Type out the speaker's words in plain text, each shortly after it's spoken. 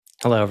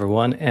Hello,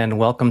 everyone, and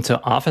welcome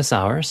to Office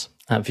Hours.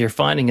 If you're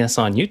finding us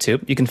on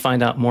YouTube, you can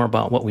find out more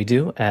about what we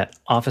do at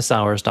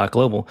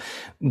officehours.global.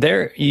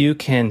 There, you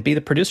can be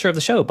the producer of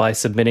the show by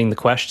submitting the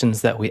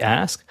questions that we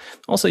ask.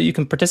 Also, you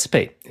can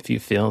participate if you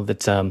feel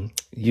that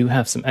you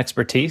have some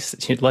expertise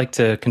that you'd like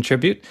to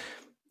contribute.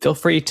 Feel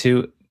free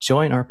to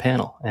join our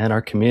panel and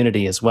our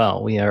community as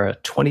well. We are a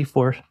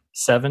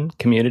 24/7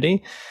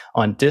 community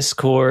on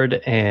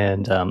Discord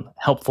and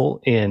helpful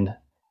in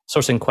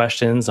sourcing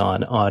questions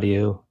on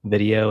audio,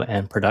 video,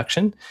 and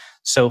production.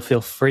 So feel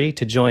free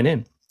to join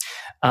in.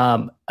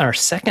 Our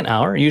second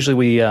hour, usually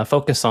we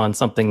focus on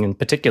something in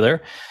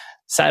particular.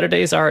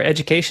 Saturday's our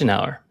education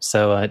hour.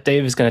 So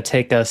Dave is going to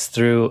take us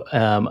through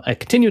a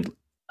continued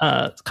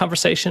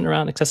conversation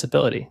around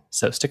accessibility.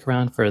 So stick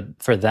around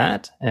for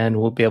that, and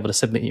we'll be able to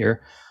submit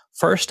your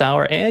first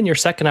hour and your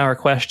second hour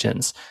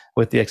questions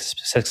with the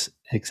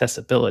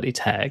accessibility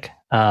tag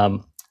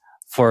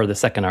for the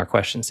second hour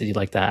questions that you'd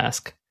like to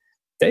ask.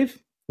 Dave,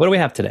 what do we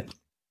have today?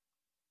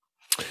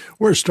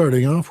 We're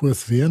starting off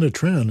with Vienna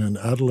Tran in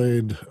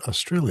Adelaide,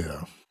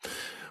 Australia.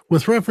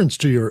 With reference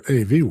to your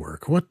AV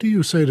work, what do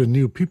you say to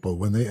new people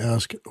when they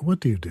ask, what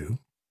do you do?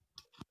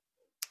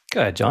 Go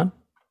ahead, John.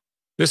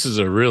 This is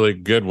a really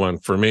good one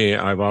for me.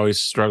 I've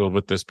always struggled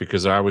with this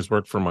because I always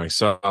work for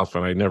myself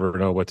and I never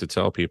know what to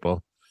tell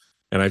people.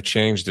 And I've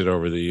changed it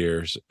over the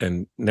years.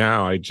 And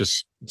now I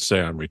just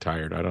say I'm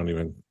retired. I don't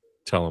even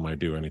tell them I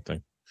do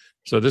anything.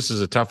 So this is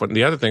a tough one.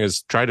 The other thing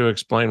is try to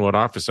explain what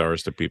office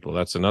hours to people.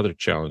 That's another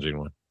challenging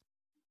one.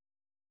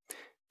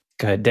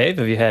 Go ahead, Dave.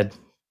 Have you had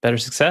better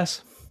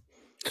success?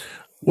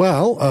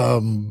 Well,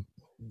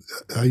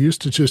 I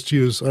used to just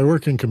I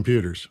work in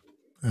computers,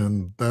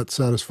 and that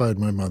satisfied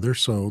my mother,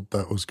 so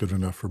that was good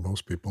enough for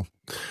most people.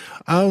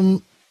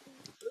 I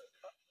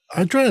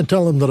try and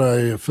tell them that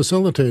I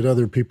facilitate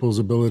other people's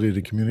ability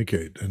to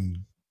communicate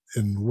in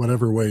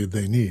whatever way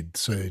they need,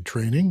 say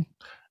training,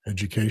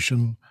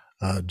 education,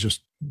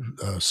 just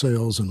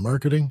sales and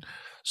marketing.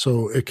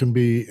 So it can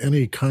be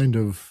any kind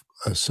of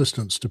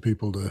assistance to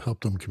people to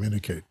help them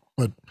communicate.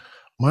 But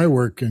my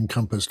work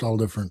encompassed all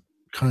different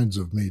kinds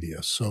of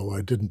media. So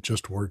I didn't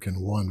just work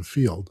in one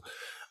field.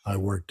 I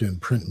worked in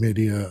print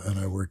media, and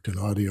I worked in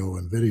audio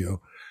and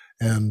video.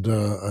 And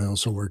I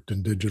also worked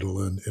in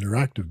digital and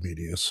interactive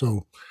media.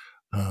 So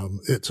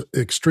it's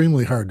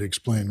extremely hard to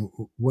explain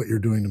what you're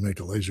doing to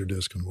make a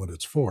Laserdisc and what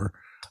it's for.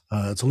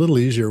 It's a little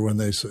easier when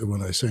I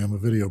say I'm a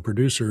video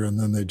producer, and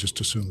then they just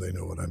assume they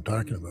know what I'm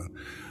talking about.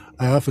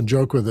 I often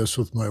joke with this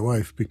with my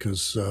wife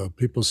because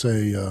people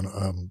say,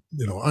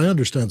 I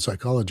understand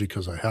psychology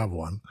because I have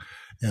one,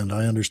 and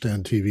I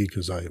understand TV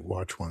because I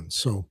watch one.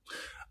 So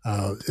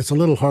it's a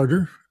little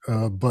harder,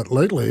 but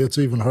lately it's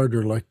even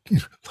harder, like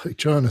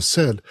John has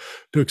said,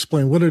 to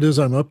explain what it is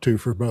I'm up to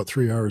for about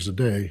 3 hours a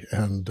day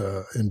and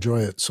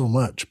enjoy it so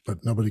much,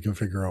 but nobody can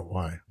figure out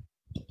why.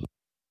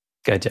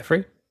 Go ahead,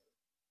 Jeffrey.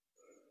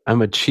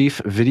 I'm a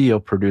chief video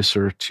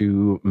producer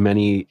to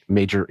many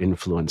major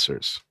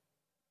influencers.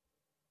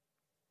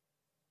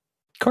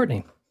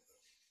 Courtney.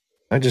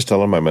 I just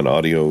tell them I'm an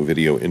audio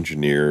video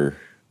engineer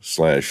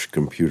 /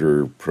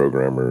 computer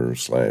programmer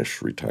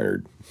 /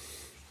 retired.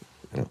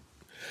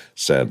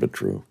 Sad but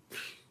true.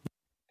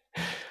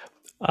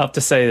 I have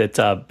to say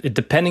that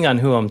depending on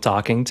who I'm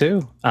talking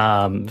to,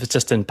 if it's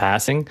just in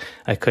passing,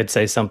 I could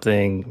say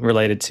something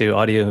related to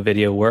audio and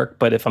video work.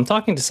 But if I'm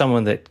talking to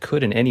someone that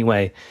could in any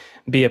way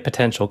be a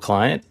potential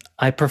client,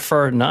 I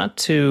prefer not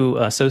to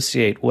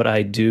associate what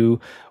I do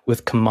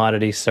with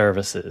commodity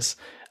services.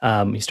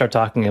 You start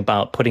talking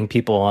about putting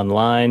people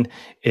online,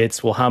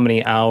 it's, well, how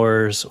many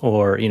hours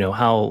or,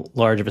 how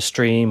large of a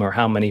stream or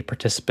how many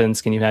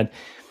participants can you have?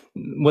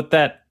 What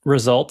that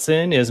results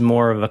in is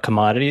more of a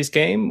commodities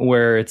game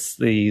where it's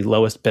the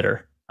lowest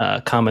bidder,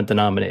 common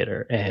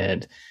denominator,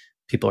 and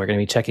people are going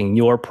to be checking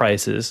your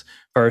prices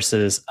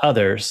versus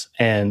others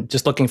and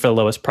just looking for the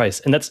lowest price.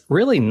 And that's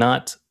really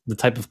not the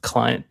type of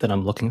client that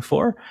I'm looking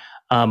for.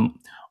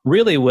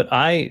 Really what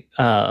I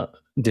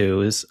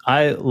do is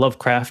I love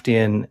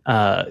crafting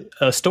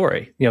a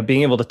story,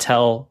 being able to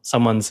tell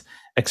someone's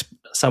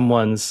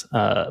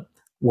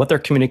what their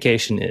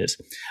communication is.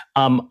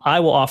 I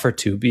will offer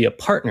to be a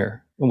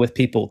partner with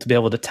people to be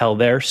able to tell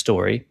their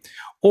story,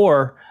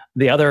 or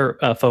the other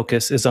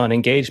focus is on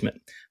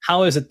engagement.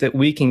 How is it that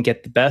we can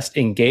get the best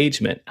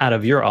engagement out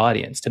of your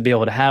audience to be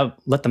able to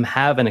let them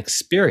have an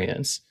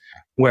experience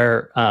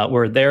where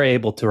they're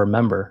able to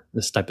remember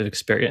this type of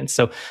experience?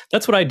 So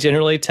that's what I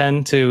generally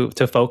tend to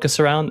focus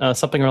around,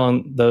 something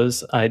along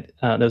those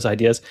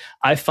ideas.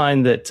 I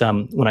find that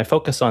when I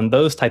focus on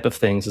those type of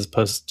things as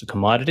opposed to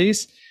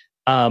commodities,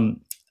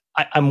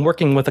 I'm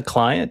working with a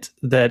client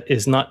that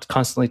is not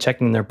constantly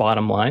checking their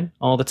bottom line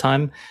all the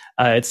time.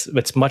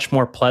 It's much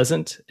more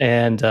pleasant,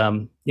 and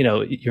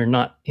you're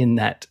not in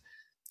that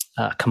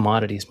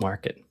commodities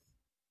market.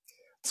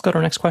 Let's go to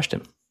our next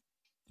question.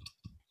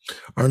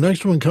 Our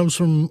next one comes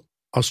from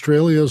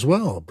Australia as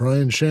well.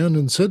 Brian Shan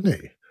in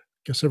Sydney.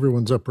 Guess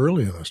everyone's up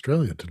early in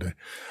Australia today.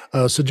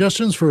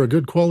 Suggestions for a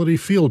good quality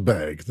field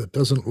bag that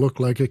doesn't look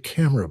like a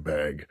camera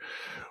bag.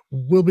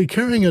 Will be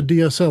carrying a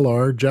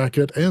DSLR,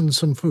 jacket, and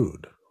some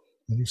food.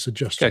 Any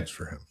suggestions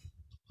for him?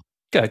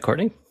 Go ahead,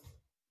 Courtney.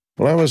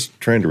 Well, I was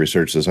trying to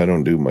research this. I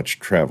don't do much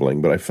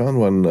traveling, but I found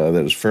one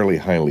that is fairly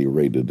highly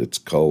rated. It's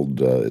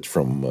called, it's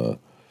from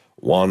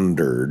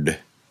Wandrd,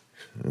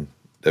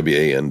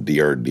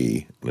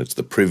 WANDRD, and it's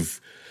the Priv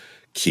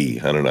Key.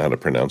 I don't know how to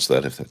pronounce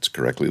that, if that's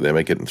correctly. They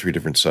make it in 3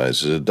 different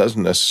sizes.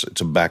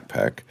 It's a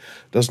backpack.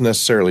 It doesn't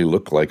necessarily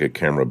look like a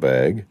camera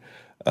bag,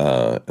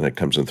 and it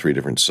comes in 3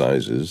 different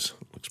sizes.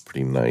 Looks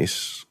pretty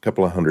nice. A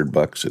couple of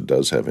 $100. It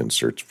does have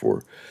inserts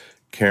for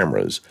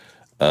cameras.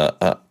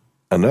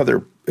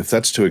 If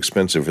that's too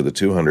expensive for the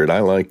 200, I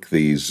like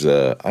these.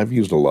 I've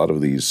used a lot of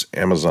these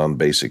Amazon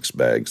Basics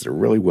bags. They're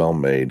really well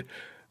made.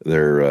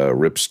 They're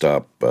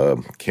ripstop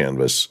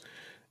canvas.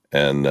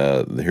 And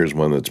here's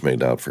one that's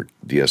made out for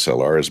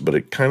DSLRs, but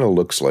it kind of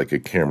looks like a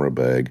camera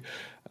bag.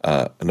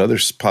 Another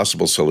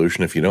possible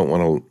solution, if you don't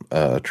want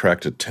to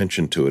attract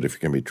attention to it if you're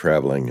going to be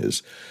traveling,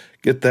 is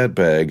get that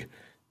bag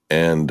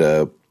and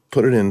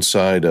put it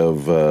inside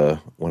of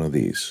one of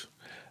these.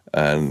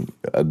 And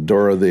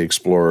Dora the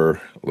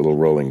Explorer, little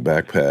rolling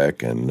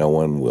backpack, and no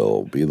one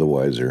will be the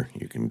wiser.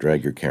 You can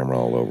drag your camera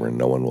all over, and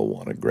no one will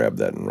want to grab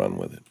that and run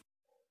with it.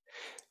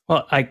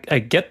 Well, I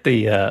get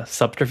the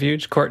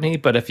subterfuge, Courtney,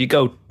 but if you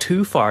go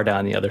too far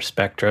down the other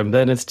spectrum,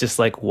 then it's just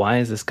like, why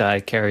is this guy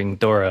carrying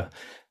Dora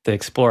the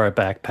Explorer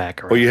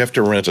backpack around? Well, you have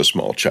to rent a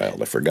small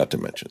child. I forgot to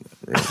mention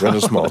that. Rent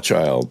a small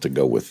child to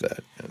go with that.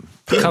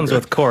 It comes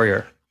with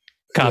courier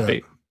copy.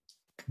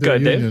 Yeah.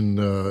 Good,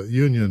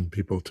 union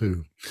people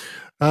too.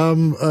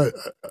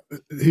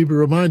 He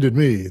reminded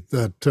me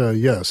that,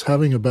 yes,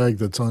 having a bag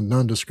that's on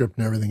nondescript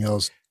and everything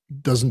else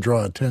doesn't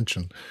draw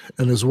attention.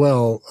 And as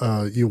well,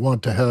 you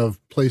want to have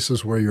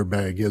places where your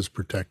bag is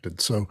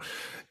protected. So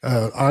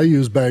I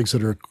use bags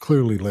that are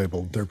clearly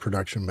labeled. They're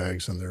production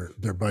bags, and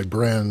they're by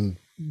brand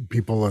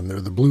people, and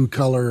they're the blue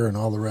color and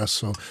all the rest.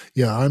 So,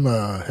 yeah, I'm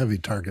a heavy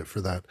target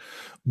for that.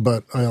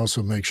 But I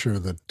also make sure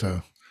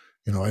that,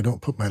 I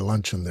don't put my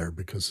lunch in there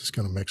because it's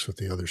going to mix with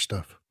the other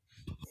stuff.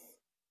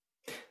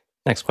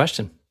 Next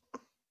question.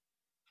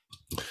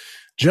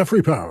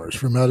 Jeffrey Powers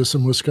from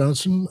Madison,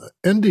 Wisconsin.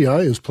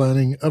 NDI is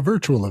planning a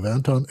virtual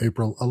event on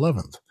April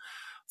 11th.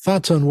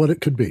 Thoughts on what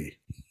it could be?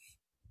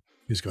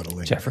 He's got a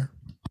link. Jeffrey.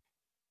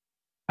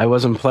 I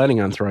wasn't planning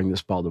on throwing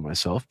this ball to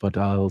myself, but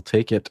I'll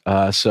take it.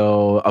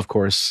 So, of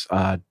course,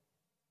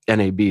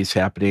 NAB is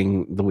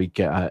happening the week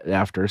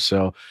after.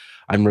 So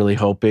I'm really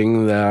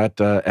hoping that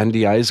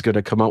NDI is going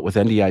to come out with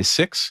NDI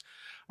 6.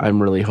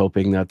 I'm really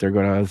hoping that they're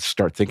going to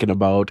start thinking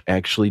about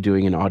actually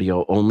doing an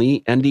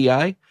audio-only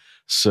NDI.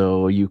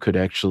 So you could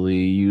actually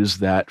use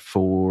that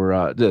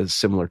for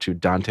similar to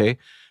Dante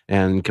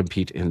and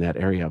compete in that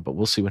area. But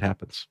we'll see what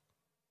happens.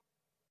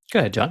 Go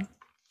ahead, John.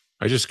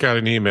 I just got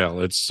an email.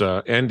 It's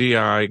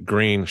NDI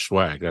Green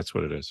Swag. That's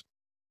what it is.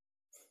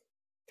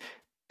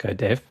 Go ahead,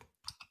 Dave.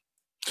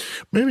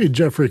 Maybe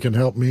Jeffrey can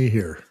help me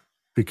here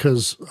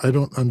because I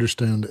don't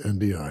understand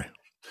NDI.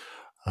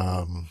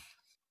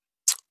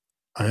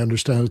 I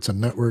understand it's a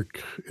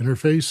network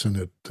interface and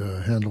it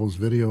handles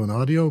video and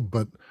audio,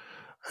 but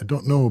I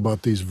don't know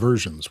about these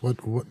versions. What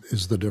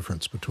is the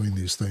difference between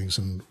these things,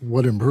 and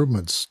what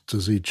improvements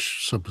does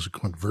each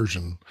subsequent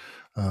version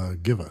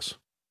give us?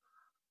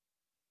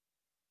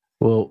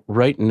 Well,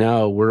 right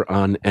now we're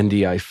on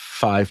NDI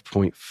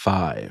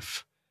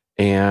 5.5,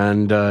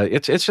 and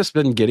it's just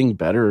been getting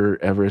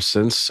better ever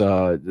since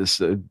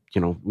this.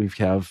 We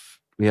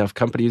have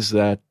companies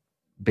that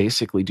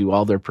basically do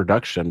all their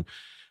production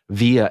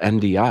via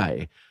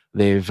NDI.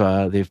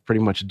 They've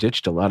pretty much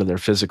ditched a lot of their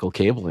physical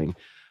cabling,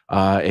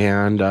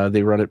 and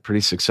they run it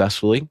pretty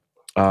successfully.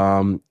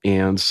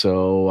 And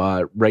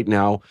so right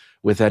now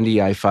with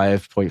NDI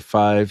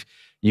 5.5,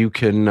 you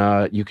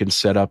can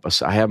set up.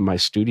 I have my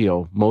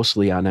studio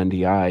mostly on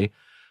NDI.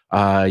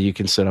 You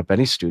can set up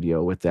any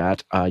studio with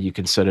that. You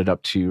can set it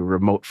up to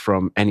remote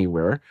from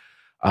anywhere.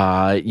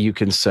 You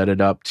can set it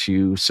up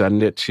to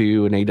send it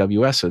to an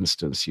AWS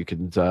instance. You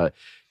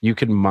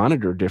can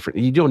monitor different.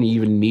 You don't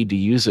even need to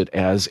use it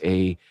as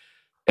a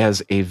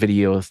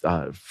video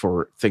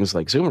for things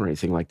like Zoom or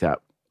anything like that.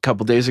 A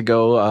couple days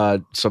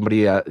ago,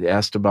 somebody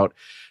asked about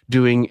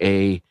doing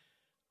a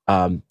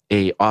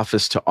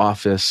office to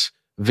office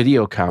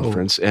video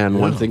conference, and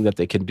one thing that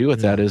they can do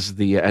with that is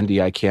the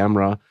NDI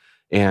camera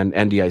and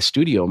NDI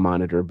studio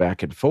monitor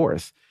back and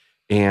forth,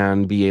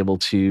 and be able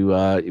to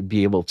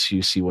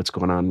see what's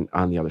going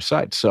on the other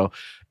side. So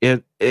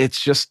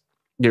it's just.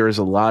 There is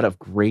a lot of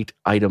great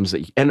items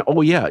you can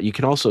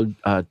also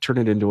turn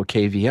it into a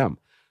KVM.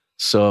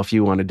 So if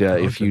you wanted to,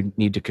 if you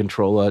need to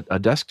control a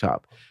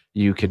desktop,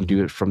 you can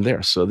do it from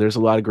there. So there's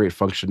a lot of great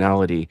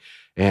functionality,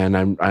 and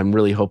I'm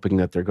really hoping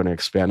that they're going to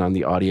expand on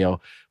the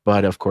audio.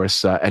 But of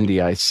course,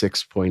 NDI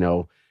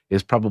 6.0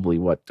 is probably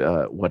what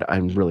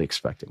I'm really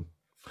expecting.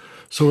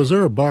 So is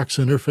there a box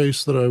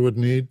interface that I would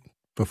need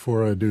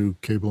before I do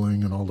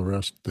cabling and all the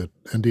rest, that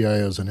NDI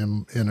has an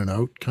in and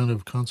out kind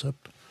of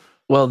concept?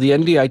 Well, the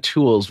NDI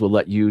tools will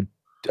let you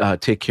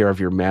take care of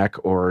your Mac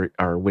or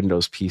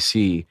Windows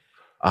PC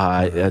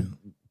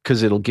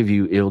because it'll give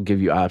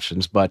you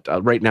options. But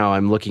right now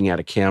I'm looking at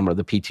a camera,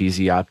 the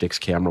PTZ Optics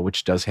camera,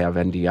 which does have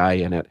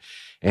NDI in it,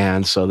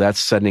 and so that's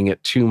sending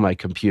it to my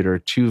computer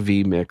to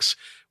vMix,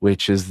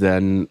 which is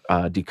then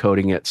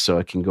decoding it so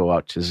it can go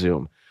out to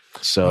Zoom.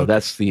 So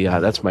that's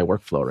my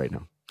workflow right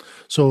now.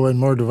 So when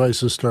more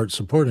devices start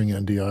supporting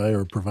NDI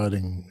or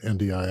providing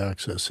NDI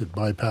access, it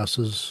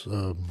bypasses,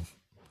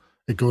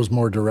 it goes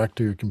more direct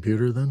to your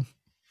computer then?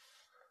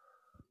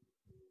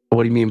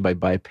 What do you mean by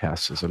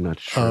bypasses? I'm not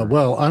sure.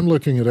 Well, I'm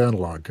looking at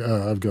analog.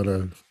 I've got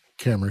a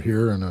camera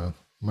here and a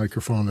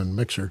microphone and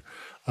mixer.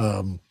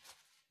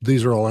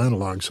 These are all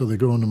analog, so they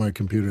go into my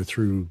computer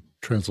through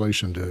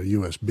translation to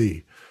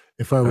USB.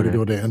 If I were to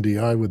go to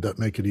NDI, would that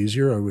make it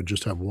easier? I would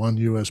just have one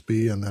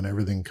USB and then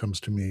everything comes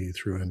to me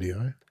through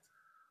NDI?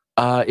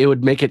 It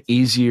would make it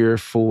easier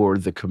for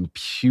the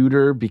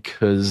computer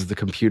because the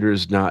computer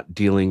is not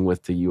dealing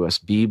with the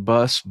USB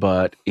bus,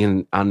 but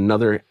on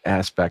another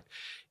aspect,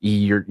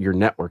 your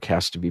network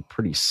has to be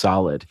pretty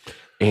solid.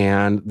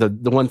 And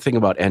the one thing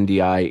about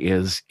NDI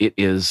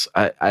is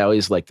I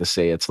always like to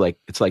say it's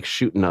like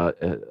shooting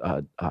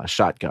a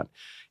shotgun.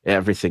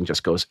 Everything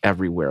just goes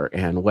everywhere,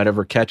 and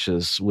whatever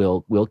catches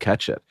will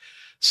catch it.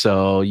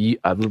 So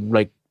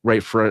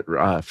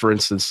for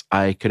instance,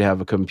 I could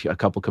have a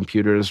couple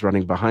computers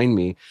running behind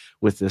me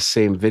with this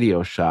same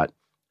video shot,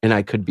 and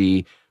I could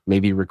be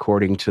maybe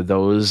recording to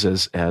those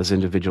as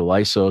individual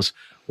ISOs,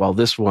 while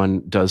this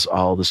one does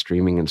all the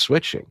streaming and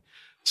switching.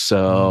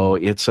 So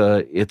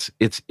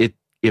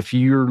if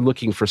you're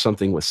looking for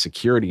something with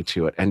security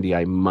to it,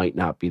 NDI might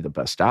not be the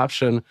best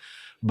option.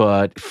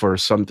 But for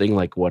something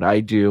like what I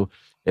do,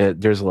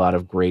 there's a lot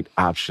of great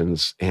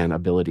options and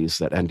abilities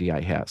that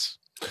NDI has.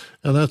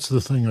 And that's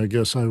the thing, I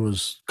guess I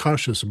was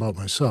cautious about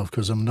myself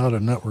because I'm not a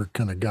network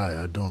kind of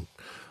guy.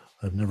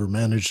 I've never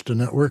managed a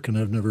network and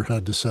I've never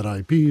had to set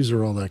IPs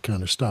or all that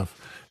kind of stuff.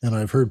 And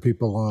I've heard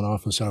people on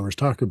office hours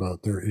talk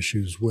about their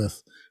issues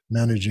with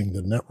managing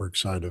the network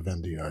side of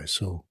NDI.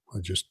 So I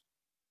just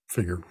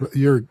figure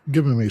you're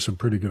giving me some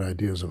pretty good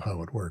ideas of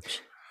how it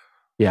works.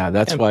 Yeah,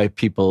 that's why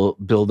people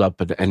build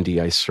up an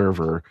NDI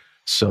server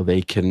so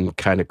they can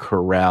kind of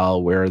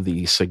corral where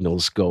the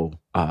signals go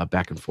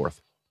back and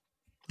forth.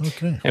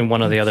 Okay. And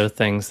one of the other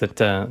things that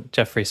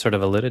Jeffrey sort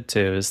of alluded to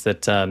is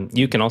that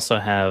you can also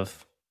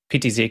have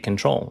PTZ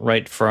control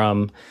right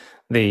from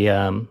that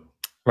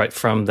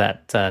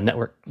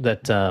network,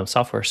 that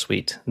software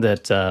suite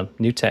that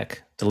NewTek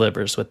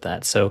delivers with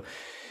that. So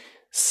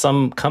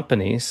some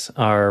companies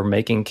are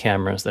making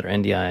cameras that are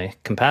NDI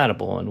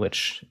compatible, in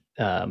which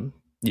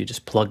you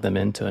just plug them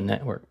into a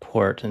network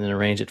port and then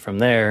arrange it from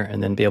there,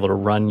 and then be able to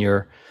run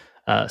your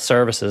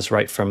services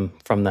right from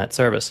that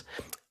service.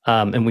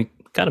 And we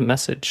got a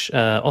message.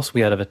 Also,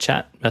 we had a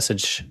chat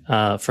message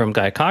from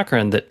Guy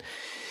Cochran that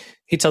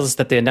he tells us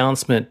that the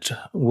announcement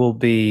will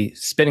be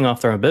spinning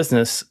off their own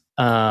business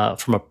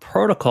from a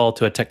protocol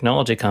to a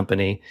technology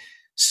company,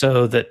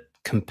 so that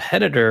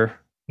competitor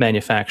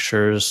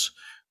manufacturers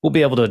will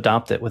be able to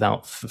adopt it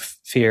without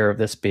fear of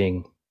this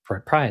being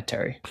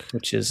proprietary,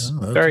 which is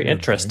very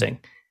interesting.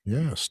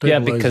 Yeah,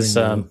 because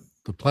the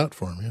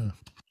platform. Yeah.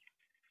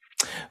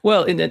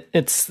 Well,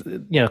 it's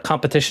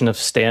competition of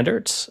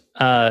standards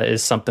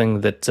is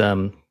something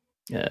that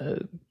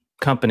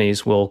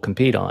companies will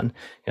compete on,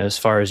 as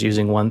far as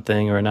using one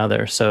thing or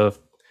another. So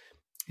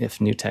if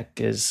NewTek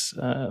is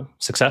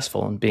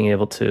successful in being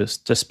able to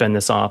spin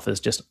this off as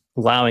just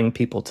allowing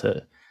people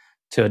to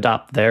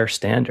adopt their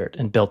standard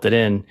and built it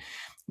in,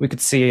 we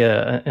could see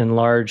an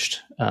enlarged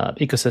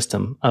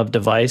ecosystem of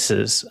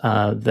devices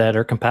that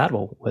are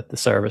compatible with the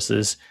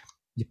services.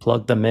 You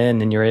plug them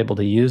in and you're able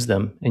to use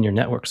them in your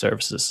network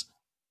services.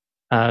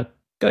 Go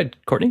ahead,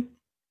 Courtney.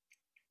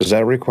 Does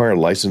that require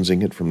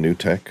licensing it from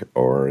NewTek,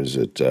 or is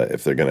it,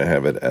 if they're going to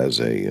have it as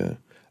a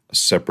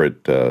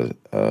separate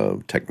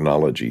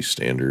technology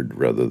standard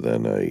rather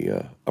than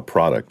a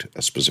product,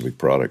 a specific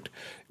product,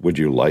 would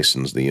you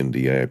license the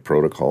NDI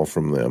protocol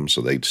from them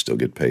so they'd still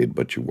get paid,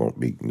 but you won't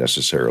be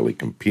necessarily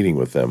competing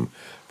with them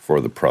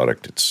for the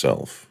product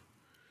itself?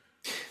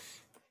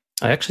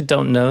 I actually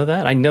don't know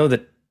that. I know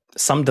that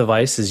some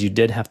devices you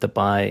did have to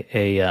buy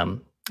a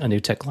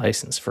NewTek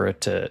license for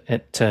it to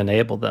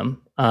enable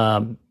them.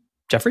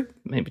 Jeffrey?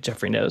 Maybe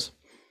Jeffrey knows.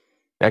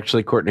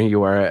 Actually, Courtney,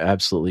 you are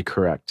absolutely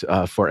correct.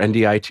 For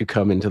NDI to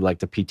come into like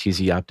the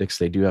PTZ Optics,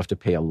 they do have to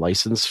pay a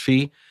license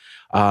fee.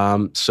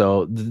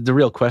 So the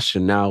real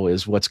question now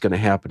is what's going to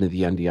happen to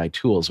the NDI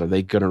tools? Are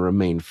they going to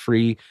remain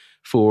free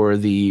for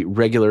the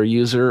regular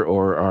user,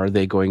 or are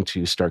they going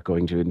to start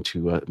going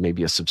into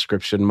maybe a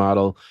subscription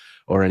model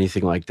or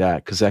anything like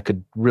that? Because that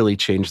could really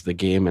change the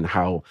game and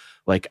how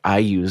like I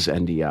use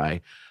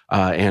NDI.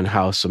 And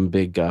how some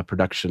big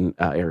production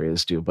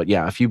areas do. But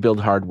yeah, if you build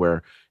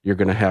hardware, you're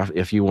going to have,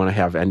 if you want to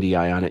have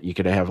NDI on it, you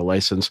could have a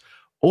license,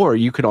 or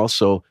you could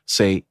also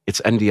say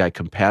it's NDI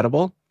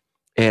compatible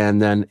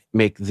and then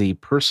make the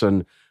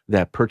person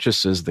that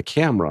purchases the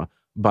camera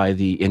buy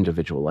the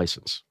individual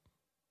license.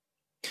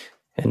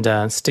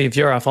 And Steve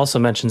Yuroff also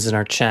mentions in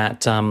our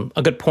chat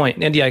a good point.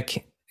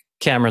 NDI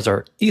cameras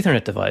are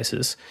Ethernet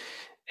devices,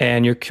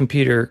 and your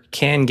computer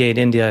can gate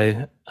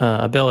NDI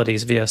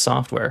abilities via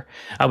software.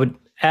 I would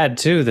add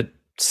too that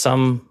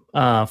some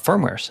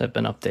firmwares have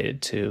been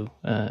updated to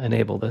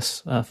enable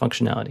this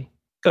functionality.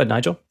 Go ahead,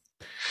 Nigel.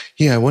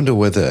 Yeah, I wonder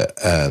whether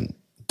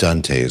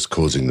Dante is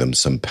causing them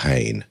some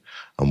pain,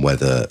 and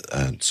whether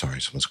sorry,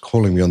 someone's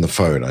calling me on the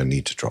phone. I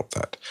need to drop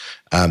that.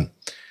 I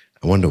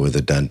wonder whether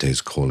Dante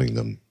is causing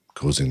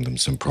them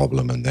some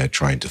problem, and they're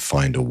trying to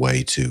find a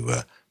way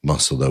to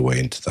muscle their way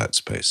into that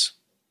space.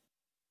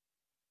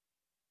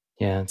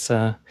 Yeah, it's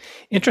an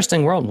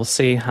interesting world. We'll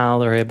see how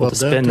they're able to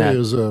spin Dante that.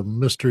 is a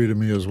mystery to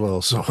me as well,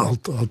 so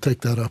I'll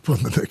take that up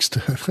on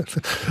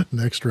the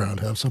next round.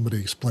 Have somebody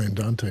explain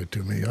Dante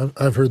to me.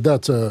 I've heard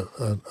that's a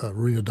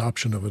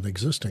readoption of an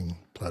existing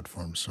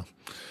platform. So,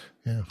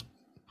 yeah.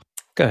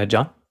 Go ahead,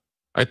 John.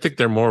 I think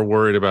they're more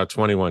worried about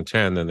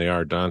 2110 than they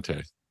are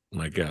Dante,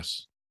 my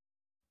guess.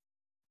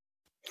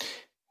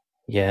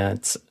 Yeah,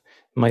 it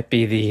might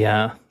be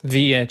the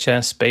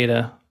VHS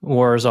beta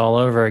wars all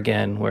over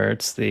again, where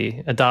it's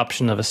the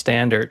adoption of a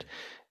standard,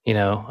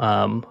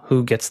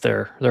 who gets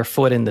their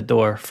foot in the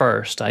door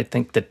first. I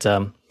think that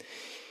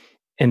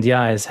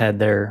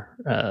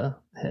NDI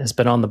has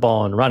been on the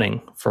ball and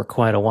running for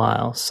quite a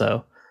while,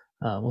 so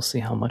we'll see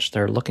how much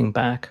they're looking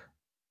back.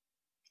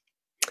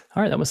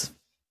 All right, that was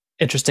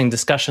interesting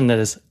discussion that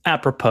is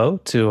apropos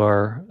to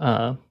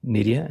our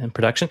media and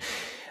production.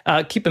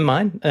 Keep in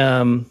mind,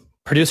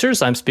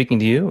 producers, I'm speaking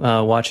to you,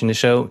 watching the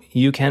show.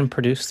 You can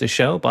produce the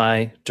show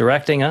by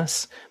directing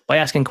us, by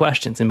asking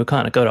questions in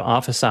Mukana. Go to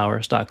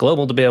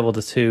officehours.global to be able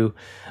to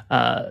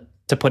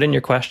put in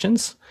your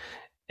questions.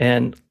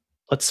 And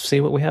let's see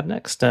what we have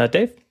next.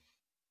 Dave?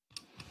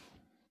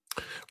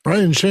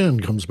 Brian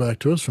Shan comes back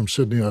to us from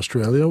Sydney,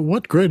 Australia.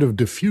 What grade of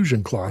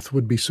diffusion cloth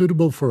would be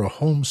suitable for a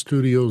home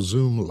studio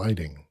Zoom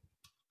lighting?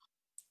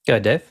 Go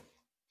ahead, Dave.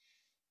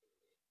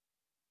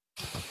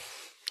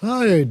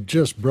 I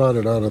just brought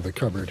it out of the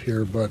cupboard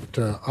here, but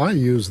I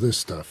use this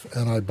stuff,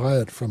 and I buy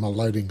it from a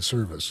lighting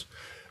service.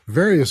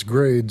 Various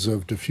grades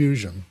of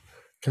diffusion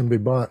can be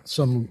bought,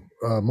 some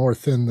more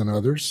thin than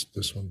others.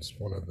 This one's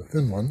one of the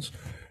thin ones.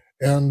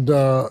 And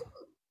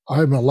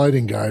I'm a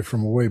lighting guy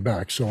from way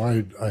back, so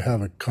I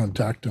have a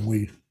contact,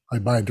 and I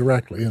buy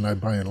directly, and I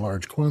buy in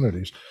large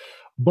quantities.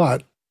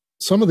 But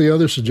some of the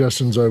other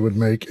suggestions I would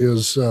make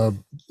is,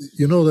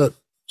 that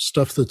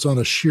stuff that's on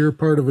a sheer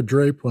part of a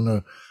drape when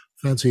a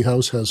fancy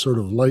house has sort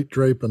of light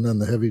drape and then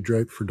the heavy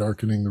drape for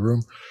darkening the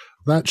room.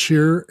 That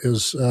sheer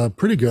is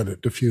pretty good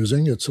at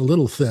diffusing. It's a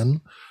little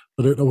thin,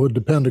 but it would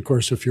depend, of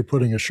course, if you're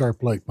putting a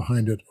sharp light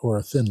behind it or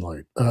a thin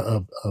light,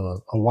 a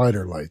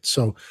wider light.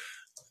 So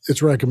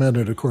it's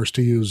recommended, of course,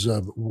 to use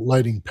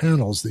lighting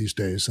panels these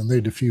days, and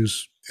they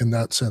diffuse in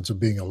that sense of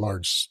being a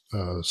large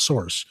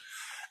source.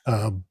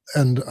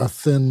 And a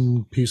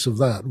thin piece of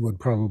that would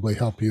probably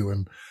help you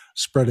in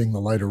spreading the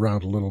light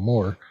around a little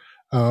more.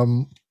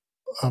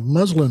 A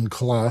muslin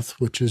cloth,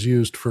 which is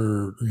used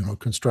for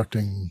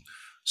constructing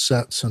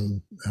sets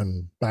and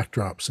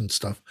backdrops and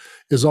stuff,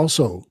 is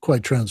also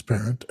quite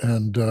transparent.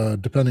 And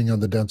depending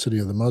on the density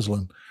of the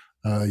muslin,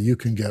 you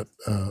can get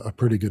a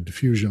pretty good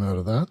diffusion out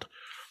of that.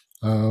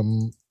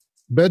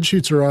 Bed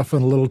sheets are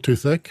often a little too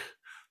thick,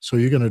 so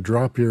you're going to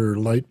drop your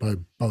light by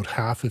about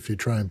half if you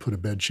try and put a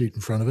bed sheet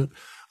in front of it,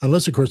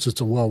 unless, of course,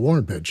 it's a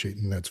well-worn bed sheet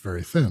and that's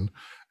very thin,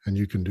 and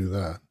you can do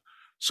that.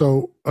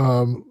 So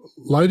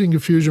lighting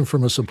diffusion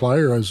from a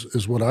supplier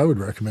is what I would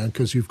recommend,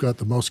 because you've got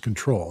the most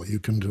control. You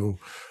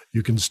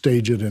can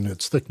stage it in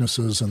its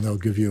thicknesses, and they'll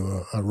give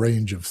you a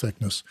range of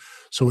thickness.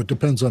 So it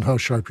depends on how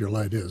sharp your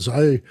light is.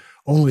 I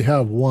only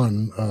have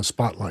one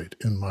spotlight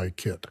in my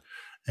kit,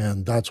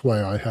 and that's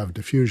why I have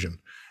diffusion.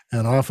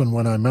 And often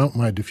when I mount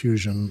my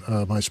diffusion,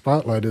 my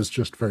spotlight is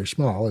just very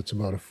small. It's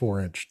about a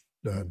 4-inch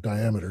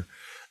diameter,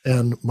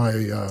 and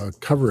my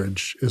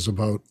coverage is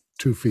about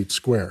 2 feet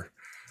square.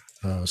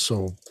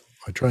 So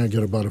I try and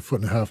get about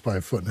 1.5 feet by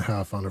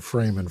 1.5 feet on a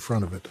frame in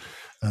front of it,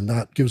 and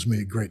that gives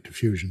me great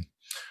diffusion.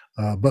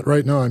 But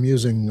right now I'm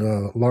using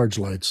large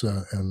lights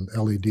and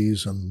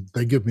LEDs, and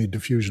they give me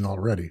diffusion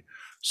already.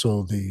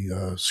 So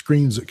the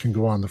screens that can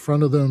go on the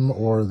front of them,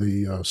 or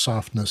the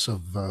softness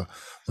of the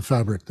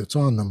fabric that's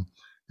on them,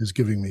 is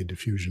giving me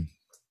diffusion.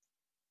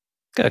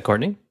 Good,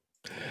 Courtney.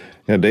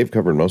 Yeah, Dave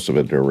covered most of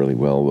it there really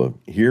well.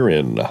 Here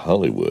in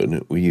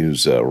Hollywood, we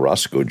use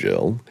Rosco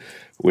Gel,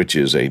 which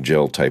is a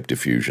gel-type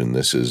diffusion.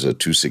 This is a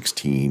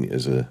 216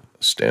 is a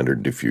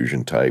standard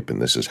diffusion type,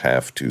 and this is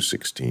half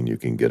 216. You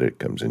can get it. It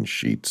comes in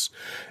sheets.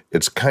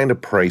 It's kind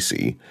of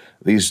pricey.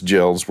 These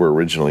gels were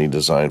originally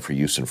designed for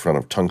use in front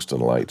of tungsten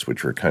lights,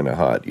 which are kind of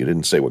hot. You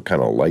didn't say what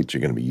kind of lights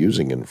you're going to be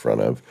using in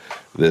front of.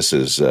 This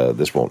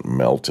won't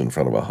melt in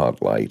front of a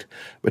hot light,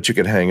 but you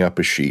could hang up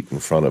a sheet in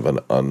front of an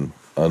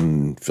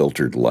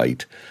unfiltered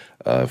light,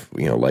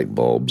 light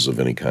bulbs of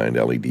any kind,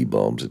 LED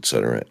bulbs,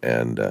 etc.,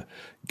 and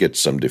get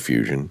some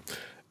diffusion.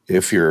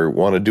 If you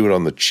want to do it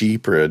on the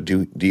cheap or a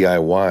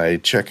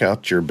DIY, check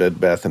out your Bed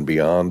Bath &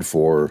 Beyond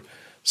for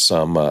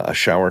some a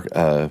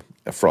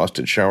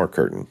frosted shower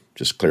curtain,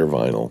 just clear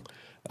vinyl.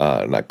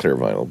 not clear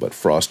vinyl, but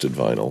frosted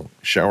vinyl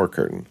shower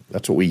curtain.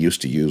 That's what we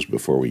used to use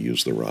before we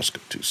used the Rosco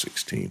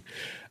 216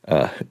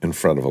 in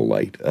front of a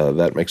light.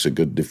 That makes a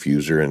good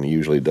diffuser and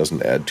usually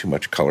doesn't add too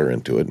much color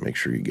into it. Make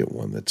sure you get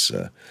one that's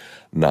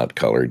not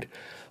colored.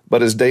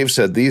 But as Dave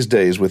said, these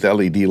days with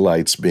LED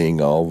lights being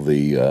all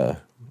the,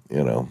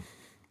 the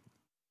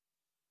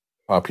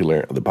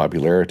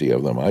popularity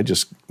of them, I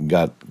just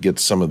get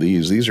some of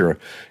these. These are,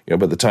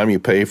 by the time you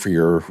pay for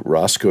your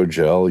Rosco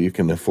gel, you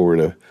can afford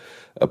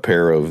a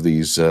pair of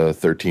these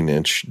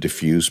 13-inch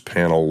diffuse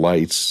panel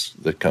lights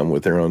that come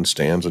with their own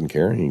stands and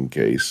carrying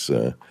case.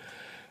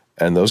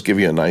 And those give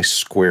you a nice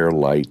square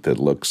light that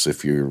looks,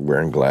 if you're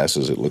wearing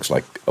glasses, it looks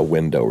like a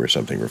window or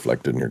something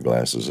reflected in your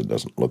glasses. It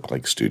doesn't look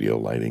like studio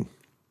lighting.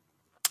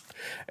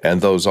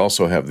 And those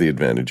also have the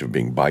advantage of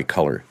being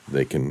bicolor.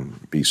 They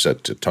can be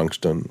set to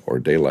tungsten or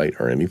daylight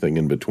or anything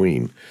in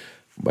between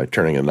by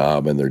turning a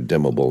knob, and they're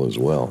dimmable as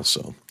well.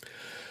 So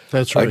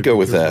that's right. I'd go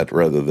with that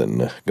rather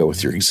than go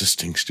with your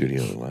existing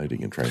studio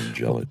lighting and try and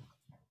gel it.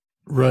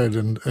 Right,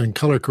 and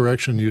color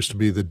correction used to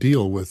be the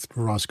deal with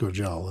Rosco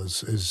gel,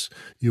 is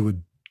you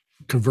would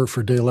convert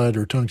for daylight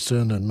or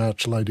tungsten and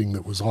match lighting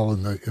that was all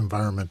in the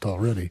environment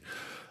already.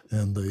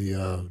 And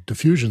the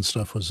diffusion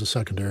stuff was a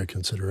secondary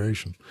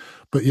consideration.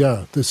 But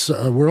yeah, this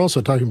we're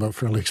also talking about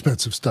fairly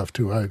expensive stuff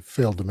too. I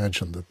failed to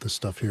mention that this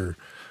stuff here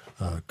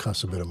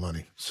costs a bit of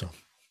money.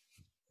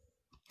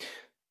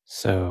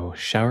 So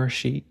shower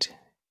sheet,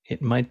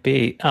 it might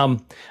be.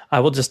 I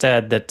will just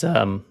add that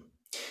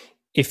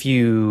if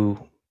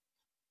you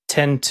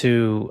tend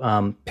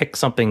to pick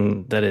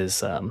something that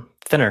is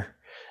thinner,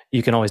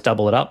 you can always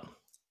double it up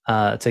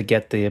to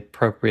get the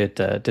appropriate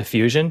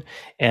diffusion.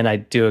 And I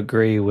do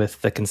agree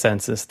with the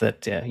consensus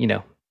that,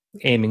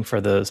 aiming for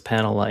those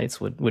panel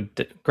lights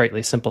would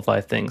greatly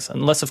simplify things.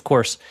 Unless, of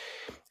course,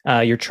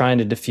 you're trying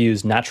to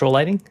diffuse natural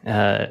lighting.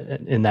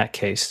 In that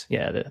case,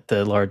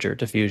 the larger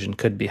diffusion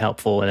could be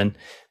helpful. And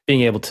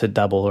being able to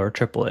double or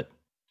triple it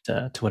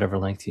to whatever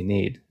length you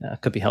need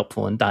could be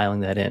helpful in dialing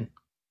that in.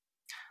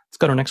 Let's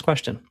go to our next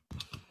question.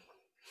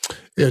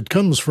 It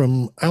comes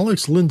from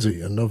Alex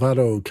Lindsay in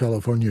Novato,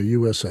 California,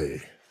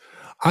 USA.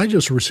 I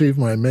just received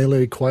my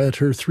Melee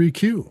Quieter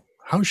 3Q.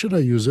 How should I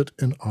use it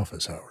in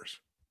office hours?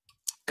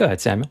 Go ahead,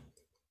 Samuel.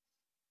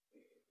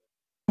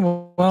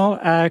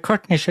 Well,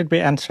 Courtney should be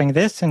answering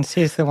this since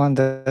he's the one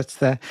that's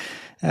the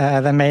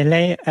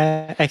Melee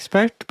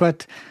expert.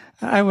 But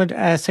I would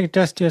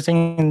suggest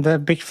using the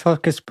Big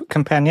Focus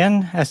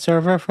Companion as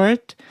server for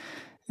it.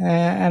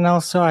 And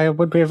also I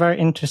would be very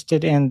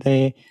interested in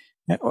the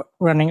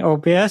running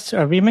OBS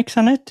or Remix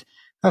on it.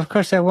 Of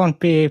course, it won't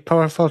be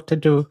powerful to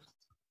do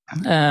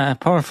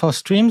powerful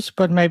streams,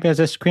 but maybe as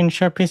a screen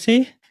share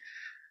PC.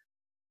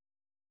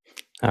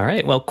 All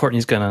right. Well,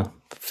 Courtney's gonna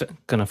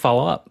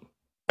follow up.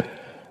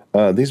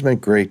 These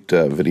make great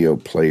video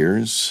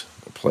players.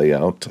 Play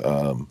out.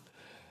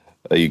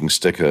 You can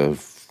stick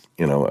as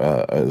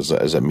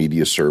a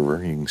media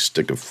server. You can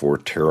stick a 4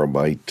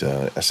 terabyte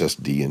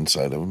SSD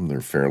inside of them.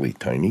 They're fairly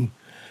tiny.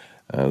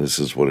 This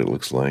is what it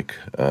looks like.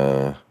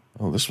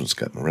 This one's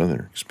gotten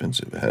rather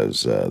expensive. It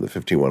has the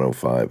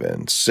 5105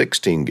 and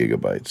 16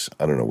 gigabytes.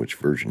 I don't know which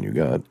version you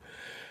got.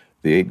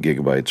 The 8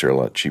 gigabytes are a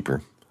lot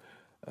cheaper.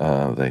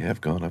 They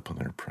have gone up on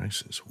their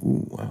prices.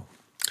 Ooh,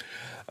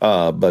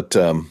 wow. But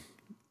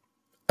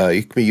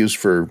it can be used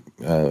for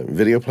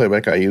video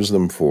playback. I use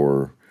them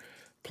for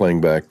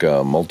playing back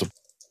multiple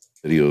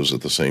videos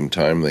at the same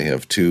time. They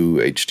have 2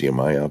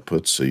 HDMI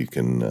outputs, so you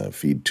can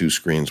feed 2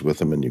 screens with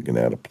them, and you can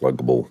add a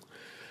pluggable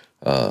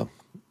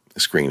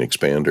screen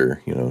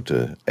expander,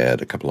 to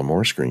add a couple of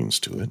more screens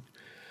to it.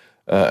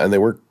 And they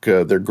work,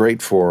 they're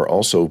great for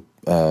also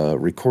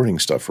recording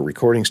stuff for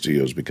recording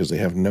studios because they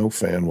have no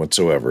fan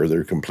whatsoever.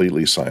 They're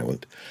completely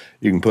silent.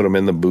 You can put them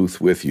in the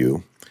booth with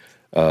you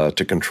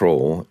to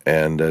control,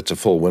 and it's a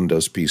full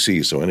Windows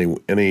PC. So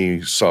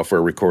any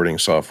software, recording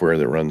software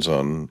that runs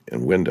in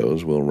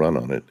Windows will run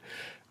on it,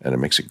 and it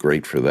makes it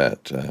great for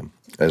that,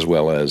 as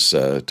well as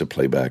to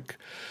play back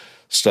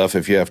stuff.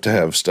 If you have to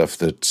have stuff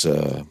that's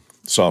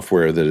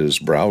software that is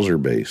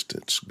browser-based,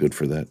 it's good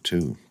for that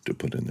too, to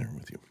put in there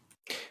with you.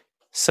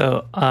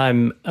 So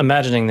I'm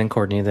imagining then,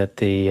 Courtney, that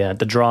the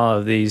draw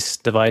of these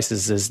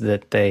devices is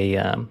that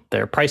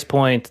their price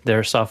point,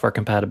 their software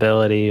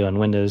compatibility on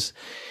Windows,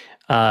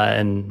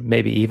 and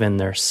maybe even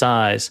their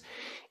size.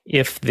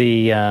 If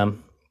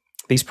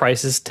these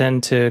prices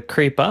tend to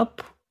creep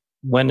up,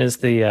 when is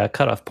the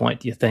cutoff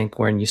point, do you think,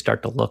 when you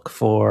start to look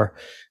for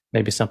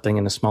maybe something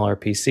in a smaller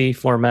PC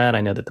format?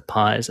 I know that the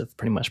Pis have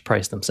pretty much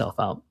priced themselves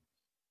out.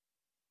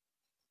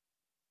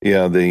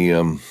 Yeah,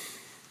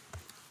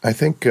 I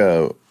think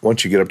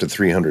once you get up to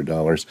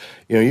 $300,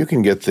 you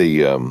can get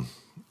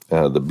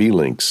the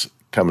B-Links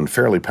come in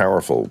fairly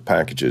powerful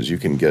packages. You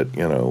can get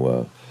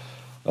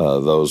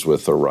those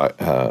with the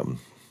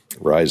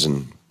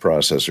Ryzen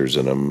processors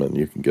in them, and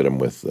you can get them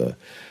with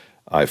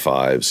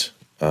i5s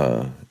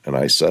and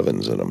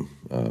i7s in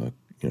them.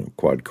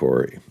 Quad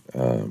core,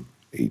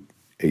 8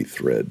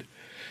 thread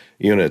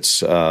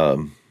units.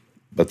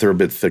 but they're a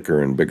bit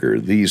thicker and bigger.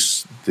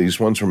 These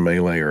ones from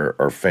Melee are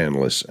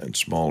fanless and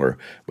smaller,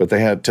 but they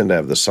tend to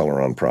have the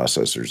Celeron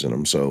processors in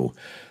them. So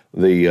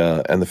the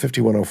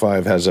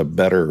 5105 has a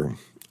better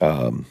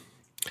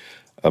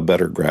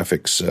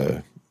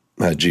graphics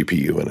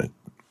GPU in it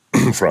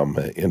from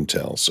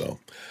Intel. So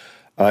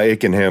it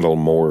can handle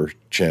more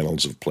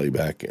channels of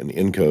playback and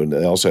encode.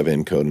 They also have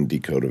encode and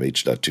decode of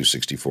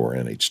H.264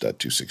 and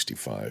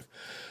H.265.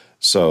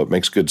 So it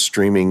makes good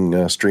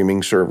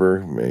streaming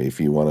server. If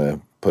you want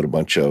to put a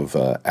bunch of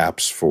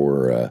apps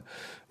for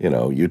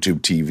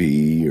YouTube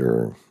TV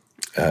or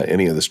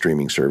any of the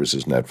streaming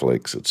services,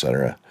 Netflix,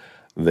 etc.,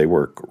 they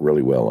work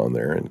really well on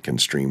there and can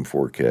stream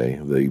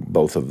 4K.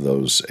 Both of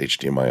those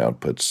HDMI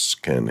outputs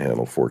can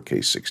handle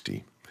 4K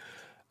 60.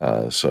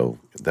 So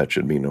that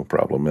should be no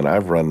problem. And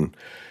I've run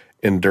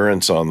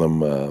Endurance on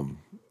them.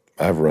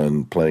 I've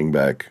run playing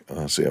back.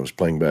 I was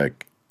playing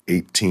back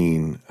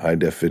 18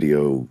 high-def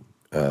video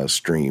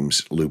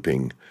streams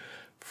looping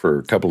for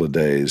a couple of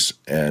days,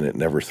 and it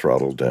never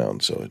throttled down.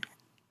 So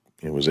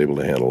it was able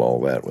to handle all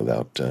that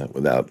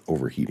without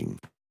overheating.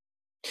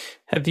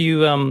 Have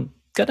you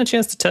gotten a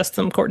chance to test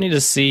them, Courtney,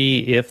 to see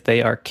if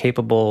they are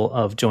capable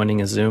of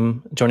joining as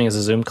a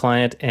Zoom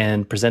client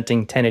and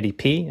presenting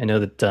 1080p? I know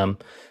that Zoom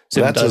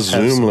that's a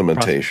Zoom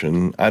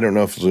limitation. I don't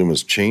know if Zoom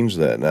has changed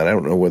that, and I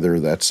don't know whether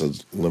that's a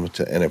limit.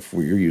 And if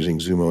you're using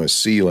Zoom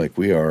OSC like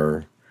we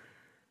are,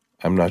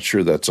 I'm not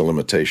sure that's a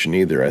limitation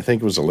either. I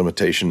think it was a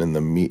limitation in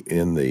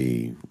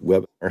the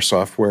webinar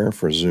software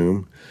for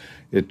Zoom.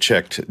 It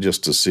checked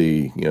just to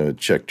see, it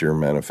checked your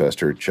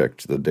manifestor,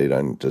 checked the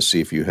data to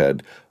see if you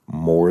had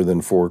more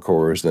than 4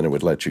 cores, then it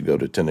would let you go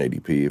to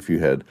 1080p. If you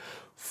had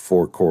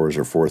 4 cores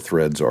or 4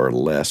 threads or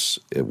less,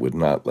 it would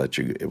not let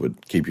you. It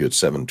would keep you at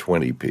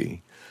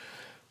 720p.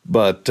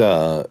 But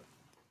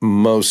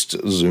most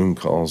Zoom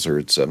calls are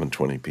at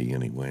 720p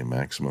anyway,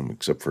 maximum,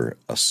 except for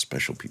us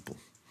special people.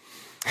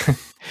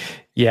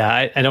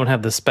 Yeah, I don't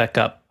have the spec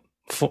up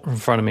in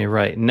front of me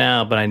right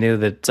now, but I knew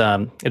that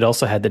it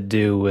also had to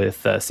do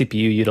with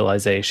CPU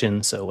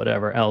utilization, so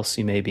whatever else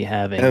you may be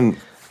having. And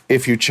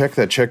if you check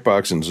that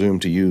checkbox in Zoom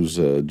to use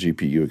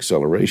GPU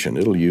acceleration,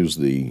 it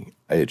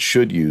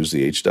should use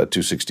the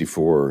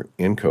H.264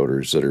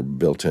 encoders that are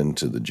built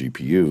into the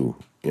GPU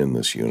in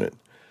this unit.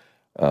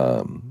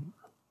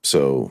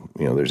 So,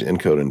 there's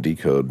encode and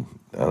decode.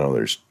 I don't know,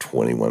 there's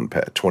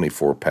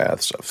 24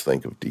 paths, I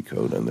think, of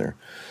decode in there.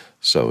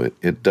 So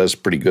it does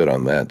pretty good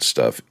on that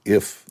stuff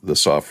if the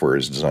software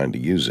is designed to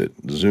use it.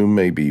 Zoom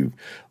may be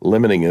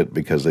limiting it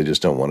because they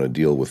just don't want to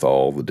deal with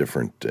all the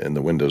different, in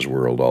the Windows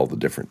world, all the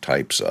different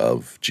types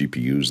of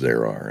GPUs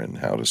there are and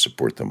how to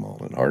support them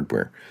all in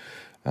hardware.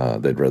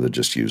 They'd rather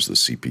just use the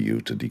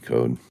CPU to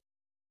decode.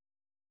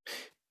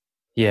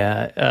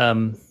 Yeah.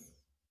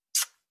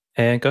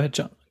 And go ahead,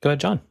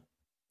 John.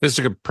 This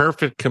is a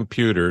perfect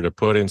computer to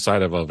put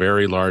inside of a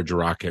very large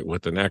rocket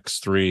with an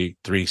X3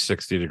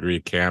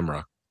 360-degree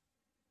camera.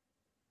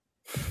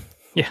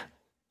 Yeah,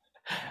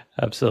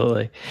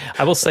 absolutely.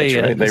 I will say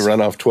right. They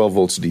run off 12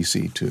 volts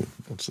DC too.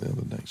 That's the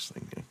other nice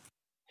thing. Yeah.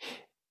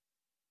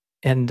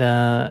 And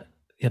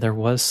there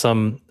was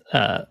some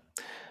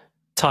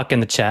talk in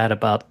the chat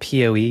about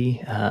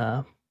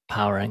PoE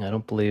powering. I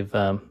don't believe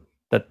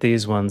that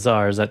these ones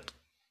are. Is that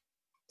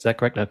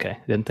correct? Okay,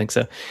 didn't think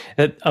so.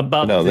 They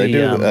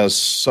do.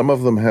 Some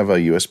of them have a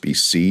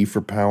USB-C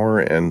for power,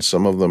 and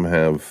some of them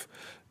have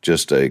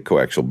just a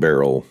coaxial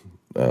barrel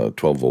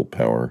 12-volt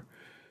power.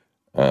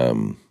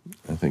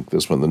 I think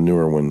this one, the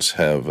newer ones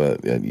have a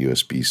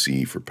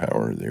USB-C for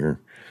power there,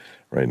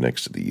 right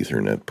next to the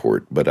Ethernet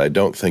port. But I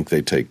don't think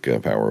they take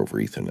power over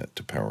Ethernet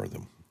to power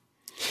them.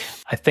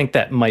 I think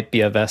that might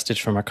be a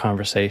vestige from our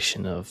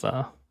conversation of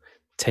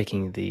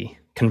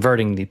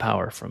converting the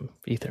power from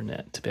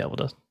Ethernet to be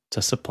able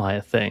to supply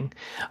a thing.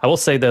 I will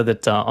say though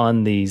that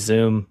on the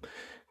Zoom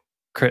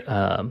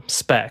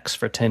specs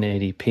for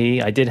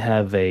 1080p, I did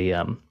have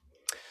a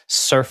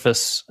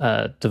Surface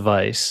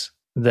device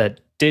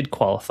that did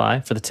qualify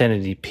for the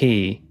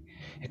 1080p.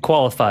 It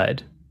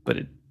qualified, but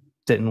it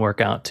didn't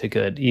work out too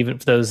good. Even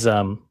for those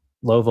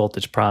low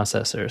voltage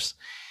processors,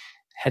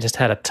 I just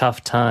had a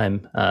tough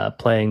time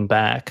playing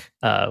back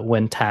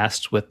when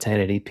tasked with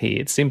 1080p.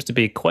 It seems to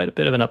be quite a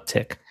bit of an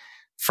uptick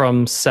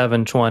from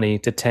 720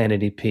 to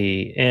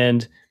 1080p,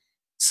 and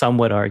some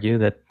would argue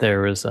that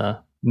there is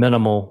a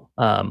minimal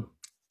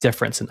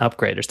difference in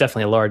upgrade. There's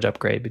definitely a large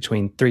upgrade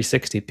between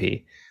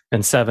 360p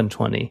and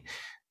 720.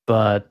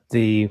 But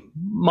the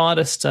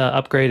modest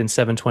upgrade in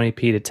 720p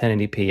to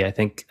 1080p, I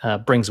think,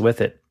 brings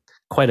with it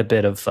quite a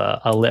bit of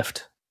a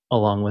lift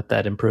along with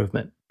that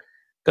improvement.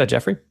 Go ahead,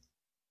 Jeffrey.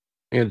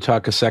 I'm going to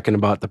talk a second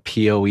about the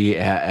PoE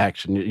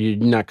action. You're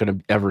not going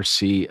to ever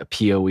see a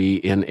PoE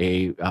in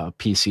a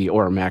PC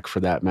or a Mac for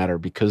that matter,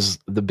 because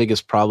the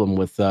biggest problem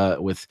with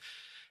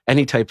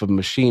any type of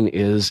machine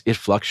is it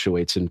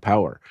fluctuates in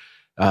power.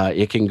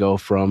 It can go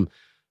from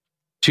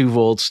 2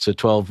 volts to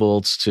 12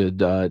 volts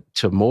to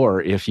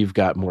more if you've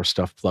got more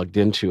stuff plugged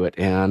into it,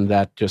 and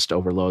that just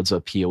overloads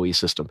a PoE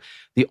system.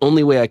 The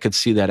only way I could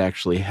see that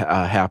actually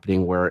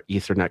happening where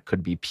Ethernet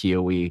could be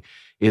PoE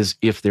is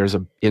if there's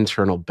an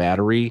internal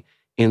battery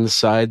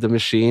inside the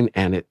machine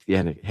and it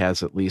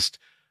has at least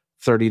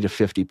 30 to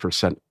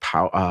 50%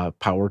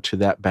 power to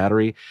that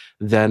battery,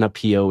 then a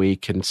PoE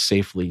can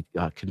safely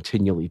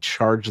continually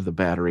charge the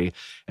battery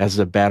as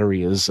the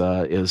battery is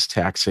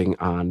taxing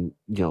on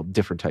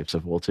different types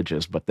of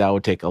voltages. But that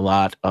would take a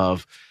lot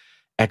of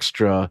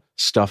extra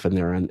stuff in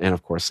there, and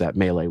of course that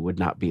Melee would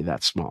not be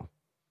that small.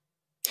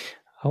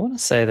 I want to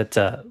say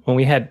that when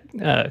we had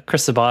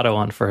Chris Sabato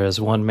on for his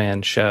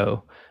one-man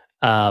show,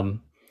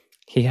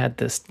 he had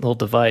this little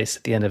device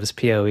at the end of his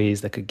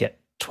PoEs that could get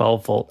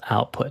 12-volt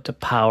output to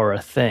power a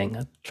thing.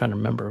 I'm trying to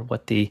remember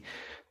what the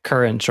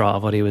current draw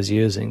of what he was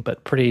using,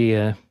 but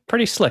pretty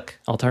slick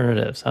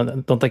alternatives. I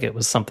don't think it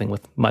was something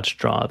with much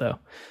draw, though.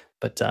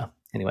 But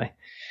anyway,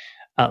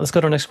 let's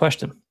go to our next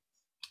question.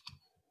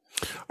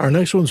 Our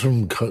next one's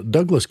from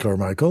Douglas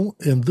Carmichael.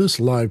 In this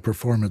live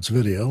performance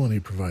video, and he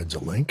provides a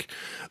link,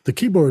 the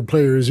keyboard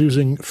player is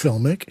using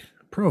Filmic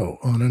Pro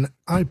on an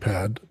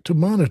iPad to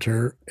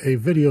monitor a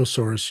video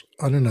source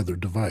on another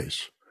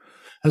device.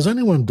 Has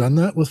anyone done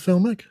that with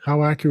Filmic?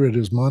 How accurate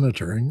is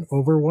monitoring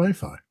over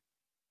Wi-Fi?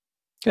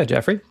 Yeah,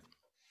 Jeffrey.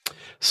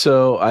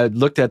 So I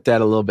looked at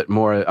that a little bit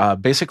more.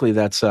 Basically,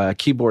 that's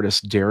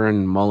keyboardist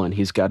Darren Mullen.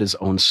 He's got his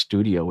own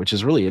studio, which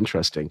is really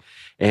interesting.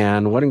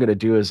 And what I'm going to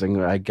do is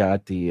I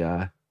got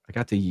the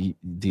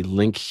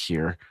link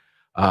here.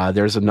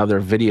 There's another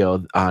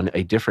video on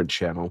a different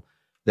channel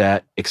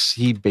that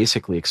he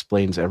basically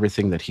explains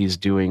everything that he's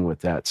doing with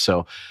that.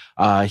 So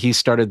he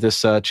started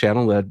this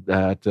channel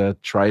that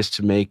tries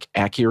to make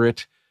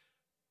accurate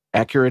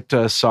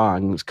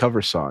songs,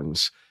 cover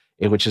songs,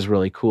 which is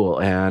really cool.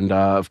 And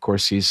of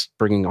course, he's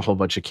bringing a whole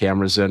bunch of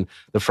cameras in.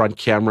 The front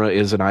camera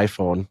is an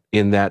iPhone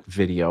in that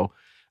video.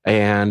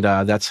 And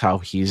that's how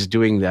he's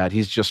doing that.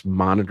 He's just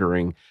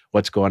monitoring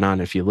what's going on.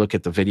 If you look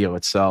at the video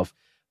itself,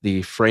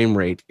 the frame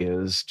rate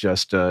is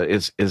just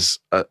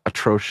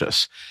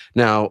atrocious.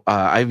 Now,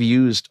 I've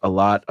used a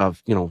lot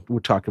of, we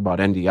talked about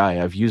NDI.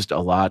 I've used a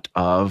lot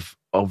of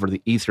over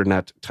the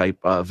Ethernet type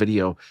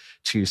video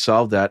to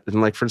solve that.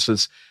 And like, for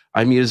instance,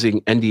 I'm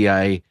using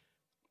NDI.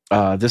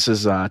 This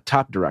is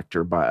Top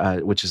Director,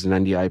 which is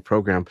an NDI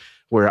program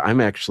where I'm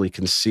actually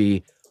can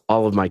see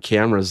all of my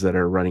cameras that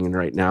are running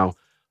right now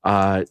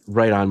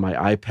right on my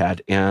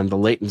iPad. And the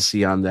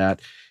latency on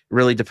that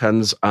really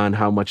depends on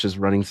how much is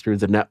running through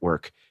the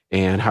network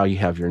and how you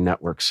have your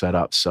network set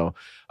up. So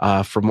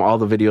from all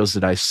the videos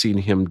that I've seen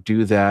him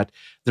do that,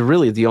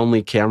 the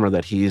only camera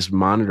that he's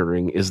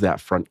monitoring is that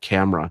front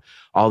camera.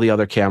 All the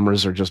other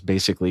cameras are just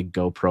basically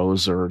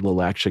GoPros or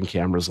little action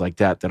cameras like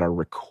that are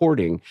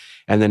recording.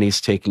 And then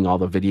he's taking all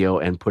the video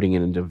and putting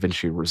it into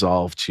DaVinci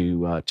Resolve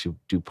to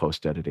do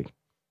post-editing.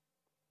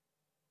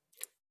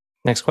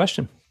 Next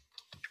question.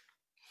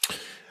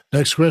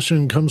 Next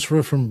question comes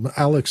from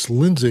Alex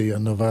Lindsay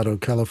in Novato,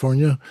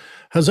 California.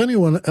 Has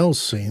anyone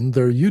else seen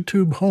their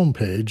YouTube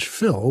homepage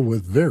fill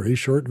with very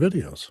short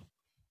videos?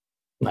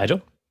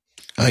 Nigel?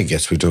 I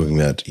guess we're talking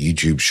about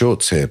YouTube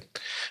Shorts here.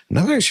 And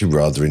I've actually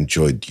rather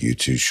enjoyed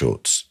YouTube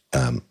Shorts.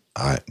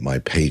 My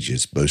page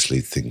is mostly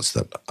things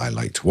that I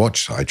like to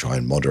watch. I try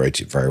and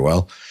moderate it very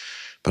well.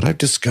 But I've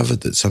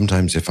discovered that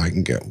sometimes if I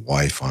can get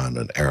Wi-Fi on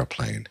an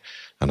airplane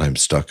and I'm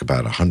stuck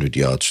about 100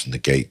 yards from the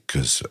gate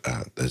because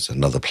there's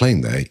another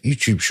plane there,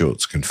 YouTube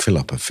Shorts can fill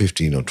up a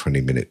 15 or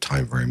 20-minute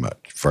time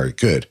very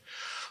good.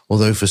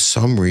 Although for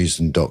some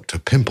reason, Dr.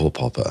 Pimple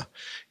Popper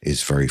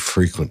is very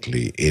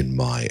frequently in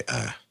my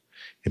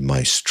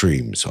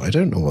stream. So I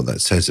don't know what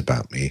that says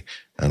about me,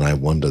 and I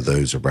wonder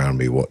those around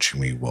me watching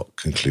me what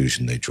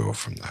conclusion they draw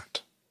from that.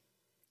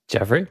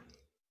 Jeffrey?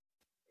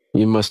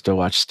 You must have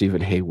watched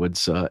Stephen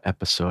Haywood's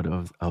episode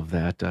of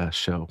that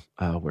show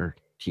where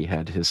he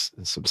had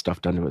some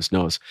stuff done to his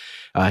nose.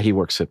 He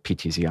works at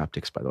PTZ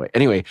Optics, by the way.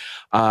 Anyway,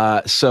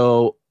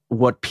 so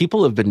what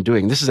people have been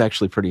doing, this is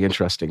actually pretty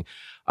interesting.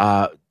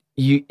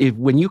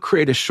 When you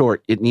create a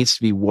short, it needs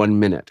to be 1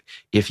 minute.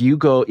 If you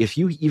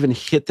even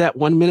hit that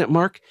 1 minute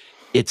mark,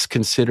 it's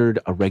considered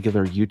a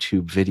regular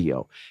YouTube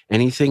video.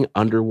 Anything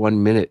under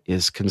 1 minute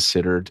is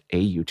considered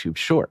a YouTube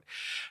short.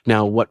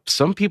 Now, what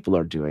some people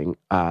are doing,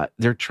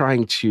 they're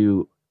trying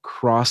to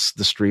cross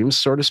the streams,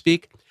 so to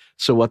speak.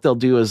 So what they'll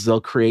do is they'll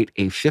create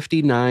a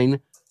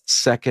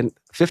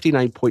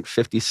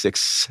 59.56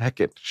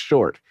 second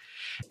short,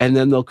 and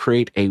then they'll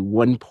create a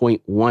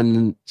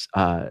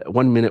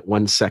 1.1 minute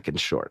 1 second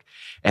short.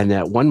 And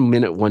that 1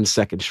 minute 1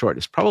 second short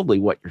is probably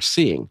what you're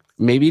seeing.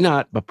 Maybe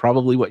not, but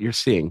probably what you're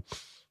seeing.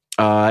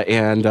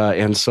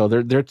 And so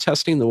they're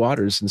testing the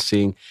waters and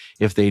seeing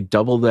if they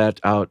double that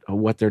out,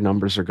 what their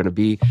numbers are going to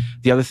be.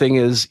 The other thing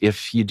is,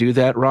 if you do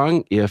that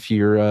wrong, if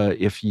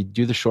you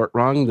do the short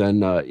wrong,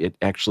 then it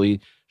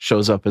actually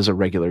shows up as a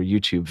regular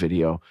YouTube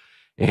video.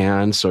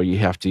 And so you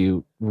have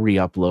to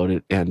re-upload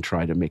it and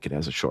try to make it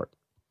as a short.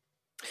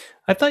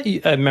 I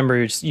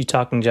remember you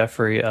talking,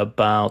 Jeffrey,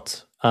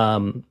 about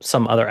some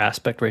other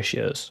aspect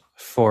ratios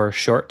for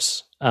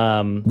shorts.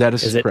 That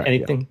is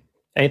correct.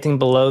 Anything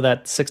below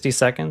that 60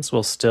 seconds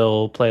will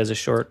still play as a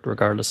short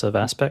regardless of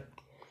aspect?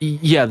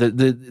 Yeah,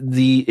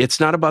 the it's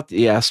not about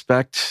the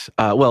aspect.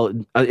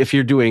 If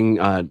you're doing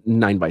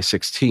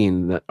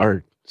 9x16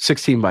 or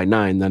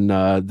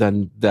 16x9,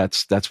 then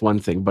that's one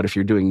thing. But if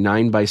you're doing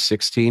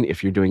 9x16,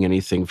 if you're doing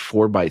anything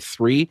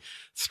 4x3,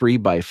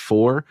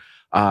 3x4,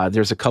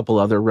 there's a couple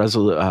other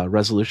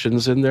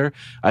resolutions in there.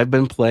 I've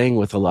been playing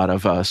with a lot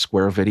of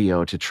Square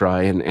Video to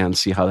try and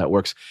see how that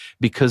works,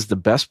 because the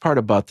best part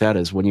about that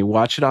is when you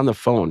watch it on the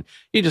phone,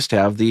 you just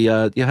have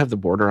the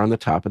border on the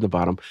top and the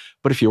bottom.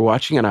 But if you're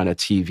watching it on a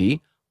TV,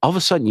 all of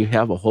a sudden you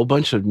have a whole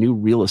bunch of new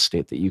real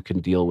estate that you can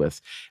deal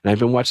with. And I've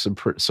been watching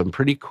some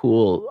pretty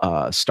cool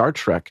Star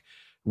Trek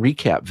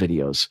recap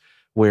videos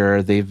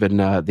where they've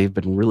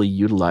been really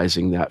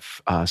utilizing that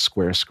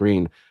square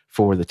screen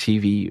for the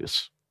TV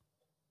use.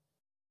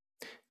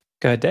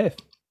 Go ahead, Dave.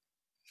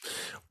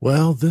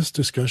 Well, this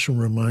discussion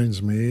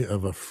reminds me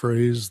of a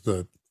phrase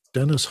that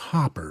Dennis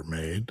Hopper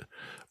made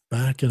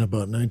back in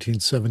about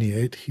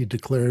 1978. He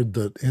declared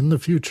that in the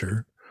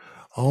future,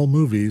 all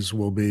movies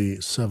will be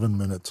 7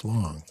 minutes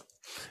long.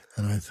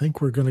 And I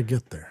think we're going to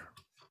get there.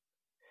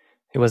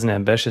 He wasn't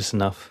ambitious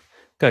enough.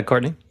 Go ahead,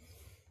 Courtney.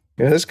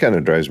 Yeah, this kind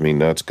of drives me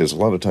nuts because a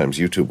lot of times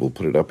YouTube will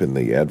put it up in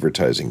the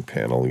advertising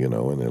panel,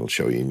 and it'll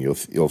show you, and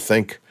you'll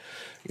think,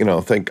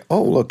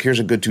 oh, look, here's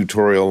a good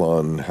tutorial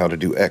on how to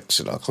do X,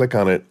 and I'll click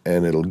on it,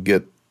 and it'll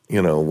get,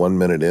 1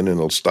 minute in, and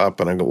it'll stop,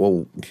 and I go,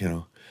 well,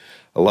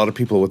 a lot of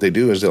people, what they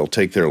do is they'll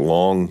take their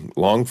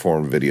long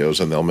form videos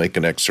and they'll make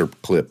an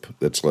excerpt clip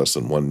that's less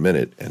than 1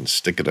 minute and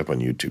stick it up on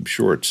YouTube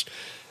Shorts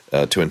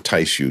to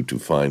entice you to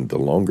find the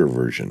longer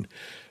version.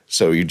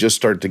 So you just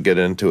start to get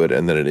into it,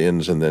 and then it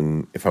ends, and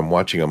then if I'm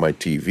watching on my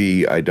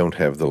TV, I don't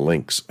have the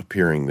links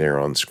appearing there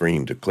on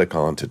screen to click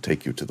on to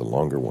take you to the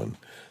longer one.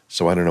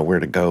 So I don't know where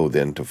to go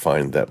then to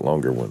find that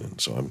longer one,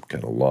 and so I'm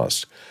kind of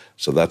lost.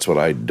 So that's what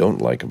I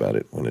don't like about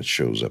it when it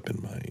shows up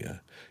in my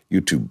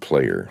YouTube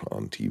player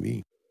on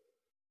TV.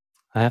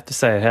 I have to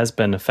say it has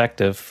been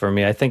effective for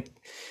me. I think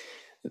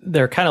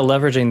they're kind of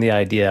leveraging the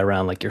idea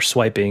around like you're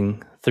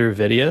swiping through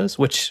videos,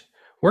 which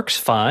works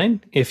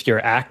fine if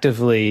you're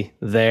actively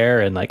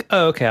there and like,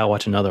 oh, okay, I'll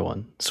watch another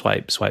one.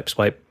 Swipe, swipe,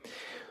 swipe.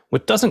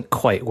 What doesn't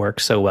quite work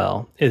so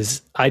well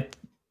is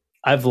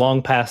I've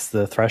long passed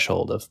the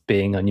threshold of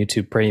being on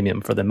YouTube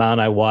Premium for the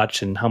amount I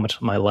watch and how much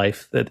of my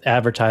life that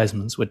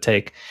advertisements would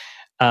take.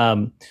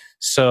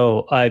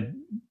 So I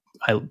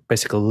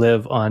basically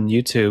live on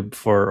YouTube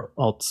for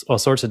all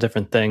sorts of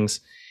different things.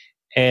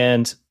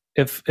 And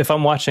if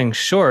I'm watching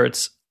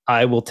shorts,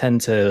 I will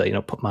tend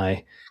to, put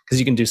because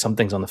you can do some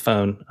things on the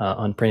phone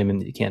on Premium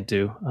that you can't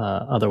do.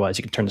 Otherwise,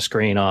 you can turn the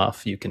screen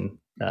off. You can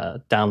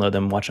download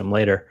them, watch them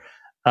later.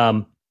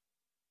 I'll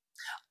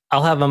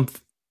have them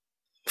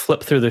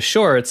flip through the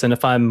shorts. And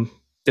if I'm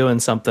doing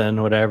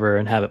something, whatever,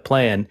 and have it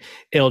playing,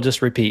 it'll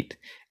just repeat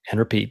and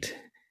repeat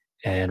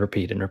and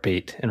repeat and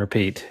repeat and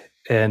repeat.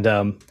 And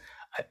I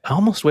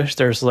almost wish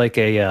there's like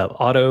a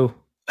auto,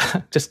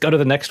 just go to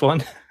the next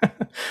one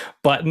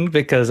button,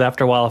 because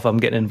after a while, if I'm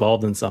getting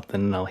involved in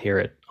something, I'll hear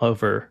it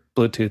over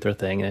Bluetooth or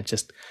thing, and it's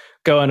just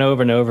going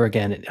over and over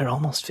again. It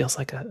almost feels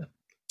like a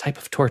type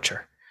of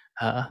torture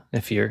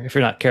if you're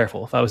not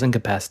careful. If I was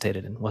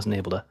incapacitated and wasn't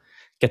able to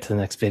get to the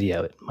next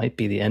video, it might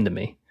be the end of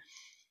me.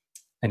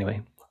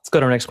 Anyway, let's go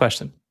to our next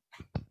question.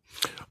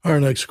 Our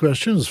next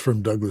question is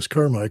from Douglas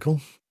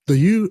Carmichael. The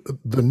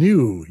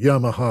new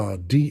Yamaha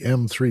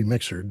DM3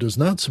 mixer does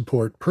not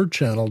support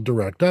per-channel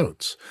direct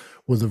outs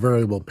with a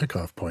variable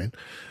pickoff point,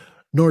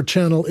 nor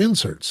channel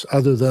inserts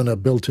other than a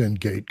built-in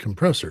gate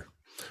compressor.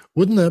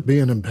 Wouldn't that be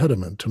an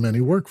impediment to many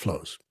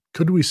workflows?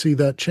 Could we see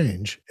that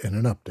change in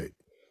an update?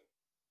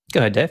 Go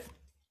ahead, Dave.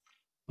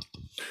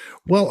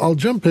 Well, I'll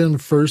jump in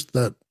first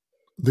that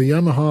the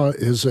Yamaha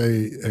is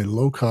a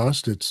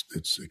low-cost, it's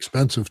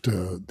expensive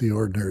to the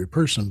ordinary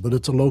person, but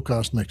it's a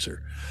low-cost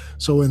mixer.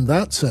 So in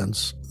that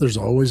sense, there's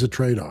always a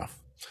trade-off.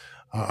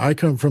 I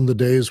come from the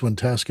days when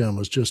Tascam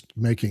was just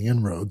making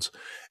inroads,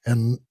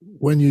 and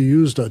when you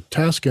used a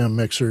Tascam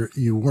mixer,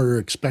 you were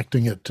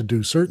expecting it to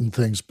do certain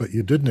things, but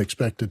you didn't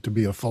expect it to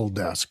be a full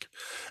desk.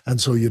 And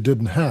so you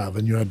didn't have,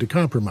 and you had to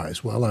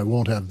compromise. Well, I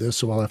won't have this,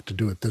 so I'll have to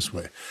do it this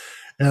way.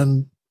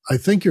 And I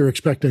think you're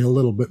expecting a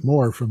little bit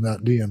more from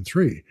that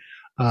DM3.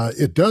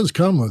 It does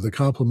come with a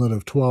complement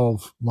of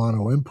 12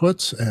 mono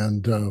inputs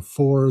and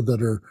 4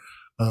 that are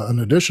an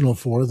additional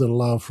 4 that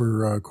allow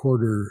for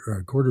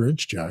quarter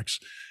inch jacks.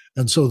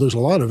 And so there's a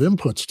lot of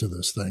inputs to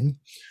this thing.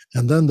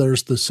 And then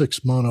there's the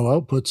 6 mono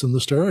outputs in the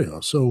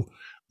stereo. So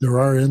there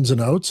are ins and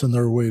outs, and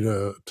there are a way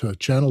to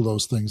channel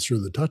those things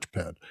through the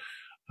touchpad.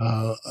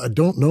 I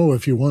don't know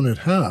if you want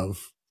to have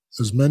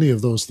as many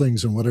of those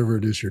things in whatever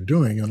it is you're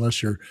doing,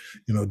 unless you're,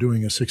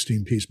 doing a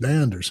 16-piece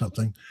band or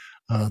something.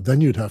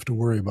 Then you'd have to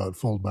worry about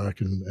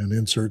foldback and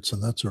inserts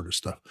and that sort of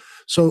stuff.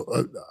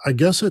 So I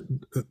guess it,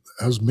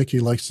 as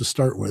Mickey likes to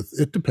start with,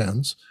 it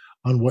depends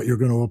on what you're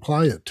going to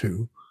apply it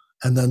to,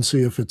 and then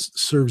see if it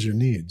serves your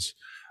needs.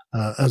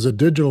 As a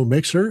digital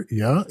mixer,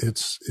 yeah,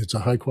 it's a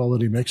high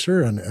quality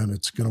mixer, and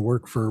it's going to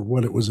work for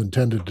what it was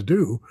intended to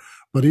do.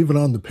 But even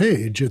on the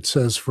page, it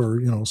says for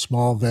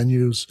small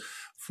venues,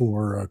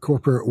 for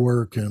corporate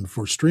work and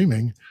for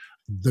streaming,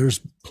 there's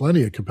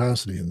plenty of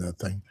capacity in that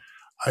thing.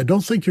 I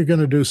don't think you're going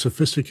to do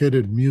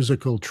sophisticated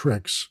musical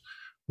tricks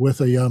with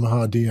a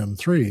Yamaha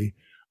DM3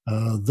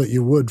 that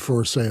you would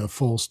for, say, a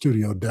full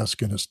studio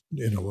desk in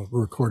a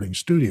recording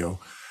studio,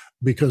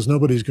 because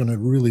nobody's going to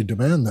really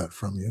demand that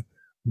from you.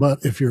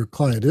 But if your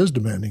client is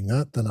demanding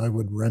that, then I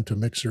would rent a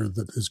mixer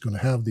that is going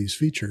to have these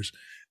features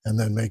and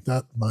then make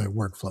that my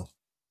workflow.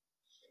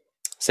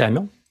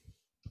 Samuel?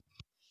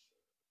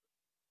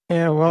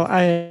 Yeah, well,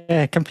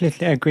 I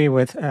completely agree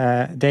with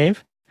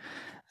Dave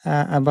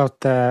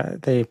about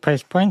the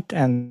price point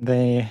and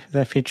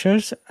the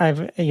features.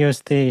 I've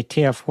used the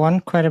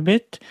TF1 quite a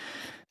bit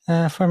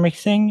for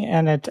mixing,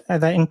 and the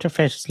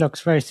interface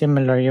looks very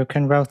similar. You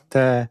can route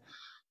the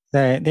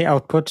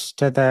outputs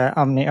to the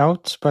Omni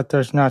outs, but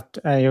there's not.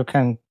 You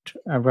can't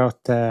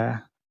route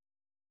the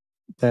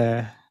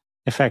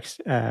effects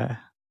to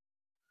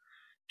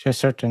a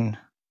certain.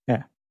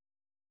 Yeah.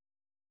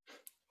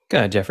 Go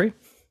ahead, Jeffrey.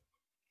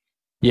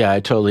 Yeah,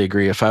 I totally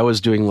agree. If I was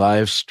doing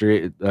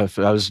if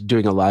I was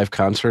doing a live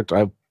concert,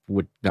 I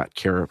would not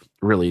care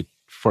really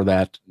for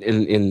that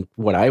in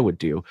what I would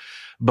do.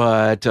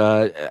 But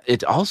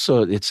it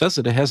says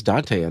that it has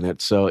Dante in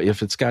it. So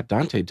if it's got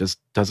Dante,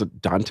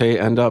 doesn't Dante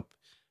end up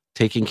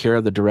taking care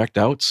of the direct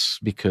outs?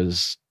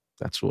 Because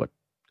that's what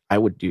I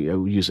would do. I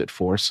would use it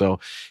for. So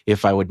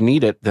if I would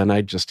need it, then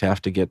I'd just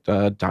have to get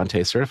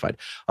Dante certified.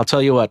 I'll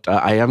tell you what,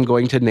 I am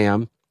going to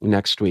NAMM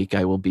next week.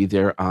 I will be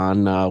there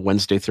on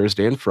Wednesday,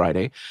 Thursday, and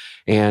Friday.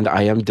 And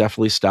I am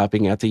definitely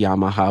stopping at the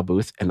Yamaha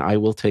booth, and I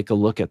will take a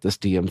look at this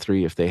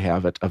DM3 if they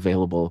have it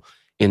available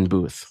in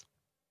booth.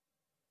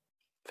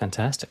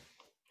 Fantastic.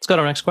 Let's go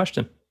to our next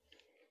question.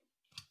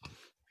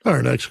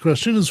 Our next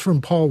question is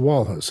from Paul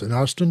Walhus in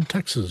Austin,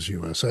 Texas,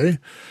 USA.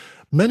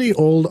 Many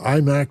old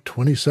iMac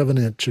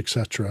 27-inch,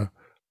 etc.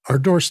 are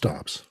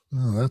doorstops.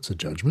 Oh, that's a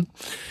judgment.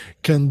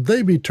 Can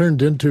they be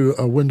turned into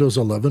a Windows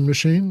 11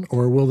 machine,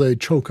 or will they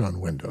choke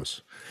on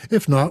Windows?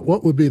 If not,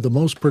 what would be the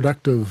most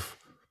productive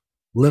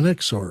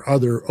Linux or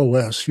other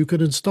OS you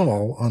could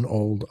install on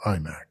old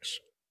iMacs?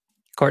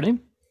 Courtney?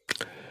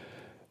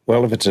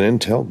 Well, if it's an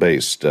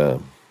Intel-based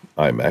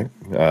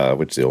iMac,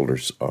 which the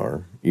olders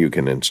are, you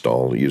can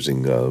install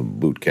using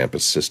Boot Camp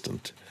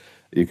Assistant.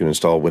 You can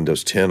install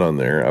Windows 10 on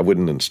there. I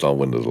wouldn't install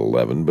Windows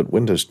 11, but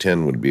Windows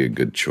 10 would be a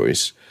good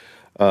choice.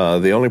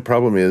 The only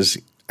problem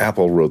is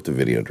Apple wrote the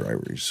video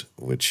drivers,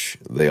 which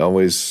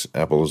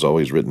Apple has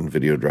always written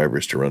video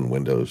drivers to run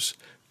Windows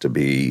to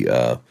be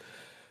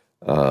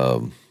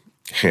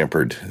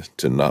hampered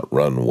to not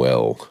run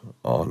well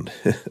on,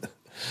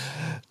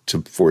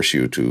 to force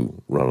you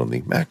to run on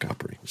the Mac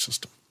operating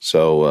system.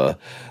 So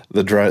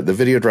the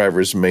video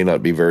drivers may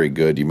not be very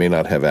good. You may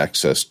not have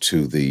access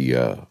to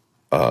the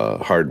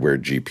hardware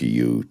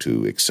GPU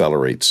to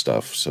accelerate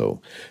stuff.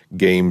 So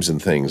games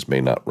and things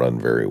may not run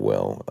very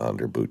well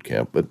under Boot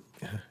Camp, but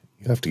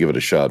you have to give it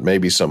a shot.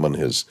 Maybe someone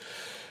has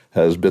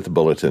bit the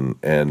bullet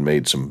and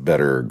made some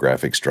better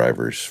graphics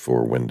drivers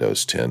for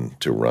Windows 10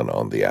 to run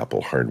on the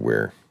Apple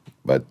hardware.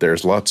 But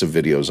there's lots of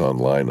videos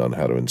online on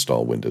how to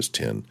install Windows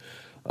 10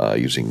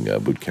 using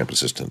Boot Camp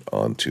Assistant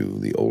onto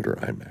the older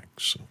iMacs.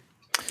 So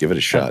give it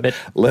a shot.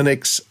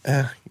 Linux,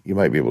 you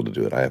might be able to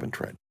do it. I haven't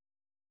tried.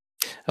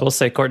 I will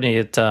say, Courtney,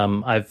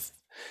 I've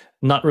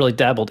not really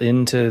dabbled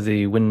into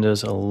the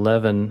Windows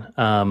 11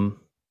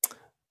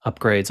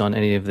 upgrades on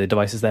any of the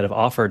devices that have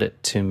offered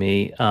it to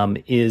me.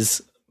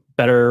 Is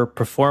better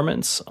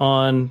performance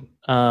on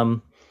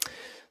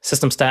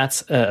system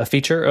stats a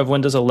feature of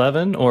Windows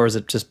 11, or is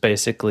it just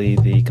basically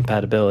the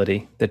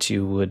compatibility that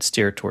you would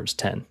steer towards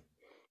 10?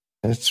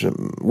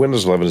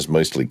 Windows 11 is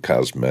mostly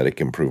cosmetic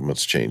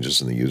improvements,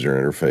 changes in the user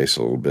interface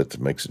a little bit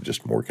that makes it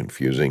just more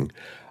confusing.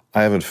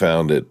 I haven't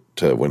found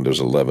Windows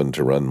 11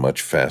 to run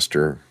much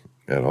faster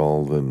at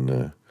all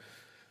than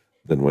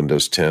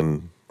Windows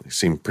 10. They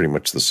seem pretty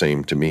much the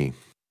same to me.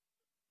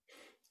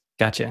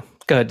 Gotcha.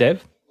 Go ahead,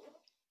 Dave.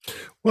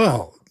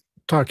 Well,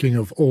 talking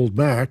of old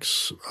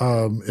Macs,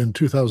 in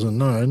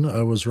 2009,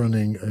 I was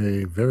running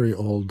a very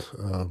old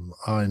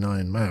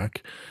i9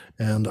 Mac,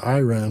 and I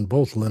ran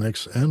both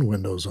Linux and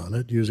Windows on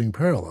it using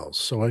Parallels,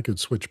 so I could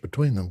switch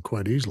between them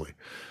quite easily.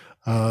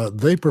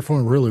 They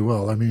performed really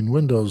well. I mean,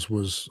 Windows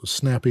was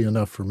snappy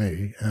enough for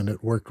me, and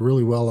it worked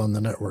really well on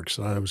the networks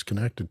that I was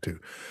connected to.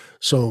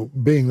 So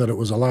being that it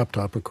was a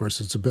laptop, of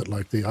course, it's a bit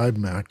like the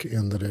iMac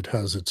in that it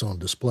has its own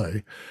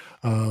display.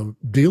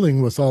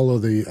 Dealing with all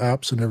of the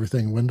apps and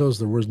everything Windows,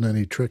 there wasn't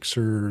any tricks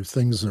or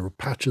things or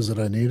patches that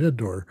I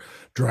needed or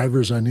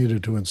drivers I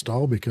needed to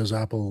install, because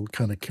Apple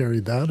kind of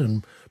carried that,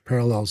 and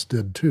Parallels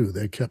did too.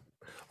 They kept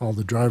all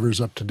the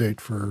drivers up to date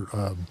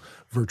for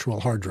virtual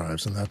hard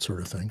drives and that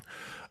sort of thing.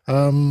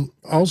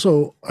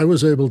 Also, I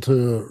was able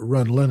to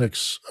run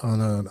Linux on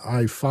an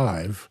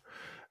i5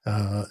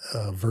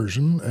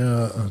 version,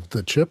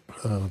 the chip,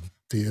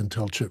 the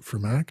Intel chip for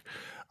Mac.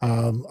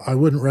 I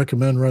wouldn't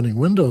recommend running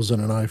Windows on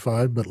an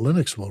i5, but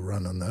Linux will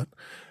run on that.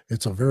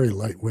 It's a very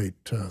lightweight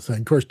thing.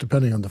 Of course,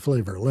 depending on the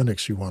flavor of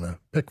Linux you want to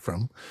pick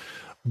from.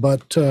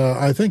 But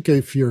I think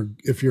if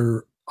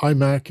your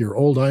iMac, your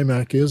old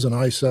iMac is an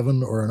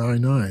i7 or an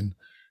i9,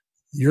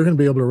 you're going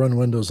to be able to run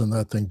Windows on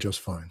that thing just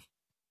fine.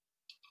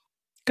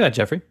 Go ahead,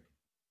 Jeffrey.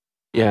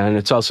 Yeah, and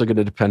it's also going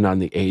to depend on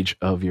the age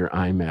of your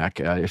iMac.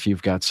 If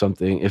you've got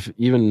something, if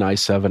even an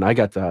i7, I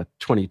got the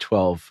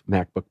 2012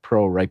 MacBook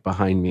Pro right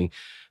behind me.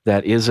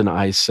 That is an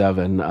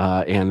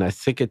i7, and I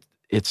think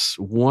it's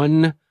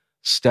one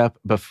step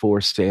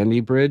before Sandy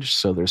Bridge.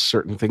 So there's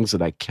certain things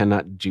that I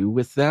cannot do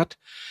with that.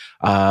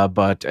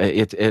 But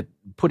it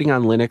putting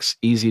on Linux,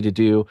 easy to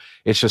do.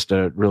 It's just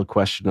a real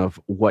question of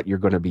what you're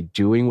going to be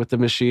doing with the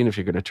machine. If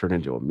you're going to turn it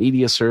into a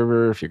media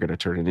server, if you're going to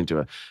turn it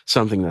into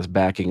something that's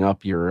backing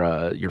up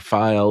your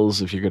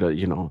files, if you're going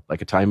to,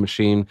 like a time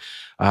machine,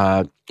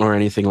 or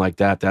anything like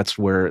that, that's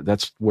where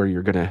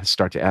you're going to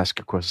start to ask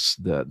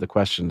the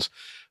questions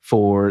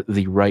for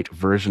the right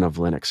version of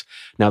Linux.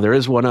 Now, there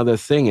is one other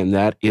thing, and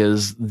that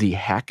is the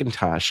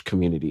Hackintosh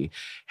community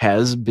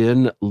has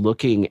been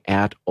looking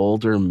at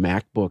older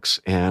MacBooks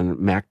and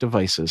Mac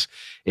devices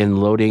in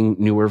loading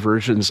newer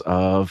versions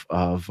of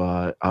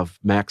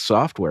Mac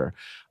software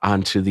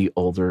onto the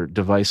older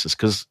devices.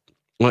 Because,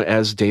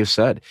 as Dave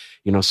said,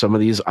 some of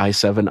these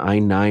i7,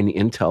 i9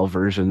 Intel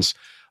versions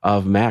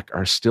of Mac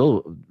are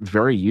still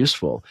very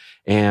useful.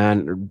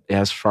 And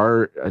as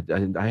far,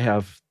 I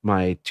have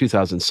my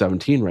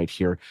 2017 right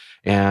here,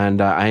 and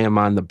I am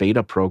on the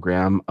beta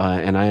program,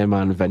 and I am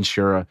on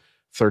Ventura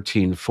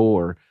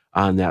 13.4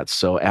 on that.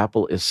 So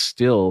Apple is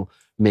still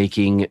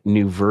making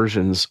new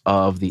versions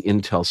of the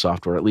Intel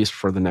software, at least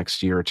for the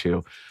next year or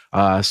two.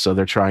 So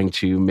they're trying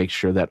to make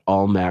sure that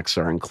all Macs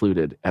are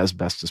included as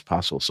best as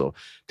possible. So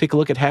take a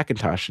look at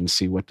Hackintosh and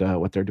see what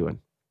they're doing.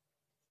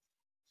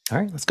 All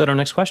right, let's go to our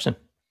next question.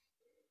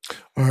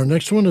 Our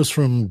next one is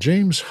from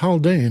James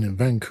Haldane in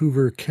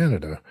Vancouver,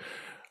 Canada.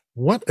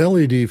 What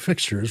LED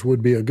fixtures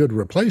would be a good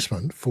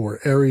replacement for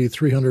ARRI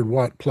 300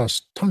 watt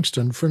plus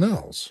tungsten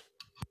Fresnels?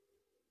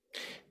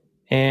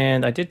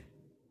 And I did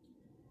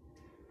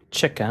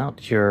check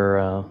out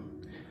your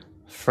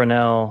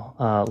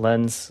Fresnel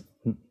lens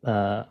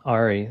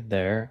ARRI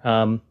there.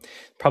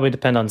 Probably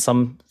depend on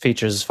some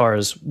features as far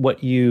as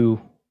what you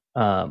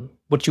want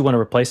to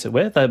replace it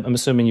with. I'm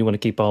assuming you want to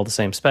keep all the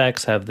same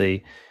specs, have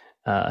the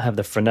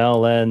Fresnel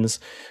lens.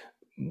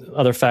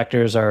 Other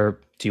factors are: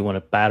 do you want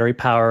to battery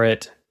power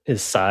it?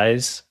 Is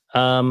size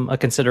a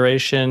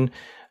consideration?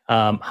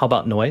 How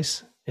about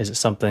noise? Is it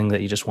something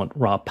that you just want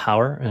raw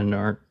power and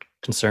aren't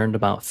concerned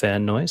about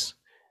fan noise?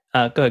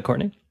 Go ahead,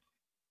 Courtney.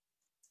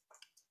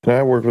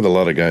 I work with a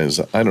lot of guys.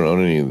 I don't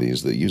own any of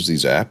these that use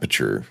these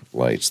aperture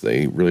lights.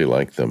 They really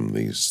like them.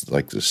 These,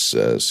 like this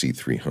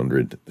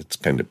C300. It's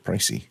kind of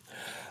pricey,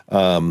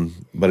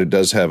 but it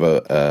does have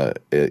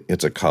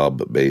it's a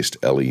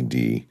Cobb-based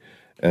LED,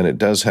 and it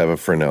does have a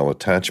Fresnel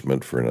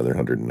attachment for another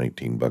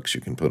 $119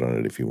 you can put on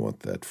it if you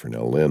want that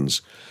Fresnel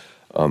lens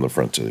on the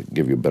front to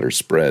give you a better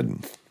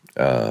spread.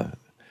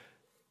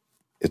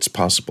 It's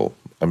possible.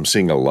 I'm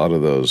seeing a lot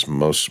of those.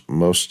 Most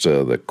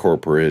the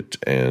corporate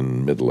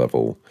and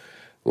mid-level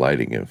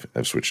lighting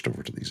have switched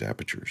over to these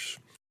apertures.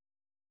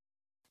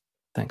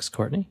 Thanks,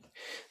 Courtney.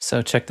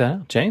 So check that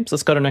out. James,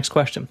 let's go to our next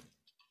question.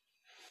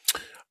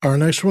 Our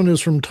next one is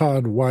from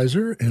Todd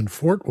Weiser in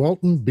Fort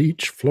Walton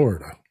Beach,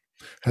 Florida.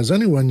 Has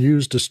anyone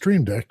used a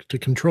Stream Deck to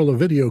control a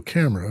video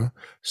camera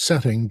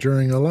setting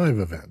during a live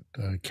event,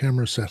 a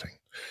camera setting?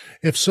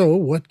 If so,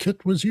 what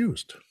kit was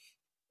used?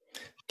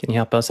 Can you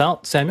help us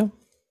out, Samuel?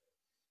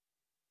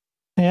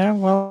 Yeah,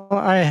 well,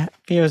 I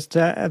used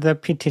the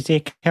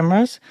PTZ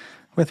cameras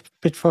with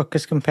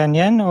BitFocus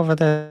Companion over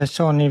the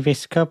Sony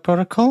Visca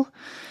protocol.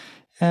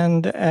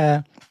 And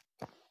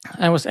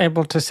I was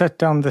able to set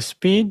down the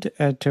speed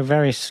to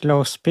very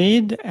slow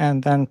speed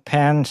and then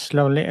pan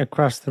slowly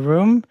across the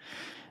room.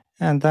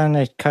 And then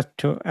it cut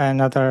to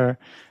another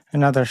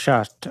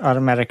shot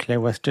automatically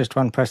with just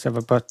one press of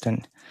a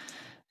button.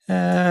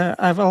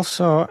 I've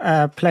also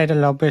played a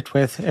little bit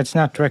with, it's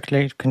not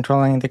directly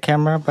controlling the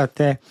camera, but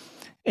the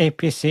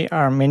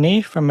APC-R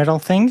Mini from Middle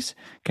Things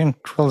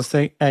controls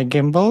the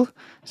gimbal.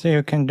 So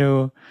you can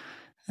do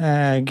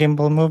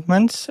gimbal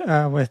movements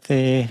with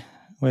the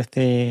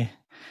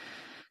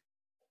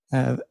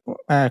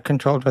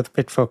controlled with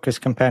BitFocus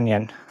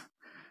Companion.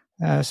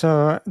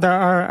 So there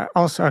are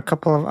also a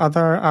couple of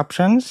other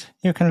options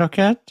you can look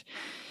at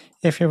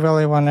if you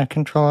really want to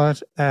control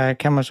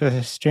cameras with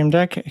a Stream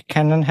Deck.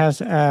 Canon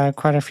has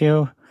quite a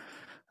few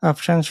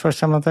options for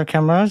some of their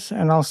cameras,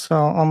 and also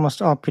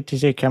almost all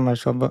PTZ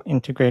cameras will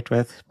integrate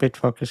with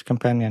BitFocus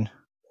Companion.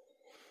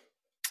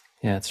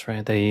 Yeah, that's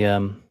right. They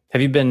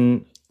have you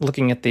been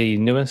looking at the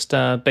newest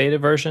beta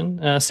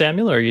version,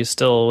 Samuel, or are you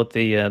still with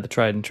the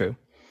tried and true?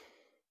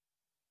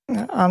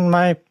 On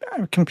my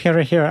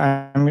computer here,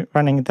 I'm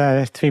running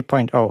the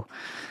 3.0.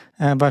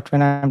 But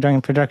when I'm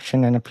doing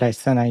production in a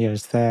place, then I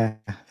use the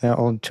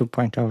old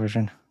 2.0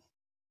 version.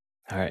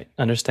 All right,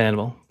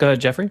 understandable. Go ahead,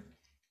 Jeffrey.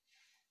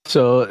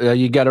 So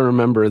you got to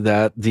remember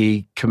that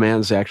the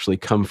commands actually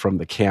come from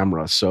the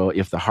camera. So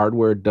if the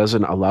hardware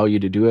doesn't allow you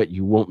to do it,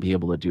 you won't be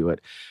able to do it.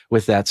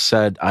 With that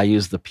said, I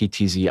use the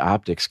PTZ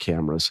Optics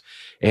cameras,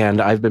 and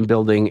I've been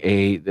building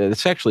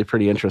it's actually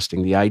pretty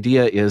interesting. The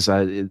idea is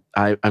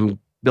I'm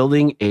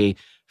building a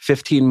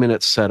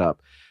 15-minute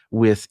setup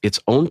with its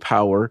own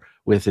power,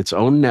 with its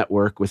own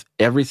network, with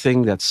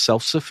everything that's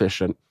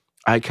self-sufficient.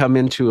 I come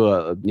into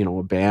a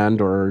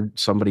band or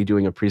somebody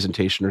doing a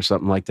presentation or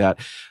something like that,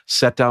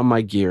 set down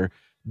my gear,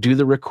 do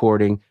the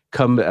recording,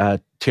 come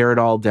tear it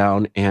all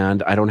down,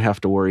 and I don't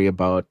have to worry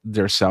about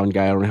their sound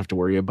guy. I don't have to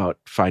worry about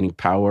finding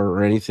power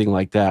or anything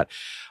like that.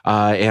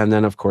 And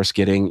then, of course,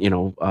 getting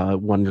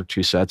one or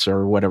two sets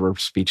or whatever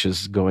speech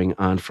is going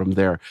on from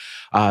there.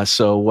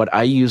 So what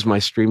I use my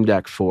Stream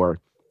Deck for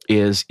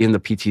is in the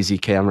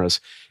PTZ cameras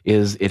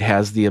is it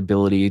has the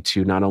ability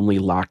to not only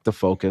lock the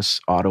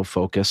focus,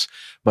 autofocus,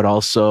 but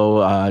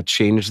also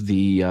change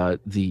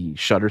the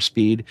shutter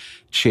speed,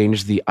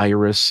 change the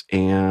iris,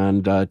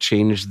 and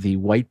change the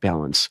white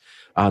balance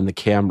on the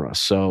camera.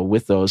 So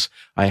with those,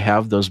 I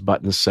have those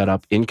buttons set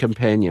up in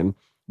Companion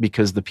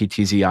because the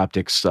PTZ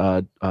Optics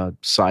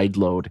side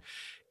load,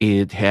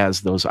 it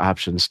has those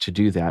options to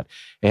do that.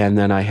 And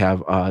then I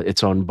have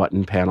its own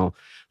button panel.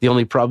 The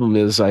only problem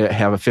is I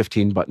have a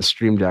 15-button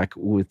Stream Deck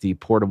with the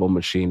portable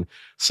machine,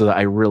 so that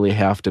I really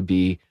have to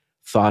be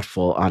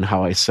thoughtful on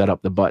how I set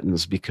up the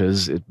buttons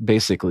because it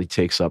basically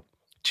takes up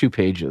 2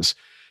 pages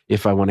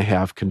if I want to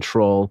have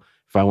control,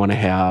 if I want to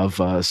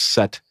have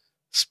set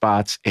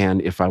spots, and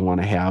if I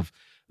want to have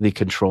the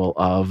control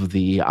of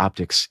the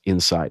optics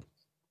inside.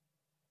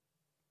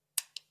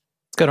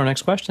 Let's go to our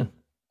next question.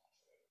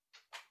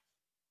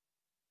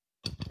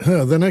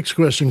 The next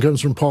question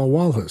comes from Paul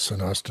Walhus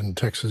in Austin,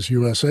 Texas,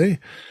 USA.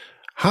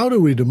 How do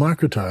we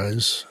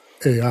democratize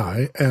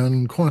AI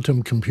and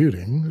quantum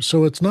computing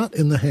so it's not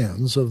in the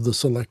hands of the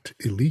select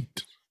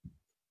elite?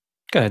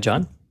 Go ahead,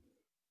 John.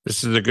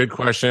 This is a good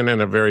question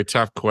and a very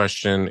tough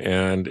question.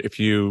 And if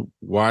you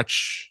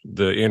watch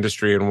the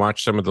industry and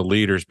watch some of the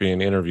leaders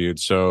being interviewed,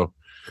 so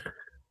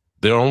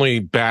the only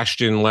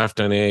bastion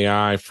left on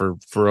AI for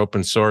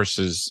open source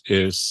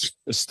is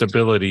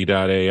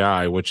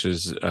Stability.ai, which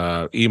is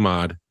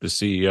Emad, the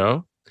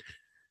CEO.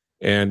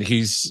 And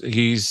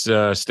he's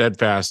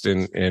steadfast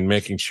in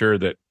making sure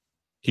that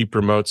he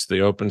promotes the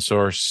open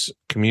source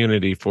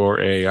community for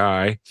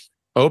AI.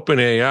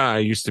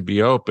 OpenAI used to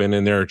be open,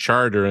 and their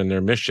charter and their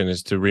mission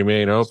is to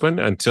remain open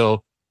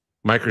until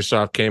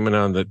Microsoft came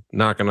in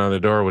knocking on the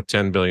door with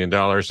 $10 billion,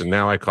 and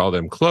now I call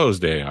them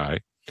closed AI.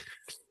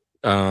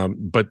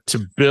 But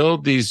to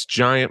build these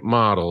giant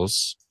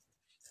models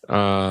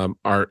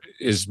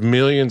is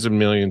millions and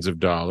millions of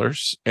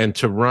dollars, and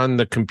to run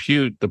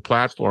the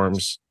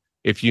platforms,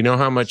 if you know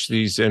how much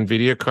these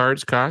NVIDIA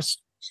cards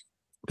cost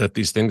that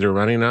these things are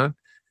running on,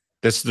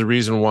 that's the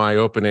reason why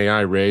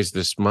OpenAI raised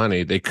this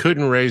money. They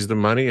couldn't raise the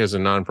money as a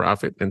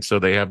nonprofit, and so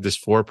they have this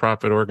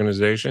for-profit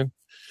organization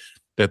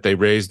that they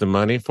raised the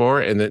money for,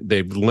 and that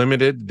they've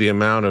limited the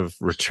amount of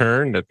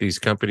return that these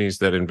companies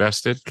that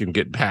invested can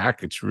get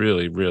back. It's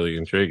really, really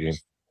intriguing.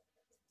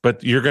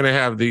 But you're going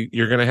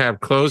to have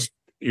closed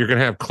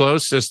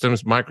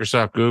systems: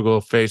 Microsoft, Google,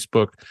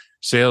 Facebook,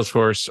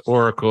 Salesforce,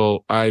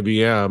 Oracle,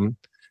 IBM.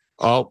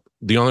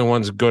 The only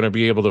ones going to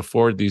be able to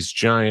afford these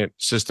giant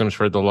systems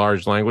for the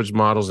large language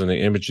models and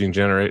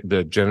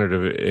the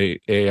generative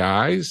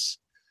AIs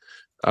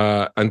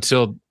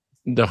until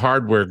the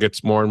hardware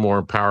gets more and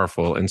more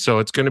powerful. And so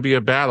it's going to be a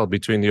battle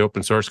between the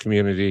open source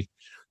community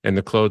and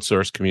the closed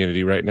source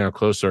community. Right now,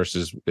 closed source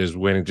is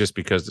winning just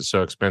because it's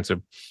so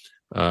expensive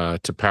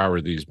to power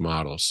these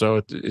models.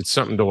 So it's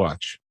something to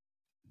watch.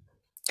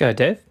 Go ahead,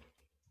 Dave.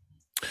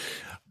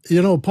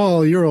 You know,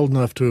 Paul, you're old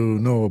enough to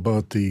know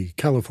about the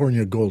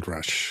California gold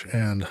rush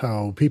and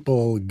how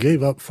people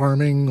gave up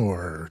farming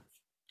or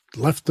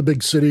left the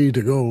big city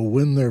to go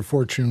win their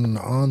fortune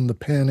on the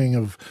panning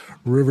of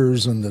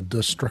rivers and the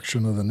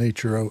destruction of the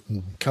nature out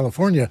in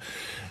California.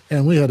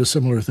 And we had a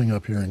similar thing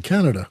up here in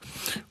Canada,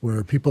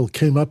 where people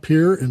came up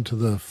here into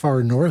the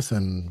far north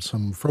and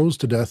some froze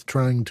to death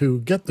trying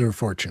to get their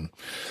fortune.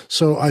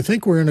 So I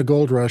think we're in a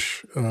gold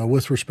rush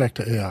with respect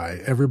to AI.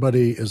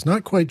 Everybody is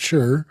not quite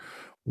sure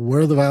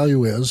where the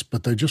value is,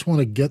 but they just want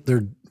to get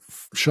their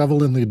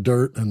shovel in the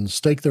dirt and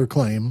stake their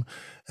claim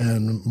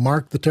and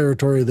mark the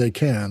territory they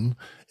can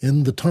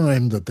in the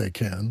time that they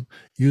can,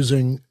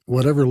 using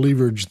whatever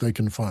leverage they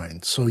can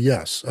find. So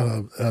yes,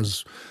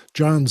 as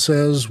John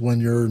says, when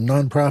you're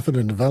nonprofit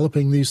and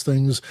developing these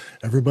things,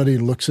 everybody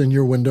looks in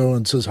your window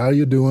and says, how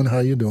you doing? How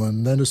you doing?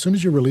 And then as soon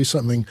as you release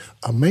something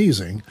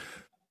amazing,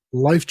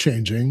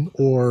 life-changing,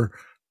 or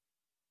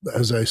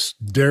as I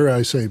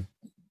say,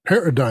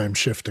 paradigm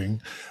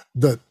shifting,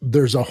 that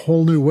there's a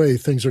whole new way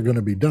things are going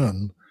to be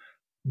done,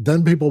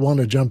 then people want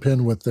to jump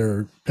in with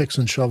their picks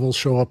and shovels,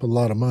 show up a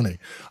lot of money.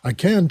 I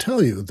can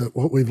tell you that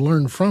what we've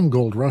learned from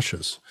gold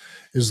rushes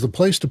is the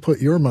place to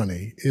put your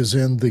money is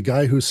in the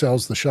guy who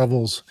sells the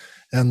shovels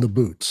and the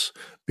boots,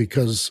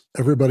 because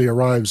everybody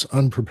arrives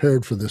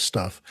unprepared for this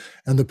stuff.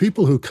 And the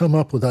people who come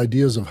up with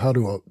ideas of how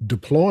to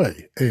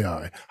deploy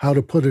AI, how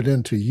to put it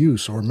into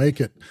use or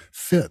make it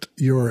fit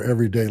your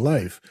everyday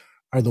life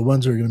are the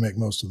ones who are going to make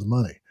most of the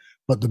money.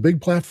 But the big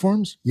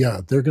platforms,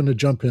 yeah, they're going to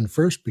jump in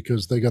first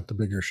because they got the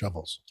bigger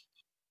shovels.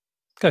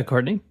 Go,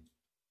 Courtney.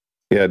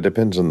 Yeah, it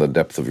depends on the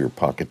depth of your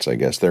pockets, I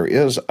guess.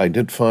 I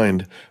did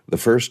find the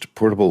first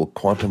portable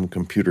quantum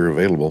computer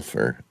available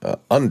for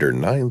under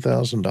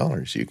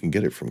 $9,000. You can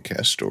get it from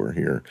CastStore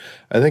here.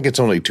 I think it's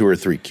only 2 or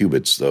 3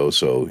 qubits, though,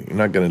 so you're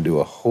not going to do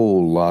a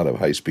whole lot of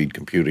high-speed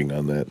computing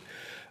on that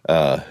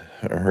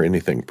or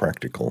anything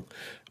practical.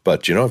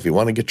 But, if you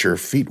want to get your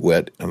feet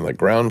wet on the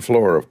ground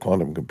floor of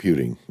quantum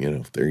computing,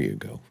 there you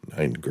go.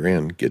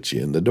 $9,000 gets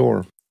you in the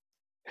door.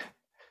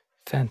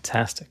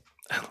 Fantastic.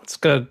 Let's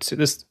go to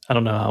this. I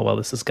don't know how well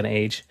this is going to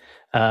age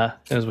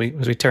as we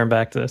turn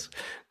back to this.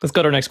 Let's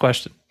go to our next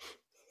question.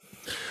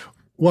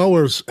 While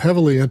we're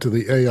heavily into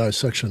the AI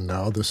section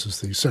now, this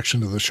is the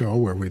section of the show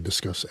where we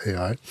discuss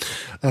AI.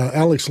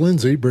 Alex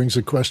Lindsay brings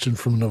a question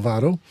from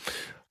Novato.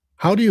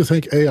 How do you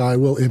think AI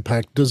will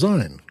impact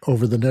design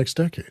over the next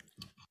decade?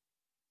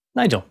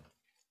 Nigel.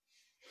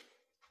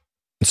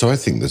 So I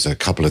think there's a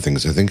couple of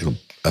things I think will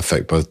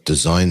affect both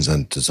designs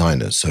and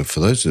designers. So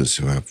for those of us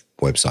who have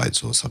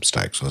websites or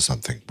Substacks or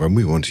something, when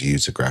we want to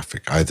use a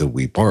graphic, either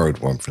we borrowed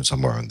one from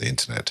somewhere on the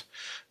internet,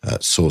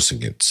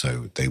 sourcing it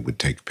so they would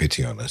take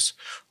pity on us,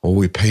 or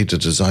we paid a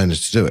designer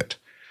to do it.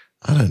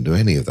 I don't do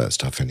any of that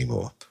stuff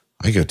anymore.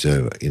 I go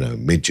to,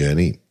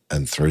 Midjourney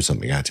and throw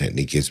something at it and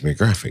it gives me a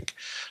graphic.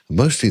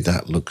 Mostly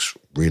that looks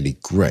really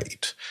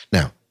great.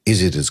 Now,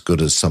 is it as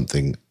good as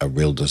something a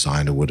real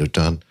designer would have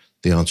done?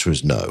 The answer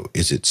is no.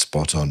 Is it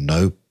spot on?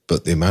 No.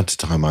 But the amount of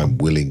time I'm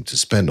willing to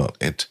spend on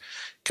it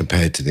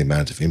compared to the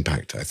amount of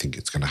impact I think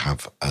it's going to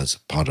have as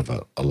part of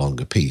a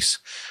longer piece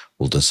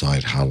will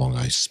decide how long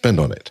I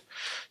spend on it.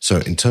 So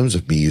in terms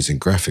of me using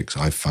graphics,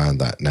 I've found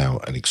that now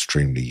an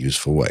extremely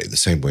useful way. The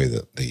same way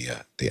that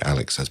the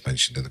Alex has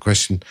mentioned in the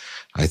question,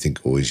 I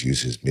think always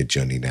uses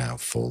Midjourney now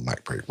for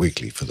MacBreak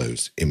Weekly for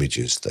those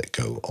images that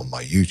go on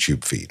my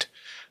YouTube feed.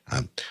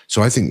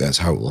 So I think that's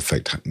how it will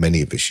affect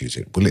many of us use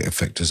it. Will it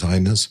affect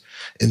designers?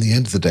 In the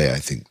end of the day, I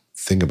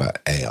think about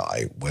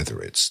AI,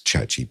 whether it's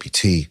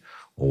ChatGPT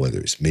or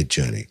whether it's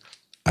Midjourney,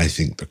 I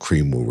think the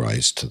cream will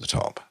rise to the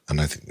top. And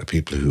I think the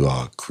people who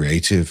are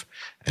creative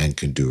and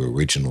can do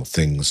original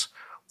things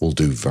will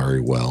do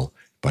very well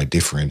by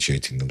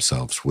differentiating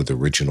themselves with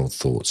original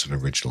thoughts and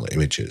original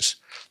images.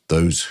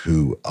 Those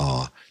who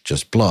are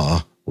just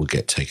blah will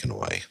get taken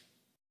away.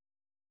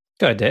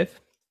 Go ahead, Dave.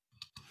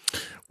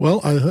 Well,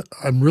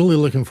 I'm really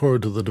looking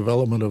forward to the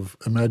development of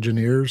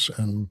Imagineers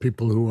and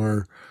people who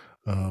are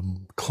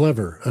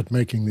clever at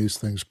making these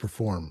things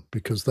perform,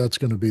 because that's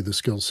going to be the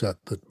skill set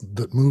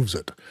that moves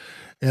it.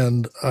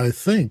 And I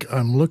think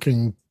I'm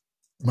looking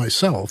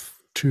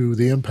myself to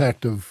the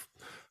impact of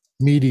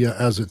media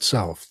as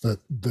itself, that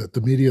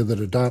the media that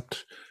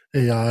adopt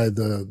AI,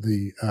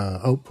 the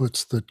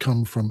outputs that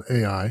come from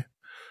AI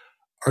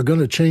are going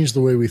to change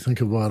the way we think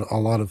about a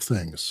lot of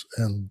things.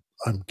 And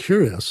I'm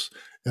curious.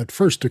 At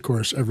first, of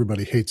course,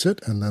 everybody hates it,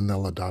 and then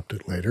they'll adopt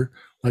it later,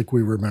 like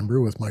we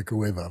remember with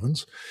microwave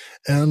ovens.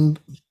 And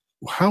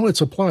how it's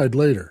applied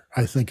later,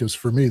 I think, is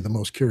for me the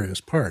most curious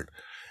part.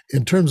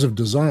 In terms of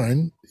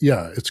design,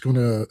 yeah, it's going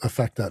to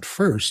affect that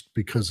first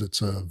because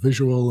it's a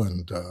visual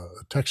and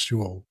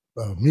textual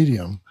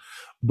medium,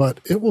 but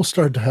it will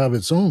start to have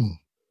its own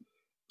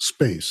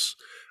space,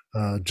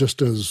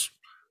 just as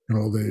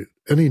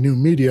any new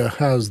media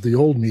has the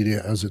old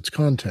media as its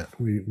content.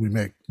 We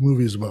make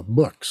movies about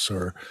books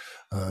or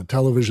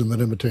television that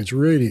imitates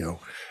radio,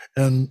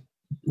 and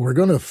we're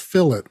going to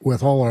fill it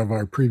with all of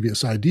our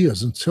previous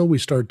ideas until we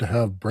start to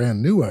have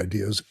brand new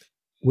ideas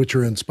which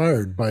are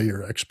inspired by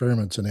your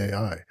experiments in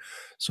AI.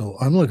 So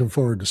I'm looking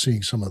forward to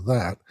seeing some of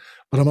that,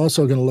 but I'm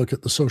also going to look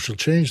at the social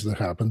change that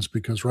happens,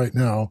 because right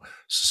now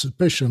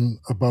suspicion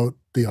about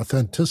the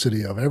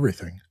authenticity of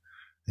everything,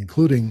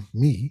 including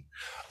me,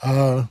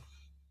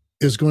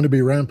 is going to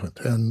be rampant,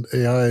 and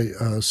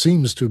AI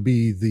seems to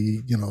be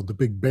the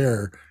big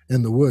bear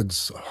in the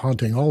woods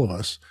haunting all of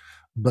us.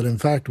 But in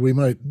fact, we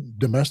might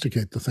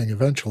domesticate the thing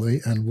eventually,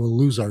 and we'll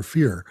lose our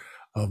fear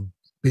of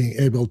being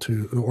able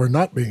to, or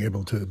not being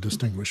able to,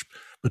 distinguish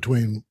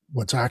between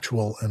what's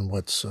actual and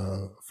what's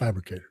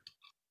fabricated.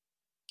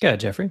 Yeah,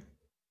 Jeffrey.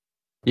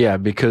 Yeah,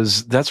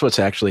 because that's what's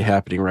actually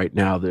happening right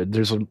now.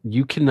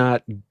 You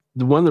cannot.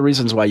 One of the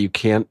reasons why you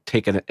can't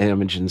take an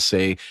image and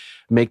say,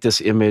 make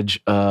this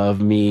image of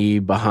me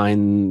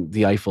behind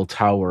the Eiffel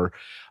Tower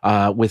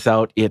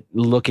without it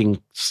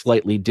looking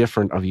slightly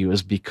different of you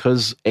is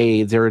because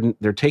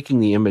they're taking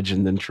the image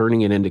and then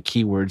turning it into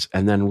keywords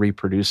and then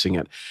reproducing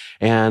it.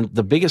 And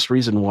the biggest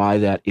reason why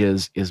that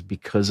is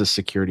because of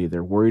security.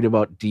 They're worried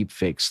about deep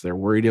fakes. They're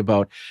worried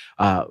about,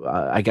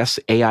 I guess,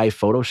 AI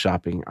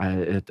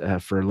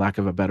photoshopping, for lack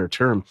of a better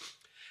term.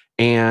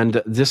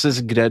 And this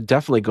is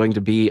definitely going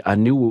to be a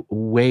new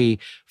way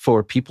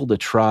for people to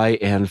try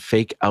and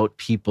fake out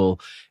people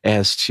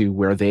as to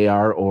where they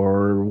are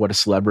or what a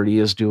celebrity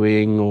is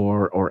doing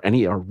or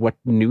what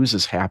news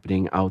is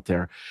happening out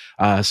there.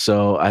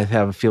 So I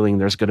have a feeling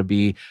there's going to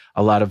be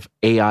a lot of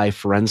AI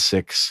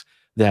forensics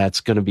that's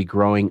going to be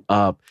growing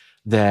up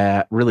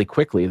that really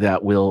quickly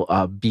that will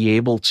be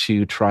able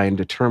to try and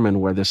determine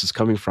where this is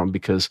coming from,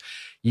 because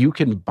you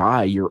can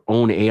buy your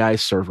own AI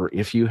server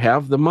if you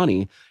have the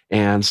money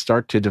and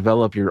start to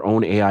develop your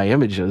own AI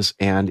images.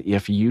 And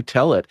if you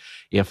tell it,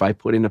 if I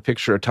put in a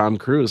picture of Tom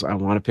Cruise, I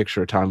want a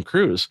picture of Tom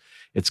Cruise,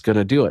 it's going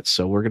to do it.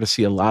 So we're going to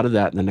see a lot of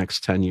that in the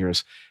next 10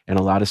 years and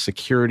a lot of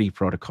security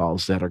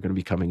protocols that are going to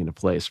be coming into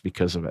place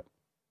because of it.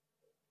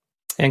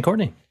 And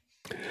Courtney?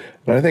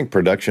 And I think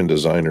production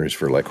designers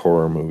for like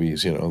horror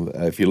movies,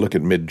 if you look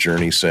at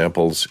Mid-Journey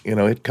samples,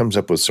 it comes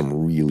up with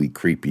some really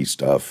creepy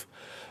stuff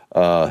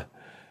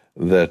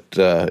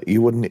that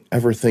you wouldn't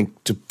ever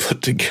think to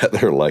put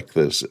together like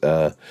this.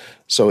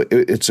 So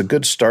it's a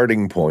good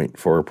starting point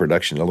for a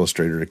production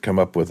illustrator to come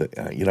up with,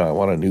 I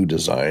want a new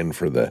design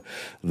for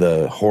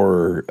the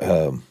horror,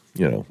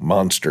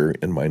 monster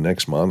in my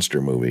next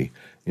monster movie.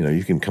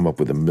 You can come up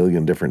with a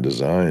million different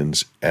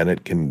designs, and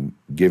it can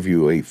give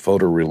you a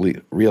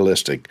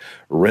photorealistic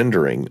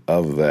rendering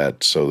of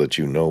that so that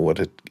you know what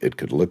it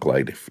could look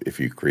like if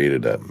you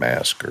created a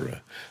mask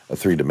or a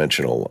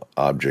three-dimensional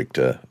object,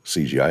 a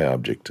CGI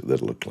object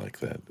that looked like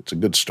that. It's a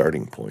good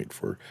starting point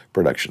for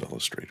production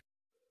illustrator.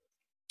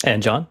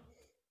 And John?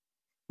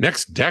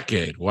 Next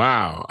decade.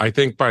 Wow. I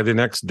think by the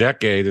next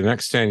decade, the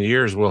next 10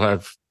 years, we'll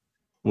have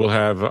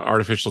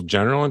artificial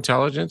general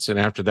intelligence, and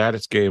after that,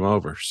 it's game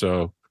over.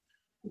 So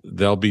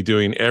they'll be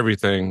doing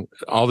everything.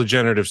 All the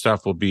generative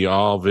stuff will be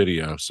all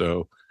video.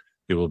 So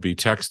it will be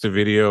text to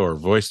video or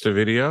voice to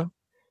video,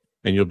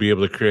 and you'll be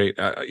able to create,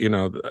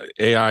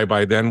 AI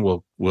by then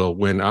will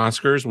win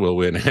Oscars, will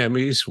win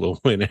Emmys, will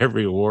win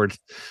every award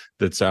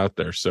that's out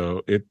there.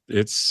 So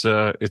it's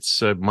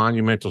a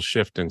monumental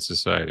shift in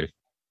society.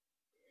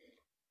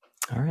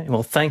 All right.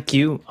 Well, thank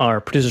you, our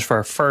producers, for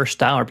our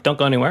first hour. But don't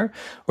go anywhere.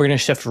 We're going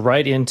to shift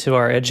right into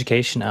our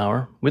education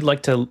hour. We'd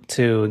like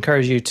to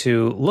encourage you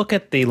to look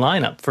at the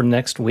lineup for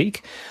next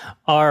week.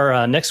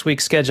 Our next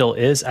week's schedule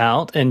is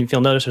out, and if you'll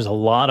notice, there's a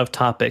lot of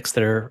topics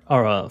that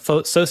are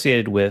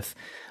associated with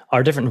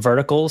our different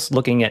verticals,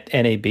 looking at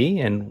NAB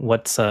and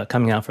what's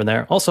coming out from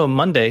there. Also,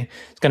 Monday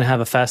is going to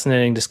have a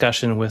fascinating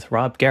discussion with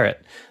Rob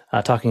Garrett,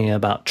 talking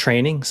about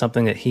training,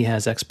 something that he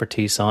has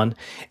expertise on.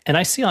 And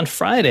I see on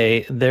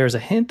Friday, there's a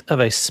hint of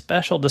a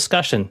special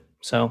discussion.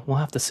 So we'll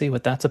have to see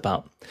what that's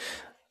about.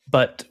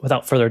 But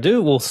without further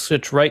ado, we'll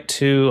switch right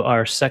to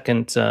our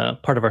second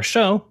part of our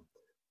show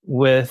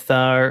with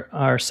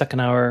our second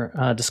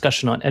hour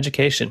discussion on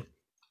education.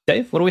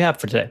 Dave, what do we have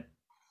for today?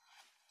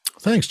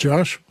 Thanks,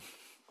 Josh.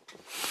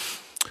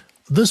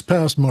 This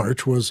past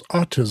March was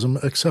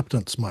Autism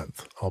Acceptance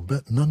Month. I'll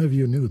bet none of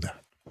you knew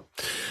that.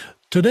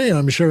 Today,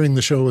 I'm sharing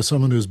the show with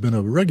someone who's been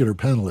a regular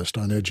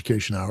panelist on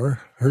Education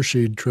Hour,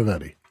 Harshid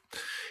Trivedi.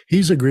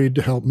 He's agreed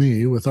to help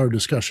me with our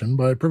discussion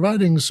by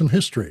providing some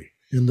history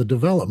in the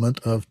development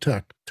of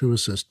tech to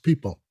assist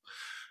people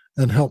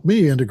and help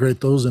me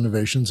integrate those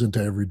innovations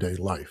into everyday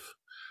life.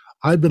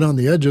 I've been on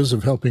the edges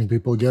of helping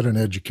people get an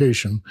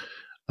education,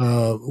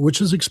 which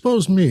has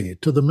exposed me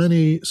to the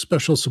many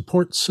special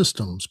support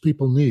systems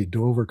people need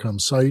to overcome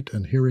sight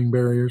and hearing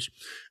barriers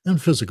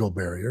and physical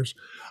barriers.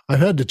 I've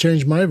had to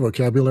change my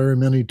vocabulary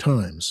many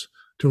times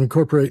to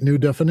incorporate new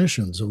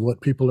definitions of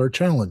what people are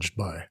challenged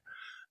by.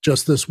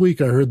 Just this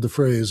week, I heard the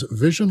phrase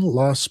vision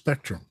loss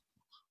spectrum,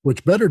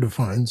 which better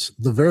defines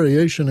the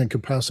variation in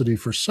capacity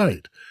for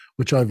sight,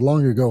 which I've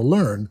long ago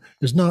learned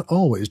is not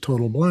always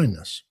total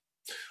blindness.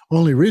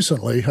 Only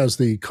recently has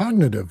the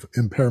cognitive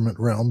impairment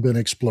realm been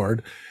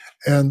explored,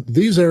 and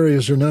these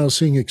areas are now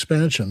seeing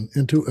expansion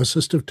into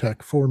assistive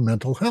tech for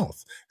mental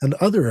health and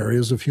other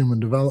areas of human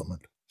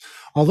development.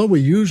 Although we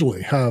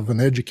usually have an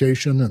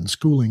education and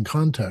schooling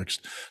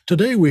context,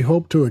 today we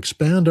hope to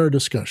expand our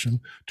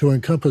discussion to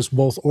encompass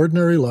both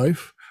ordinary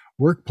life,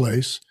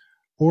 workplace,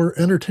 or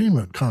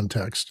entertainment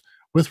context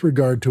with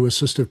regard to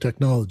assistive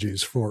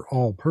technologies for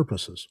all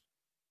purposes.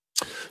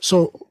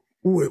 So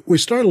we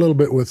start a little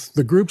bit with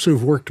the groups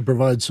who've worked to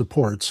provide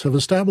supports have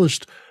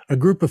established a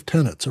group of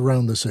tenets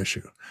around this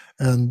issue,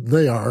 and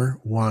they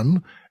are: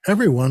 1,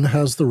 everyone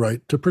has the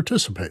right to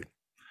participate,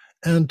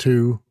 and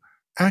 2,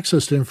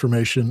 access to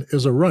information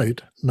is a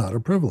right, not a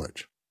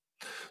privilege.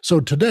 So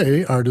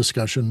today, our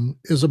discussion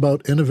is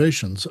about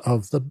innovations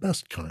of the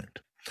best kind.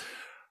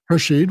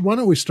 Harshid, why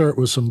don't we start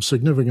with some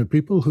significant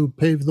people who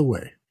paved the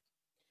way?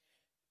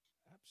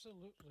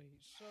 Absolutely.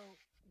 So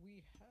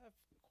we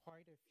have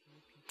quite a few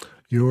people.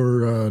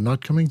 You're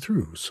not coming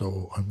through,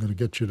 so I'm going to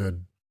get you to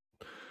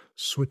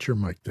switch your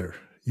mic there.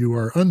 You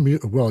are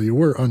unmuted. Well, you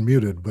were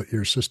unmuted, but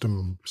your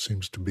system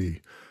seems to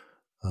be...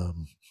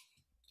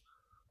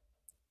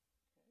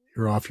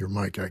 you're off your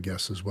mic, I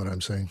guess, is what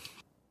I'm saying.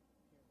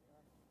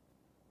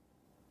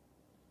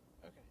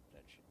 Okay,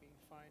 that should be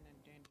fine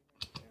and dandy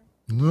right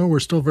there. No, we're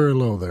still very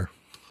low there.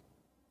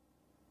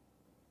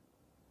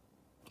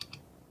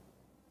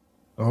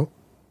 Oh,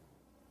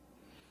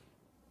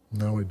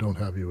 now we don't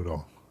have you at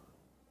all.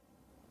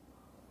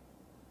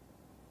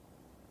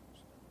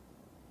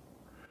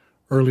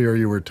 Earlier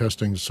you were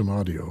testing some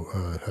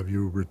audio. Have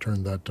you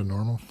returned that to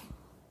normal?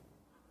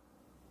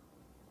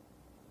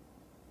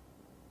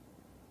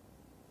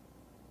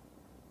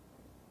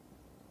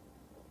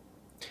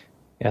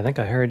 Yeah, I think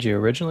I heard you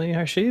originally,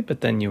 Harshid,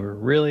 but then you were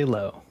really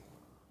low.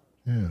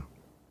 Yeah.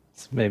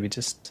 So maybe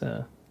just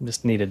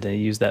needed to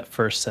use that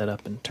first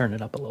setup and turn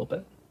it up a little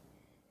bit.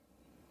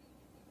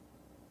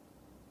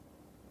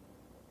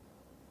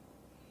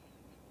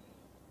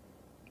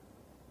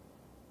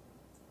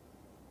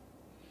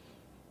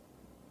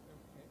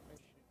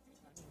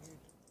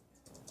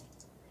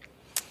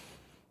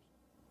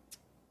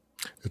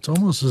 It's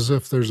almost as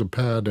if there's a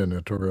pad in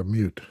it or a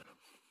mute.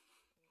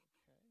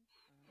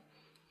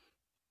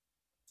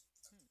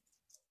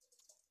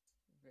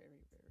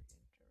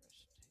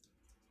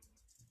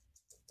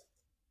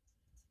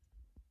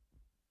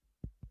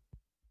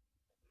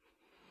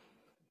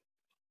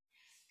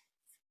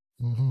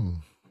 Mm-hmm.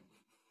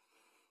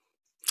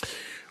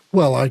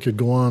 Well, I could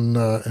go on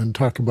and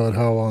talk about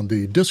how on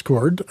the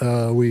Discord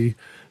we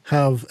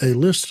have a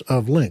list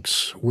of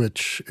links,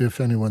 which,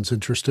 if anyone's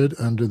interested,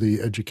 under the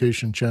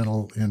education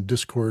channel in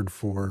Discord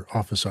for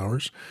office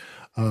hours,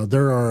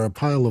 there are a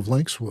pile of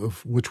links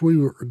which we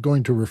were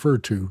going to refer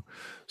to,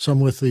 some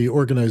with the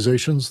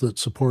organizations that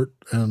support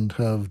and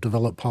have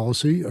developed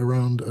policy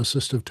around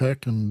assistive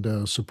tech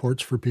and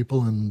supports for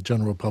people in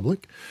general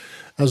public,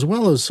 as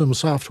well as some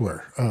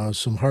software,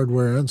 some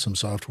hardware and some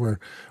software,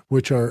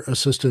 which are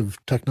assistive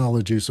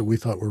technologies that we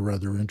thought were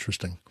rather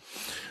interesting.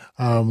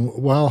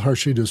 While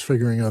Harshid is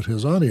figuring out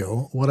his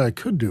audio, what I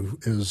could do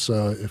is,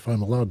 if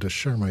I'm allowed to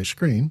share my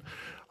screen,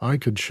 I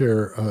could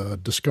share a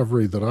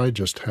discovery that I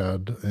just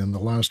had in the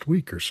last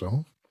week or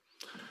so.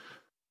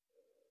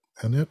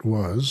 And it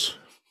was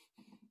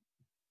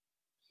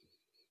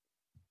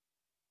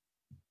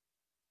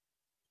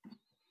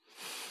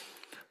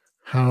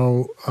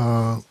how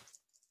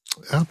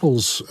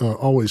Apple's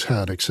always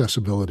had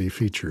accessibility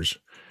features.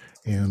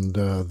 And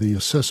the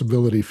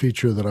accessibility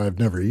feature that I've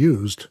never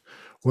used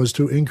was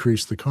to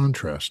increase the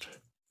contrast.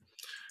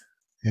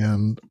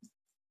 And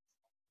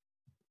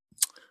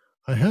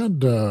I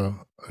had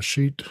a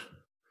sheet,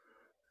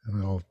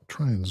 and I'll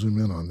try and zoom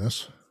in on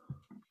this.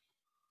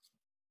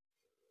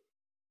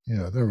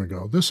 Yeah, there we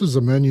go. This is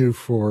the menu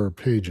for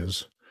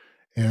Pages.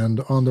 And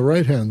on the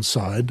right-hand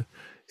side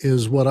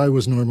is what I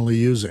was normally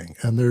using.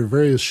 And there are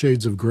various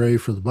shades of gray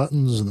for the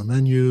buttons and the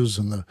menus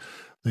and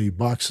the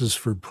boxes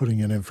for putting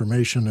in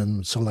information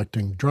and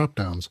selecting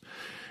drop-downs.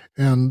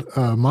 And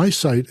my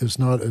sight is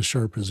not as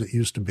sharp as it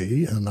used to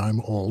be, and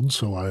I'm old,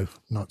 so I'm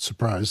not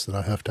surprised that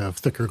I have to have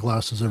thicker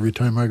glasses every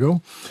time I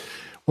go.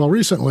 Well,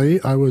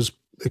 recently I was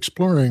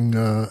exploring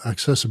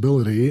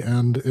accessibility,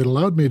 and it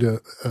allowed me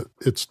to,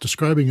 it's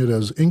describing it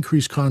as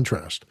increased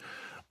contrast.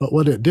 But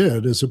what it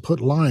did is it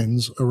put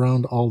lines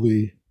around all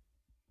the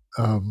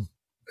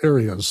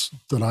areas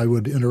that I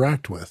would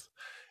interact with.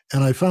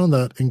 And I found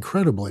that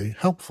incredibly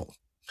helpful.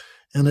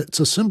 And it's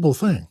a simple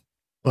thing,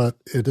 but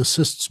it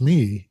assists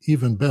me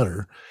even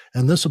better.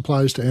 And this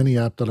applies to any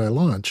app that I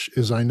launch,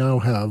 is I now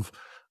have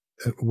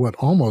what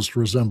almost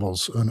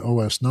resembles an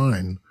OS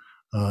 9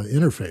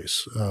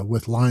 interface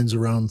with lines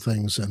around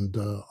things and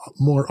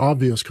more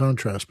obvious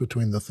contrast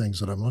between the things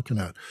that I'm looking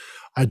at.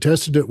 I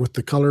tested it with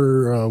the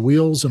color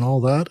wheels and all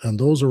that, and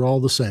those are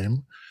all the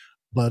same.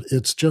 But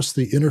it's just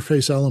the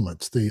interface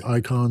elements, the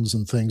icons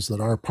and things that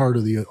are part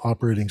of the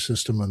operating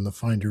system and the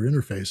Finder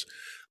interface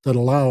that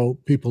allow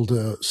people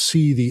to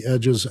see the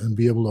edges and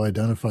be able to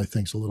identify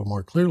things a little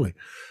more clearly.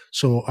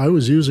 So I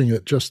was using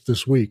it just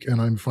this week,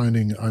 and I'm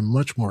finding I'm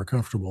much more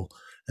comfortable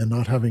and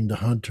not having to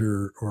hunt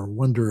or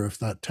wonder if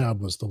that tab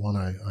was the one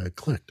I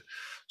clicked.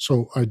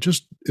 So I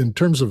just, in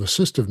terms of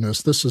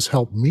assistiveness, this has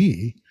helped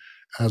me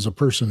as a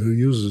person who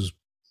uses,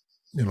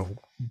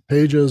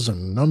 Pages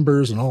and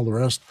numbers and all the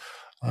rest.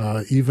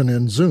 Even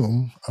in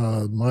Zoom,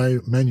 my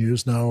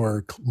menus now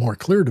are more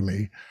clear to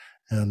me.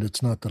 And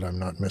it's not that I'm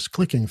not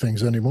misclicking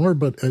things anymore,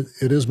 but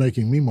it is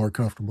making me more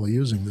comfortable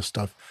using this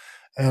stuff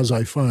as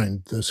I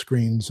find the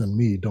screens and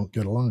me don't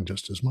get along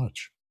just as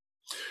much.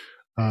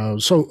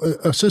 So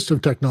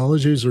assistive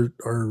technologies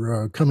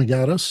are coming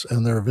at us,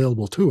 and they're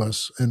available to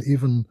us. And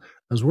even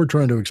as we're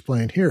trying to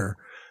explain here,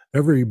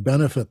 every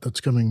benefit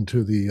that's coming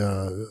to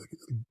the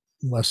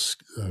less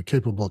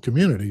capable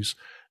communities,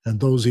 and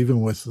those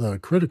even with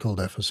critical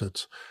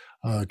deficits,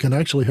 can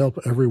actually help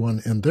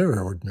everyone in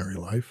their ordinary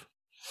life.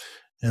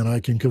 And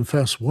I can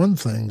confess one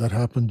thing that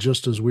happened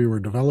just as we were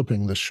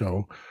developing this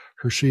show.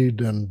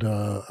 Harshid and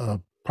a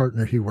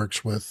partner he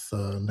works with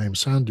named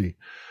Sandy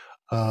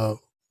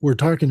were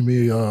talking to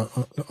me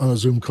on a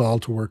Zoom call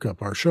to work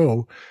up our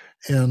show,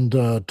 and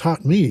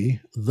taught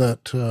me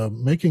that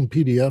making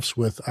PDFs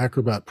with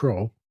Acrobat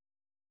Pro,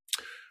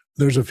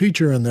 there's a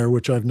feature in there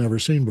which I've never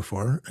seen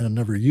before and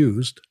never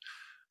used.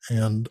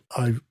 And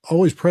I've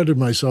always prided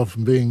myself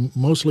in being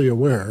mostly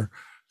aware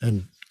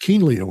and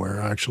keenly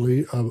aware,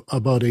 actually,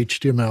 about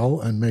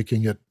HTML and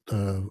making it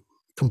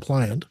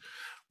compliant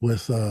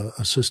with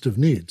assistive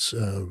needs,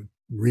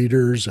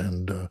 readers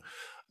and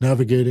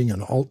navigating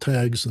and alt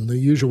tags and the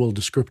usual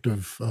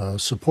descriptive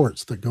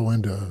supports that go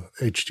into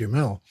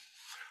HTML.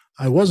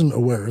 I wasn't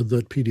aware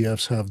that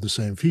PDFs have the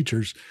same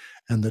features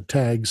and that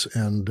tags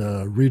and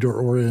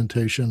reader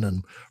orientation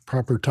and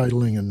proper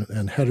titling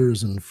and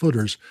headers and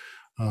footers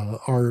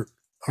are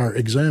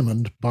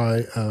examined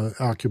by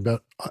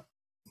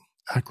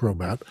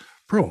Acrobat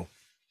Pro.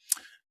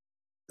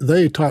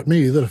 They taught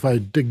me that if I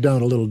dig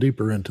down a little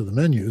deeper into the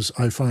menus,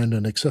 I find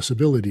an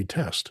accessibility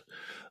test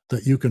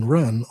that you can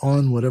run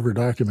on whatever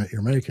document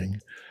you're making,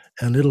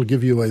 and it'll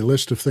give you a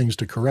list of things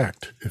to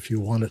correct if you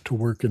want it to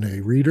work in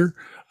a reader,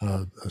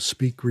 a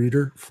speak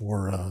reader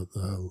for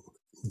the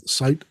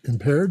sight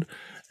impaired,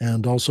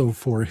 and also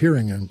for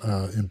hearing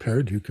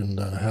impaired. You can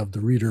have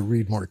the reader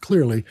read more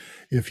clearly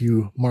if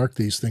you mark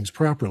these things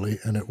properly,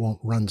 and it won't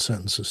run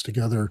sentences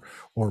together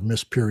or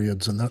miss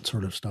periods and that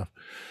sort of stuff.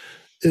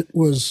 It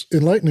was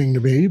enlightening to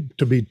me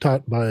to be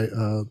taught by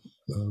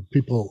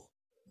people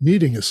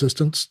needing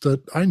assistance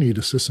that I need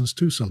assistance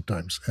too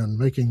sometimes, and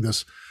making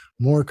this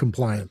more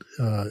compliant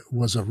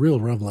was a real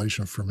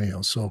revelation for me.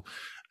 So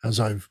as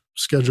I've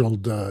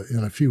scheduled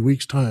in a few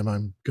weeks' time,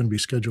 I'm going to be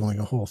scheduling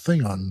a whole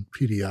thing on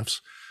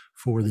PDFs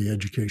for the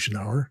Education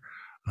Hour.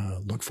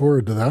 Look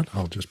forward to that.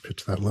 I'll just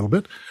pitch that a little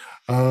bit.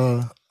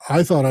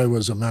 I thought I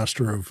was a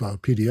master of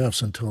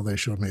PDFs until they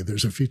showed me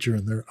there's a feature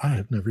in there I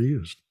have never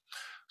used.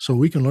 So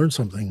we can learn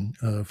something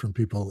from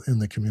people in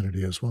the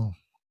community as well.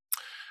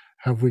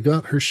 Have we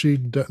got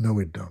Harshid? No,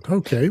 we don't.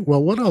 Okay,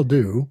 well, what I'll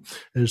do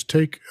is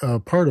take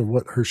part of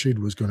what Harshid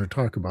was going to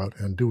talk about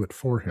and do it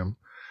for him.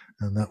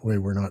 And that way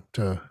we're not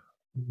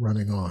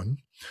running on.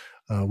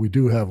 We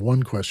do have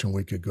one question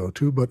we could go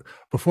to, but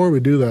before we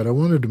do that, I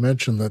wanted to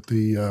mention that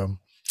the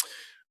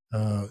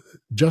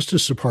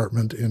Justice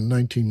Department in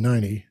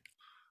 1990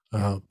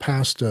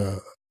 passed a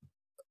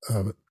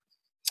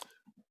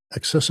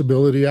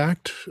Accessibility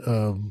Act.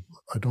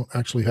 I don't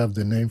actually have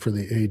the name for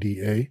the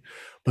ADA,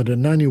 but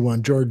in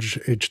 91, George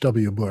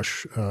H.W.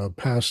 Bush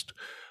passed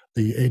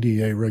the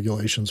ADA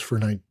regulations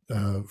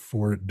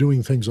for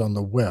doing things on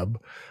the web,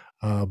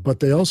 but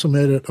they also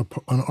made it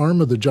an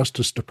arm of the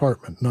Justice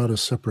Department, not a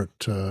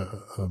separate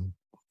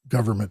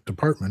government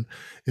department.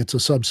 It's a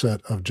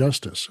subset of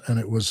justice, and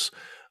it was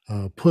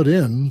put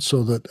in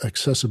so that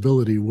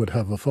accessibility would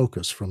have a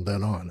focus from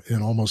then on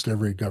in almost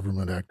every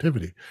government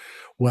activity.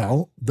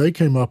 Well, they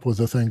came up with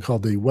a thing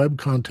called the Web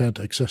Content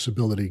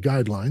Accessibility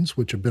Guidelines,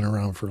 which have been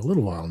around for a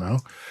little while now.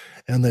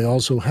 And they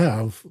also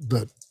have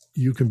that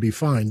you can be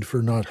fined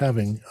for not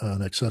having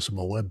an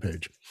accessible web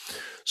page.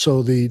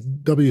 So the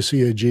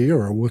WCAG,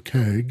 or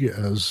WCAG,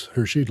 as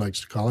Harshid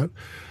likes to call it,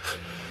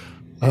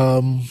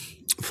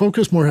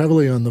 focus more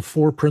heavily on the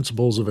 4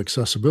 principles of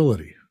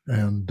accessibility.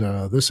 And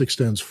this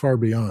extends far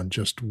beyond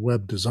just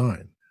web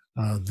design.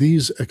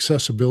 These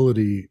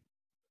accessibility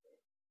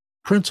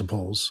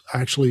principles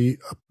actually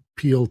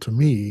appeal to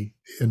me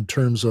in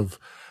terms of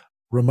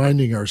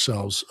reminding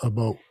ourselves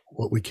about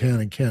what we can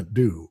and can't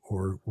do,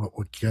 or what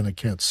we can and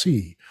can't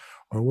see,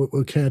 or what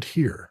we can't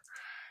hear.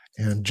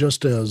 And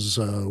just as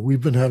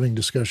we've been having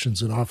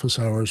discussions in office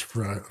hours,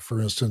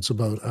 for instance,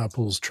 about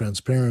Apple's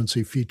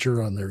transparency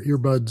feature on their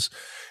earbuds,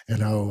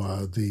 and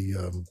how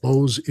the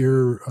Bose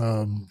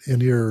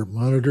in-ear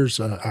monitors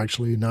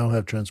actually now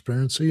have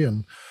transparency.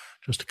 And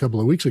just a couple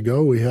of weeks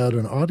ago, we had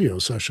an audio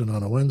session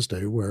on a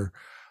Wednesday where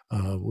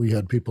we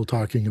had people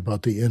talking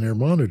about the in-ear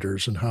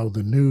monitors and how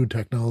the new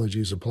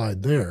technologies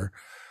applied there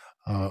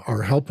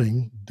are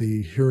helping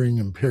the hearing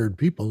impaired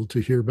people to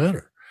hear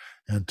better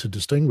and to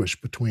distinguish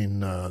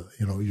between,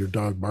 your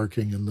dog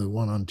barking and the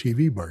one on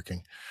TV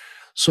barking.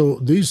 So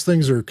these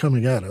things are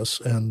coming at us,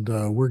 and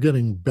we're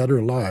getting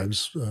better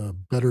lives,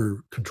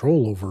 better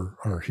control over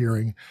our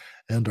hearing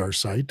and our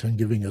sight, and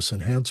giving us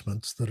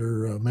enhancements that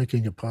are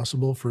making it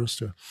possible for us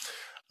to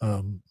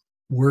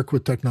work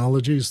with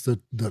technologies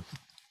that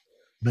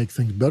make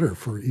things better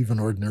for even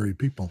ordinary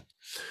people.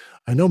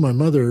 I know my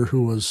mother,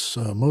 who was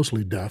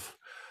mostly deaf,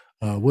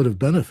 would have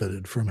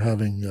benefited from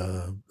having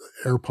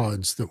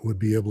AirPods that would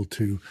be able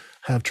to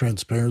have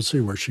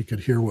transparency, where she could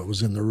hear what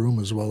was in the room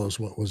as well as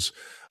what was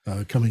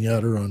coming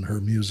at her on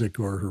her music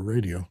or her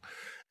radio.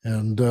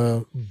 And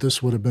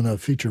this would have been a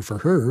feature for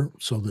her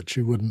so that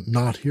she wouldn't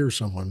not hear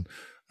someone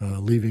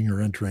leaving or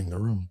entering the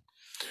room.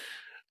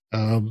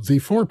 The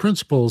 4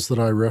 principles that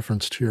I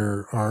referenced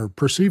here are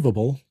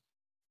perceivable,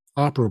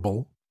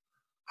 operable,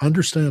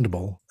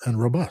 understandable,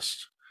 and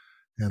robust.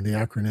 And the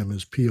acronym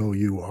is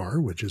POUR,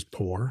 which is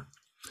POUR.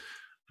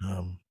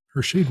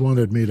 Harshid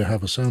wanted me to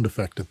have a sound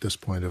effect at this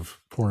point of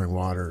pouring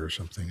water or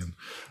something and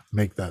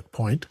make that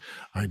point.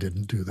 I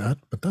didn't do that,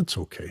 but that's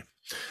okay.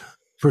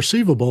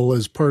 Perceivable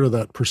is part of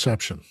that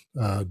perception.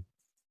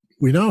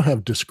 We now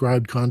have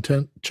described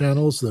content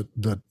channels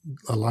that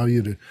allow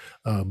you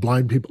to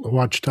blind people to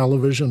watch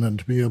television and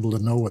to be able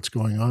to know what's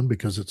going on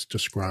because it's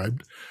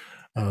described.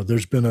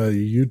 There's been a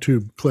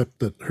YouTube clip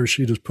that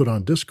Harshid has put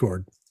on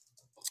Discord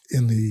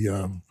in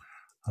the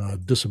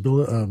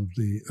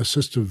the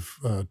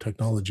assistive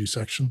technology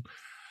section,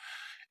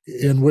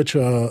 in which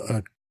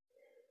a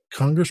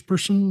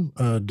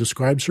congressperson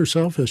describes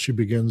herself as she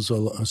begins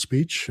a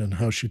speech, and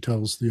how she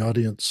tells the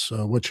audience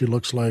what she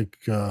looks like,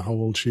 how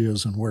old she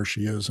is, and where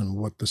she is, and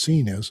what the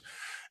scene is,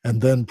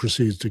 and then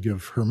proceeds to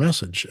give her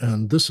message.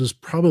 And this is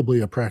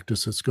probably a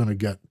practice that's going to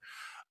get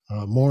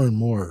more and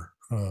more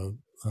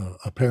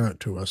apparent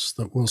to us,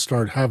 that we'll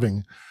start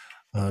having,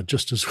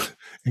 just as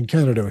in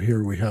Canada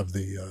here we have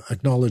the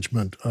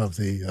acknowledgement of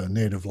the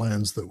native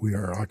lands that we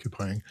are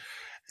occupying.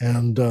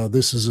 And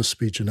this is a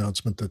speech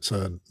announcement that's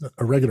a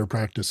regular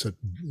practice at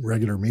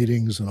regular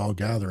meetings and all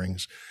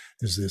gatherings,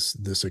 is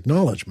this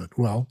acknowledgement.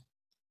 Well,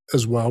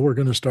 as well, we're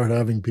going to start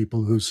having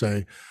people who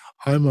say,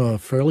 I'm a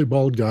fairly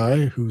bald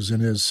guy who's in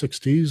his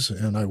 60s,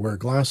 and I wear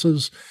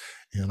glasses,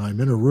 and I'm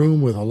in a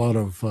room with a lot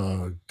of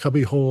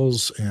cubby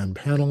holes and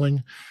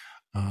paneling.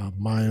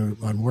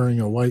 I'm wearing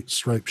a white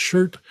striped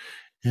shirt,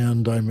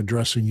 and I'm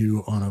addressing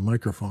you on a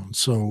microphone.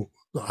 So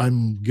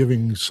I'm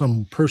giving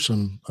some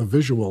person a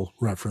visual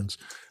reference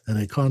and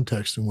a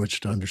context in which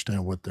to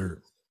understand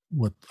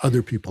what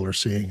other people are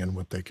seeing and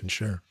what they can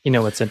share. You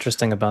know, what's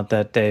interesting about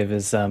that, Dave,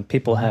 is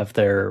people have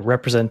their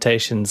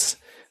representations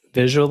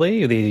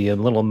visually, the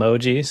little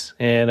emojis,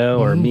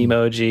 or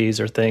memojis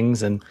or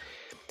things. And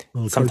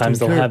sometimes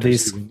they'll have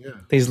these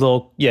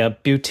little,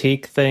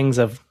 boutique things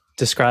of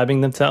describing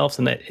themselves.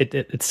 And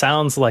it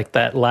sounds like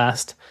that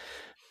last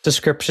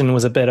description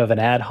was a bit of an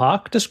ad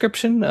hoc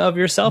description of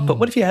yourself. But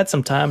what if you had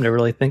some time to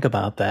really think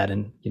about that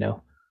and,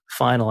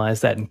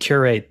 finalize that and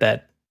curate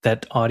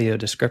that audio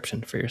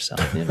description for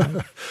yourself?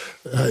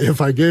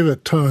 If I gave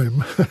it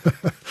time,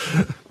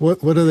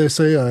 what do they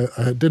say?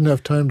 I didn't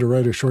have time to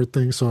write a short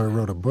thing, so I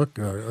wrote a book,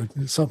 or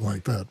something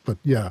like that. But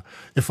yeah,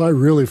 if I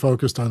really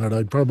focused on it,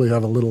 I'd probably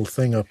have a little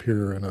thing up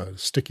here in a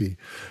sticky,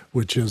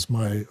 which is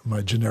my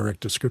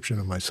generic description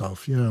of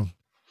myself. Yeah.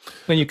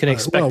 Well, you can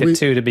expect it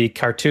to be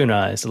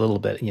cartoonized a little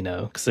bit,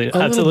 because it's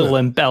a little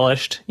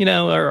embellished.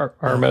 Our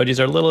emojis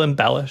are a little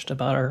embellished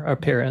about our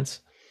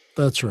appearance.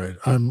 That's right.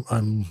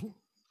 I'm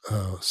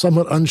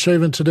somewhat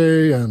unshaven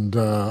today, and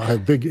I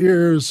have big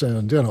ears,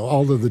 and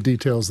all of the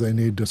details they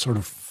need to sort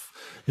of,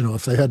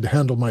 if they had to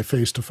handle my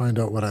face to find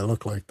out what I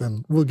look like,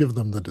 then we'll give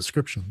them the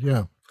description.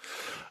 Yeah.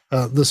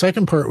 The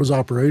second part was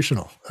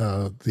operational.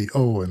 The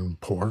O in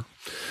poor.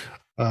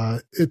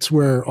 It's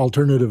where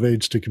alternative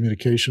aids to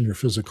communication or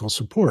physical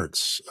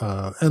supports.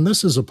 And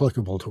this is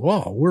applicable to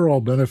all. We're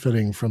all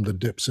benefiting from the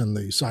dips in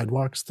the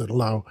sidewalks that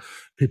allow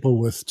people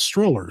with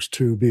strollers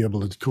to be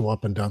able to go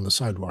up and down the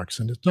sidewalks.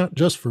 And it's not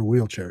just for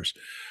wheelchairs.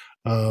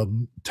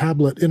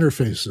 Tablet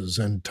interfaces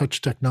and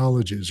touch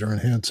technologies are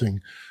enhancing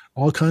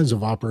all kinds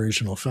of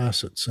operational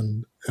facets.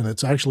 And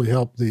it's actually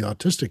helped the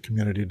autistic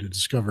community to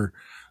discover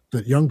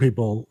that young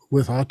people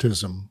with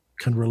autism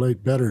can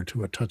relate better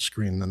to a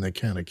touchscreen than they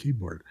can a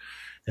keyboard.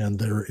 And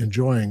they're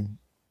enjoying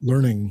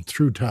learning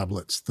through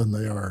tablets than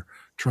they are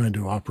trying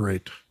to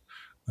operate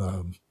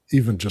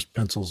even just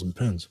pencils and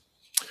pens.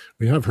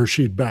 We have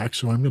Harshid back,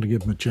 so I'm going to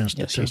give him a chance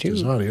to test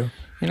his audio.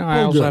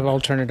 I also have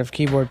alternative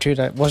keyboard too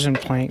that wasn't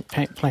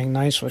playing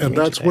nice with me. And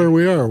that's today. where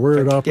we are.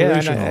 We're at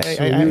operational.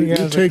 So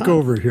you take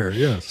over here,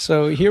 yes.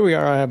 So here we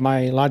are. I have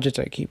my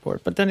Logitech keyboard.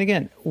 But then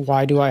again,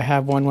 why do I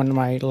have one when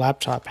my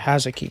laptop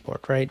has a keyboard,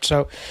 right?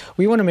 So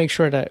we want to make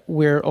sure that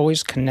we're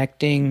always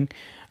connecting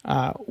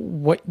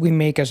what we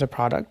make as a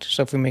product.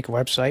 So if we make a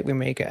website, we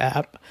make an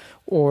app,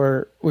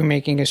 or we're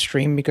making a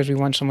stream because we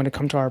want someone to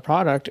come to our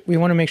product, we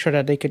want to make sure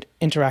that they could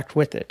interact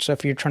with it. So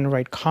if you're trying to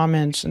write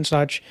comments and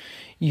such,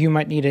 you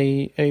might need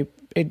a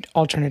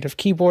alternative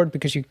keyboard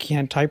because you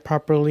can't type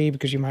properly,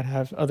 because you might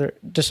have other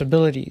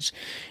disabilities.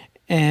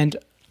 And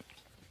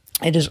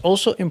it is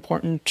also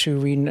important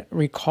to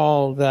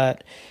recall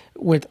that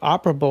with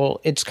Operable,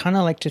 it's kind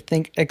of like to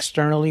think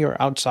externally or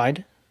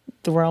outside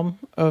the realm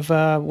of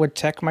what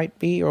tech might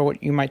be or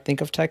what you might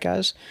think of tech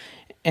as.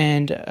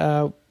 And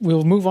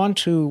we'll move on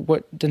to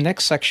what the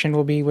next section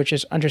will be, which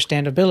is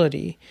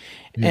understandability.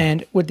 Yeah.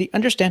 And with the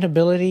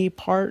understandability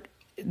part,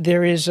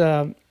 there is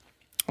a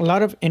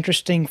lot of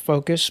interesting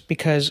focus,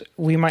 because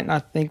we might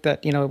not think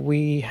that,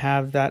 we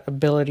have that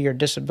ability or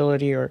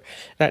disability or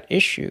that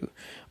issue,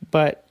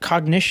 but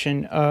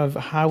cognition of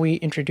how we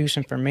introduce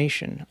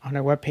information on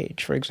a web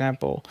page, for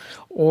example,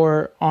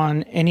 or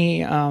on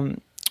any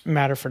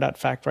matter for that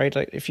fact, right?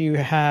 Like if you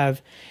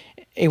have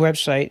a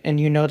website and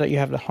you know that you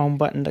have the home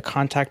button, the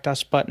contact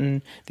us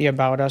button, the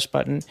about us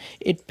button,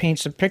 it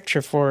paints a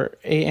picture for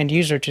a end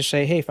user to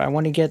say, hey, if I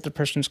want to get the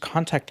person's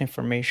contact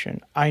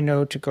information, I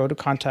know to go to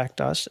contact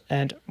us,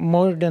 and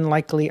more than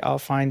likely I'll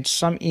find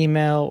some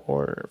email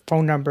or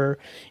phone number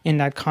in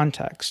that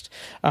context.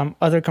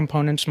 Other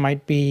components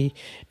might be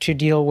to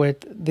deal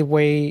with the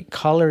way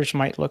colors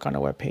might look on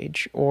a web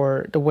page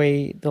or the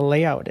way the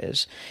layout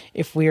is.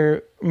 If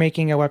we're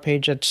making a web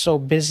page that's so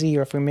busy,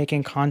 or if we're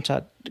making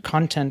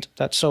content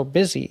that's so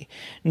busy,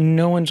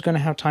 no one's going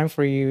to have time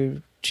for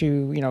you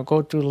to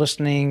go through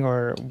listening,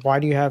 or why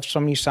do you have so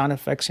many sound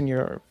effects in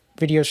your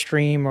video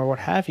stream or what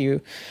have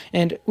you.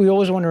 And we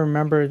always want to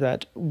remember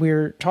that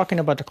we're talking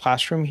about the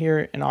classroom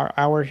here in our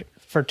hour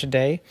for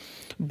today,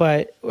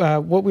 But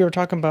what we were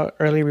talking about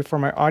earlier before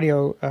my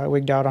audio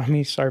wigged out on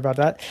me, sorry about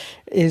that,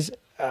 is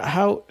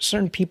how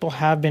certain people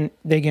have been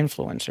big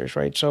influencers,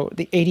 right? So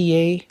the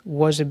ADA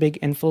was a big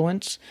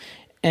influence,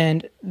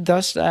 and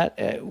thus that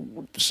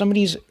some of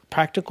these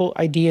practical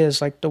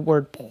ideas, like the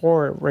word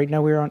poor, right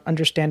now we're on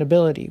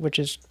understandability, which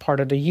is part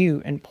of the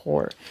U in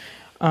poor.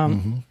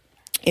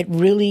 It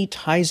really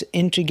ties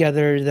in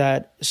together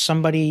that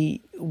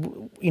somebody,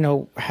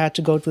 had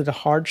to go through the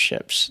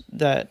hardships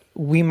that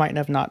we might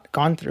have not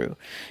gone through.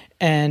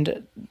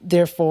 And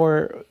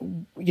therefore,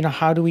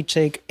 how do we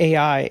take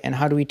AI and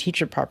how do we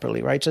teach it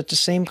properly, right? So it's the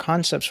same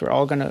concepts we're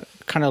all going to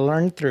kind of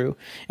learn through.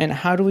 And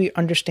how do we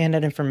understand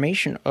that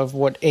information of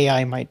what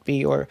AI might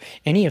be or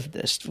any of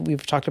this?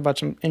 We've talked about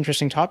some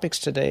interesting topics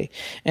today.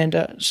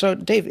 And so,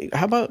 Dave,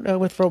 how about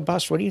with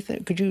robust? What do you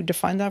think? Could you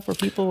define that for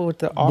people with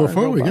the R?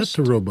 Before we get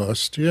to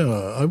robust,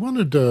 I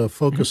wanted to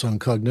focus on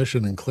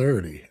cognition and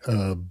clarity,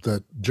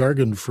 that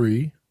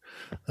jargon-free,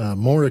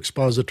 more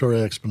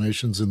expository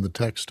explanations in the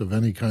text of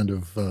any kind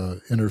of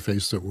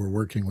interface that we're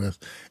working with,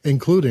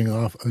 including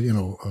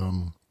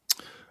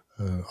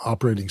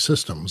operating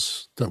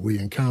systems that we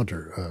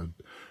encounter.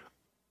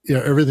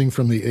 Everything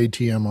from the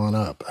ATM on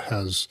up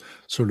has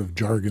sort of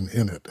jargon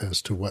in it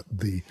as to what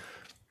the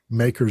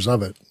makers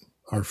of it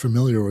are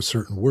familiar with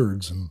certain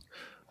words, and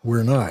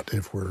we're not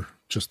if we're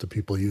just the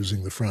people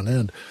using the front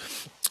end.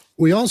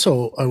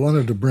 I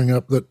wanted to bring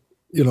up that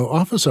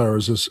Office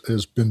Hours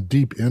has been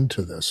deep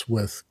into this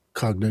with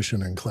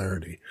cognition and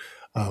clarity.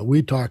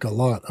 We talk a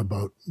lot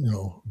about,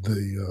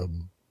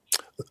 the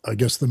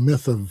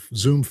myth of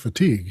Zoom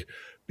fatigue,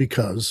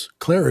 because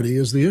clarity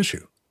is the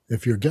issue.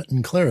 If you're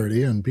getting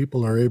clarity and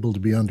people are able to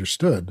be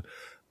understood,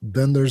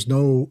 then there's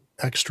no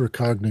extra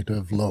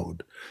cognitive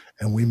load,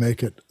 and we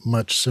make it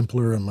much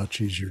simpler and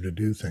much easier to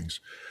do things.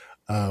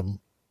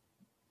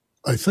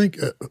 I think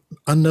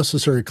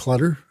unnecessary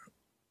clutter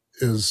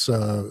is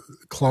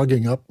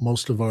clogging up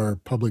most of our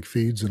public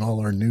feeds and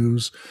all our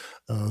news,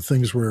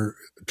 things we're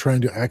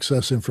trying to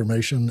access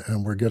information,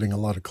 and we're getting a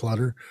lot of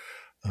clutter.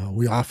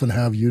 We often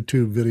have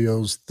YouTube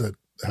videos that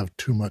have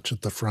too much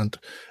at the front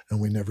and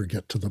we never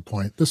get to the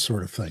point, this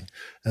sort of thing.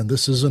 And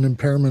this is an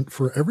impairment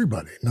for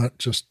everybody, not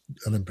just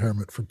an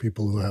impairment for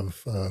people who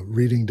have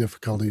reading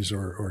difficulties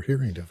or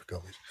hearing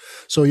difficulties.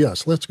 So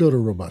yes, let's go to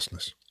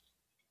robustness.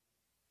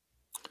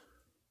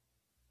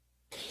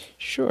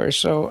 Sure.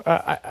 So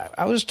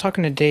I was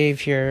talking to Dave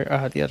here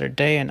the other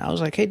day, and I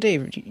was like, "Hey,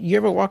 Dave, you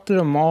ever walk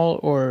through a mall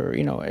or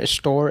a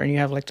store, and you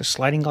have like the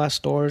sliding glass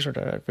doors or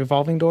the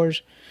revolving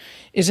doors?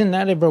 Isn't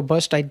that a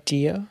robust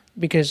idea?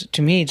 Because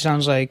to me, it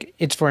sounds like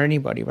it's for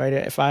anybody, right?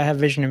 If I have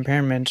vision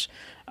impairments,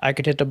 I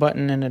could hit the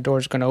button and the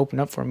door's going to open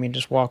up for me and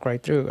just walk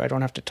right through. I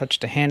don't have to touch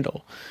the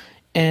handle,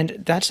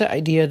 and that's the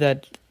idea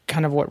that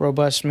kind of what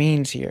robust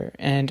means here,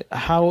 and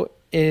how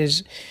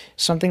is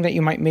something that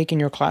you might make in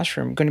your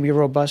classroom going to be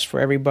robust for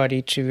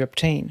everybody to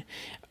obtain?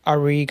 Are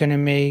we going to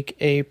make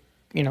a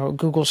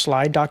Google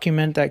Slide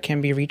document that can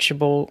be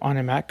reachable on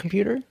a Mac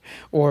computer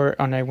or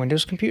on a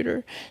Windows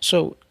computer?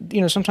 So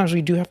sometimes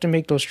we do have to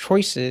make those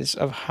choices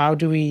of how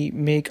do we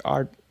make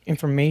our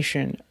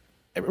information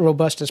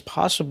robust as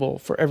possible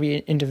for every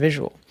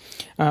individual.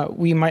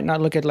 We might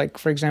not look at, like,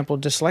 for example,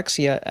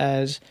 dyslexia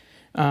as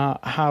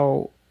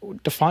how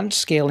the font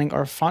scaling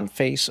or font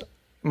face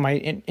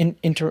might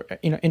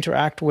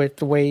interact with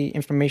the way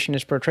information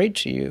is portrayed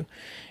to you,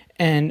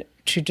 and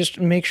to just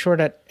make sure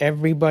that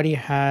everybody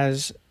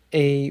has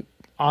a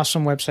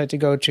awesome website to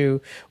go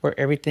to where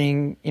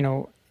everything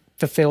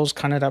fulfills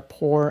kind of that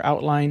poor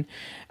outline.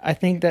 I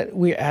think that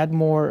we add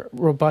more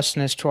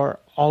robustness to our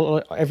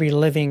every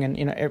living and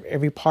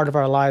every part of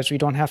our lives. We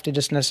don't have to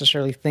just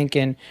necessarily think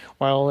in,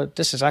 well,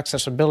 this is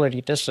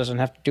accessibility, this doesn't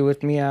have to do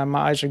with me, my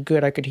eyes are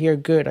good, I could hear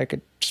good, I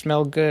could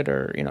smell good,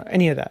 or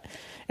any of that.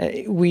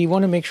 We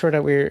want to make sure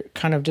that we're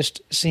kind of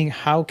just seeing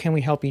how can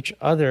we help each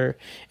other,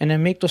 and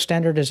then make those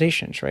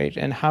standardizations, right?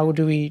 And how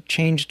do we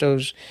change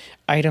those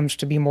items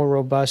to be more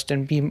robust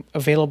and be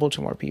available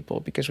to more people?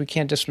 Because we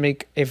can't just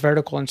make a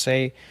vertical and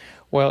say,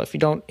 well, if you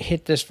don't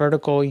hit this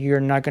vertical, you're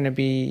not going to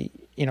be,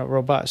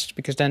 robust,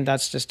 because then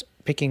that's just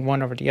picking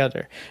one over the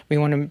other. We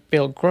want to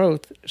build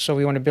growth, so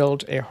we want to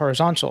build a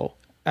horizontal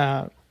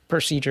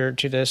procedure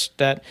to this,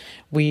 that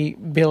we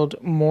build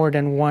more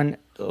than one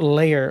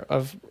layer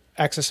of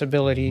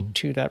accessibility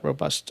to that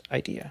robust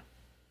idea.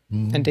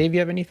 And Dave, you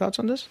have any thoughts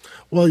on this?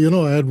 Well,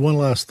 I had one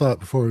last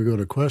thought before we go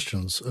to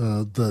questions,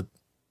 that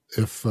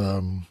if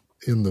in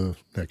the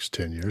next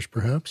 10 years,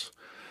 perhaps,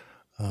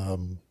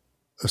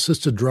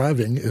 assisted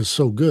driving is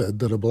so good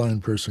that a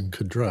blind person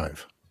could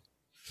drive,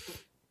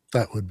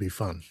 that would be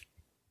fun.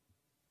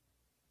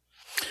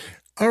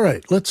 All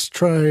right, let's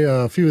try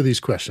a few of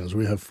these questions.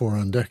 We have 4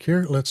 on deck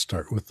here. Let's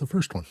start with the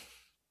first one.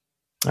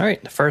 All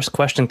right. The first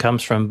question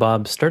comes from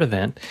Bob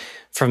Sturdivant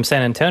from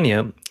San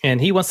Antonio,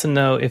 and he wants to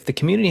know if the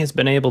community has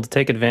been able to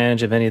take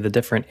advantage of any of the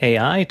different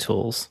AI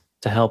tools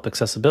to help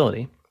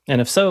accessibility,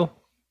 and if so,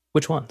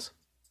 which ones?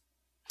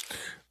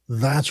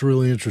 That's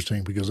really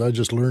interesting, because I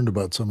just learned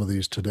about some of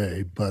these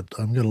today, but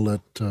I'm going to let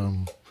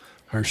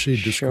Harshid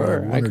Sure,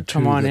 describe I one or could two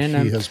come on that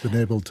in. he has been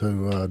able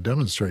to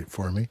demonstrate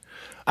for me.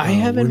 I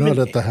haven't We're not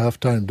been- at the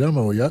halftime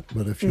demo yet,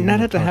 but if you Not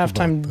want at the to talk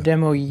halftime about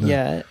demo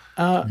Yeah. yet.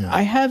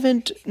 I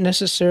haven't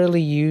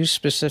necessarily used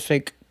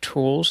specific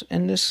tools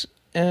in this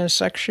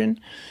section,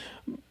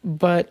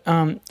 but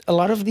a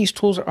lot of these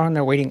tools are on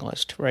their waiting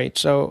list, right?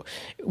 So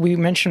we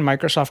mentioned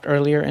Microsoft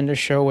earlier in the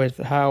show with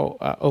how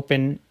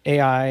open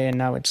AI and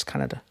now it's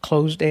kind of the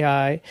closed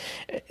AI.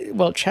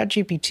 Well,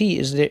 ChatGPT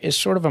is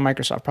sort of a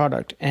Microsoft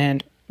product,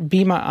 and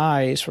Be My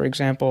Eyes, for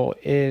example,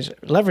 is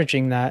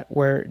leveraging that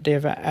where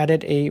they've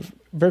added a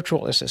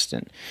virtual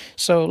assistant.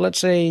 So let's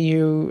say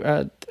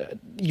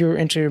you're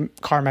into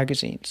car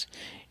magazines.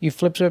 You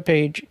flip to a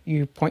page,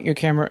 you point your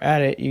camera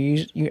at it,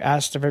 you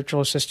ask the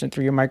virtual assistant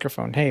through your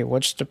microphone, hey,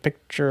 what's the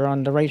picture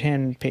on the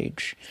right-hand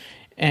page?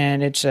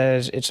 And it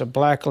says it's a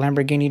black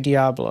Lamborghini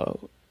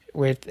Diablo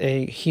with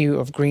a hue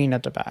of green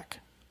at the back.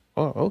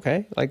 Oh,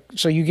 okay.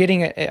 So you're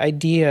getting an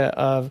idea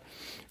of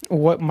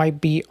what might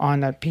be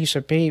on that piece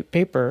of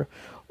paper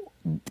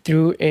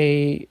through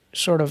a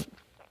sort of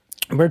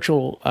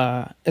virtual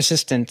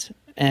assistant.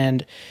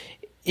 And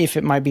if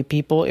it might be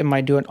people, it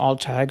might do an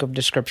alt tag of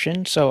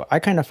description. So I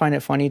kind of find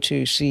it funny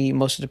to see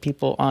most of the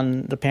people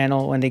on the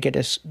panel when they get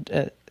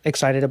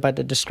excited about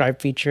the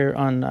describe feature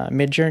on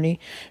Midjourney,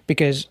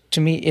 because to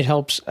me it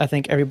helps, I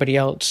think, everybody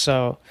else.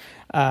 So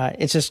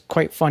it's just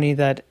quite funny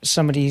that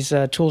some of these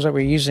tools that we're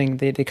using,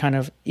 they kind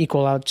of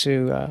equal out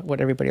to what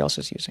everybody else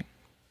is using.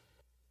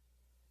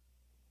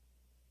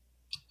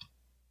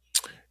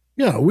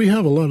 Yeah, we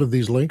have a lot of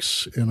these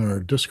links in our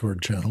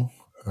Discord channel.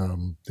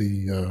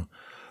 The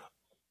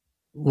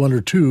one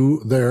or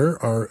two there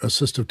are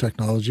assistive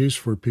technologies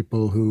for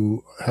people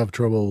who have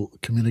trouble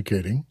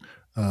communicating.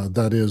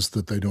 That is,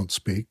 that they don't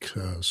speak,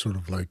 sort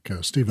of like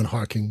Stephen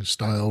Hawking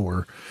style,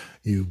 where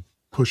you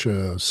push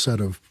a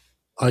set of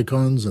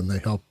icons and they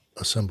help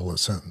assemble a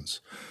sentence.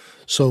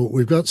 So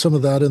we've got some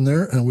of that in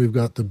there, and we've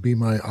got the Be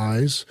My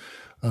Eyes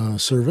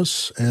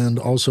service, and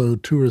also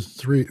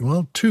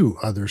two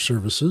other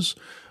services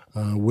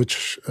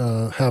which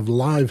have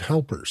live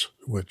helpers,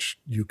 which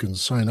you can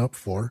sign up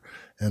for.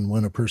 And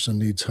when a person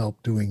needs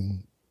help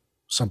doing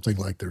something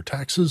like their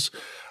taxes,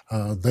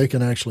 they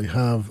can actually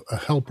have a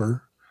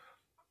helper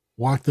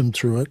walk them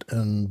through it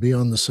and be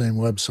on the same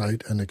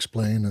website and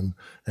explain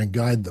and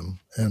guide them.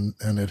 And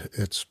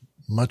it's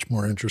much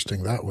more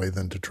interesting that way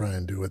than to try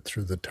and do it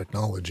through the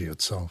technology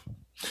itself.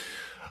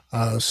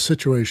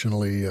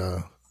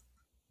 Situationally,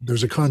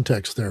 there's a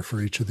context there for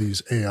each of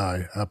these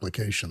AI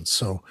applications.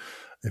 So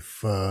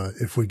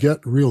if we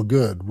get real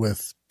good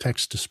with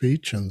text to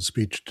speech and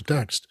speech to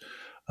text,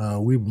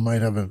 we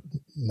might have a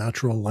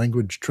natural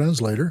language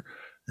translator,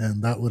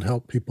 and that would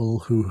help people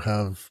who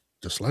have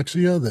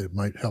dyslexia. That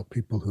might help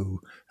people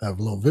who have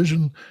low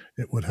vision.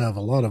 It would have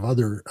a lot of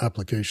other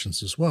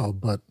applications as well.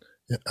 But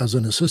as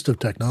an assistive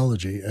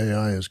technology,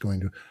 AI is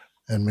going to,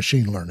 and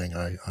machine learning,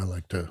 I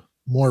like to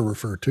more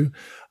refer to,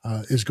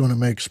 is going to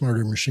make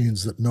smarter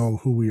machines that know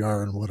who we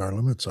are and what our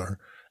limits are,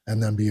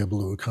 and then be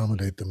able to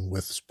accommodate them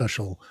with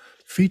special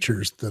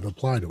features that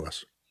apply to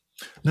us.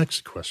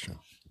 Next question.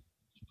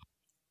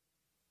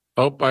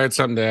 Oh, I had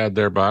something to add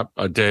there, Bob.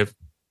 Dave.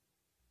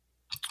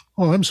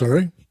 Oh, I'm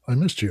sorry. I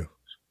missed you.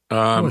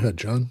 Go ahead,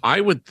 John.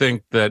 I would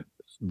think that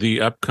the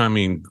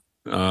upcoming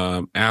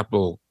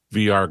Apple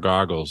VR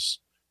goggles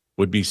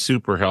would be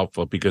super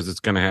helpful because it's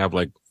going to have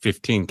like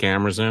 15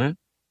 cameras in it,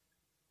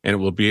 and it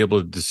will be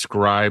able to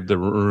describe the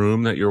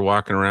room that you're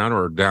walking around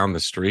or down the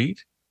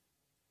street.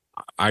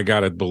 I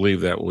got to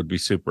believe that would be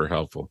super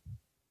helpful.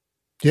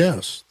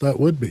 Yes, that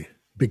would be,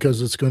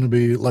 because it's going to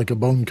be like a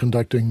bone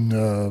conducting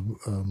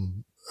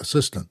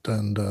assistant.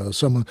 And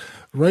someone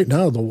right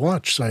now, the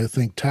watch, I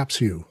think, taps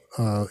you.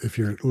 If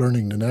you're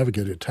learning to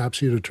navigate, it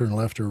taps you to turn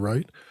left or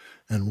right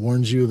and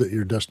warns you that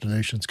your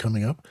destination's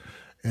coming up.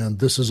 And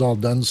this is all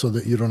done so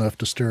that you don't have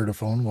to stare at a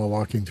phone while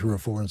walking through a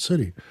foreign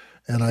city.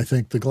 And I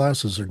think the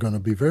glasses are going to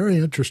be very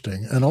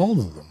interesting. And all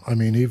of them, I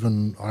mean,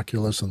 even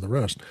Oculus and the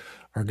rest,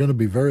 are going to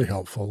be very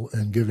helpful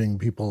in giving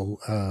people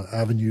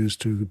avenues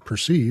to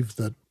perceive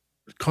that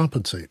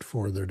compensate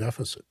for their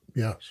deficit.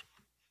 Yes.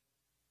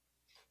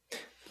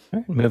 All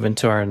right, moving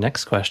to our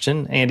next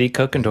question. Andy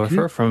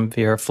Kokendorfer from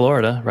Viera,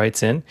 Florida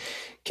writes in,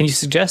 can you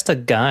suggest a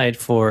guide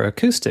for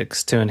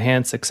acoustics to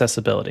enhance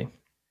accessibility?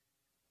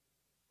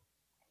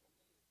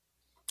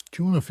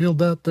 Do you want to field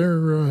that there,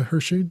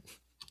 Harshid?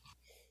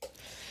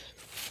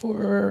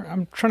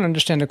 I'm trying to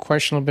understand the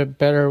question a little bit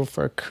better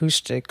for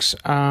acoustics.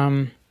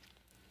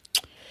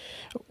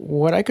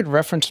 What I could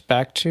reference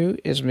back to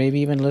is maybe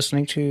even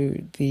listening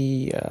to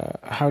the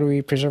how do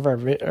we preserve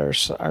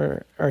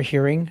our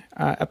hearing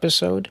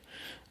episode,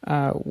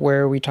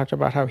 where we talked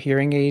about how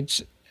hearing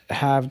aids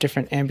have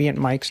different ambient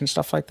mics and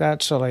stuff like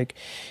that. So like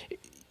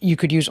you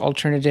could use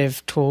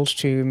alternative tools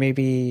to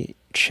maybe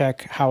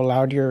check how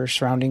loud your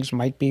surroundings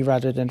might be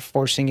rather than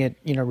forcing it,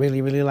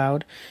 really, really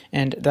loud.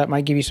 And that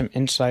might give you some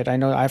insight. I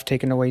know I've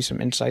taken away some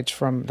insights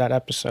from that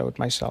episode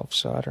myself,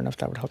 so I don't know if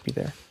that would help you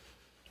there.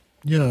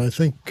 Yeah, I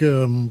think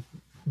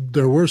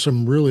there were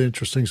some really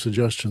interesting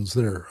suggestions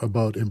there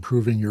about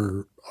improving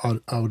your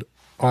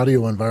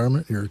audio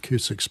environment, your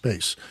acoustic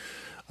space.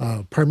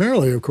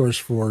 Primarily, of course,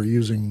 for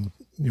using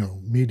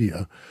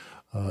media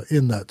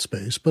in that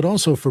space, but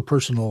also for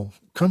personal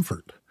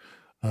comfort.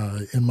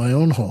 In my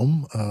own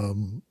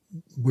home,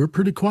 we're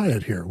pretty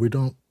quiet here. We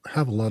don't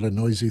have a lot of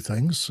noisy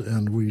things,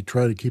 and we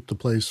try to keep the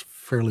place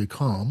fairly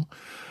calm.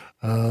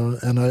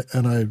 And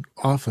I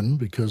often,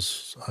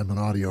 because I'm an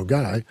audio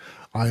guy,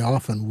 I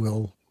often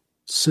will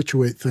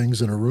situate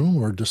things in a room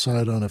or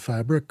decide on a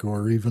fabric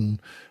or even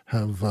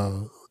have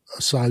a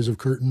size of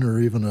curtain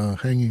or even a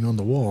hanging on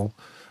the wall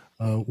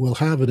will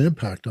have an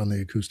impact on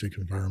the acoustic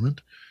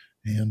environment.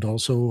 And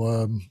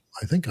also,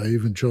 I think I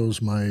even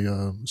chose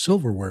my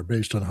silverware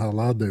based on how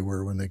loud they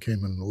were when they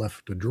came and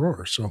left a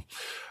drawer. So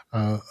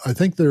I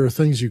think there are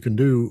things you can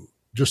do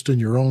just in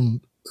your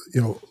own,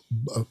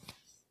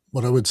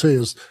 what I would say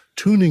is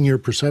tuning your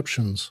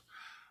perceptions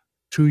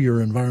to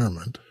your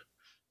environment.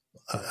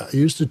 I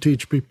used to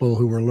teach people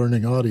who were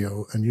learning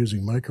audio and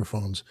using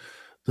microphones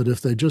that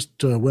if they just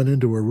went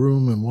into a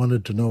room and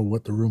wanted to know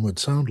what the room would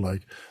sound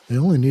like, they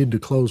only need to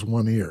close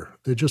one ear.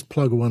 They just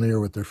plug one ear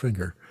with their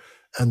finger.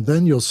 And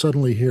then you'll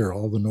suddenly hear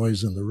all the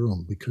noise in the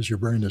room because your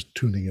brain is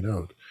tuning it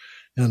out.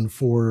 And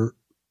for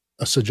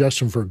a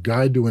suggestion for a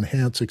guide to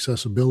enhance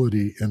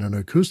accessibility in an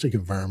acoustic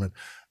environment,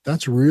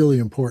 that's really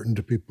important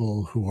to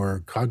people who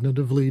are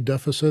cognitively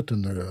deficit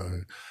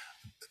and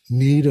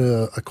need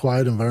a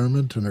quiet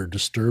environment and are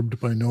disturbed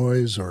by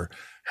noise or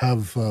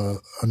have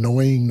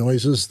annoying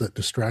noises that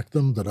distract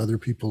them that other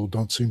people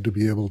don't seem to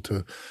be able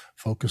to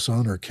focus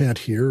on or can't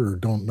hear or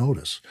don't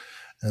notice.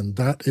 And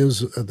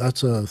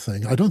that's a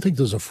thing. I don't think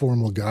there's a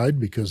formal guide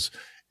because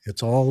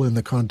it's all in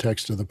the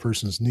context of the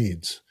person's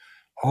needs.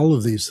 All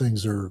of these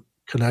things are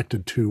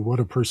connected to what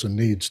a person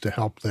needs to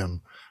help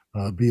them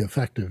be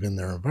effective in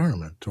their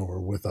environment or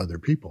with other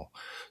people.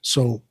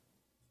 So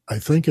I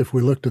think if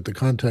we looked at the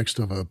context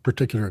of a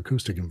particular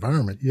acoustic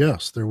environment,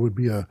 yes, there would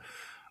be a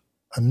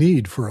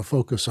need for a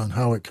focus on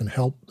how it can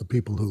help the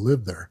people who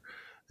live there.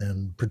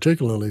 And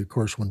particularly, of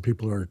course, when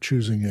people are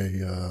choosing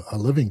a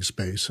living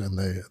space and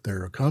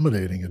they're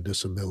accommodating a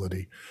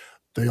disability,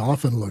 they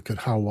often look at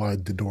how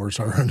wide the doors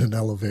are in an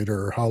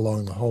elevator or how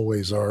long the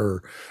hallways are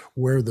or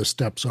where the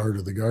steps are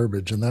to the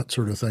garbage and that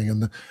sort of thing.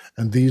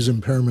 And these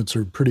impairments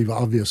are pretty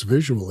obvious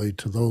visually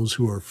to those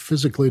who are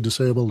physically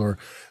disabled or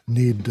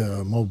need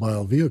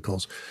mobile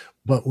vehicles.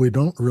 But we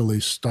don't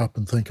really stop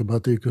and think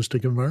about the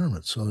acoustic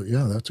environment. So,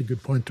 yeah, that's a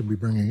good point to be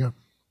bringing up.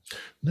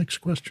 Next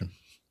question.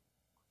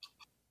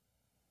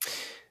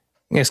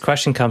 Next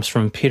question comes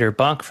from Peter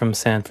Buck from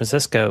San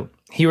Francisco.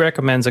 He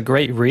recommends a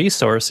great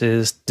resource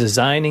is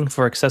Designing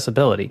for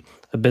Accessibility,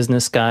 a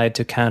business guide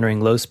to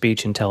countering low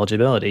speech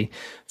intelligibility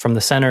from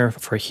the Center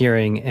for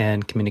Hearing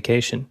and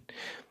Communication.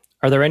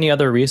 Are there any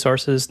other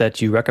resources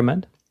that you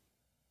recommend?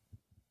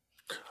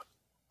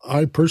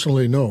 I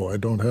personally, no, I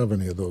don't have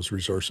any of those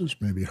resources.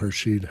 Maybe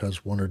Harshid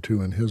has one or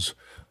two in his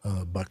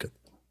bucket.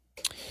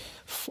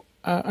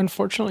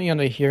 Unfortunately, on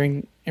the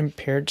hearing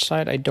impaired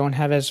side, I don't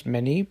have as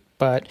many,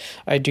 but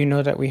I do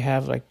know that we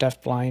have like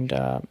deafblind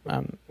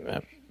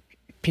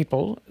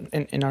people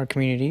in our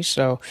community.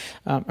 So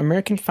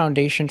American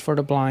Foundation for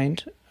the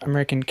Blind,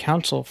 American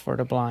Council for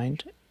the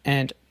Blind,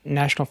 and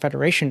National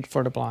Federation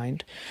for the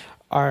Blind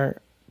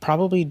are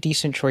probably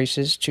decent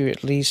choices to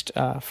at least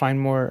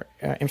find more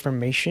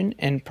information.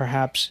 And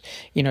perhaps,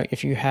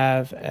 if you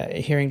have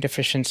a hearing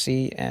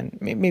deficiency and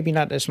maybe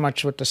not as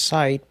much with the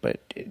site, but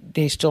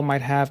they still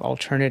might have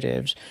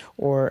alternatives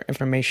or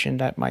information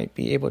that might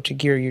be able to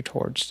gear you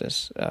towards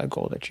this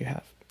goal that you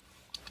have.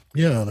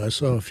 Yeah, and I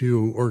saw a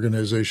few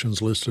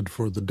organizations listed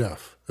for the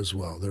deaf as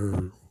well. There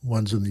are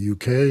ones in the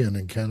UK and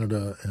in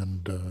Canada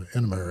and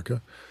in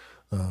America.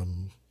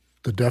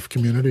 The deaf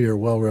community are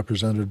well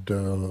represented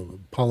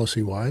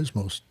policy-wise,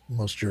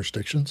 most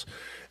jurisdictions,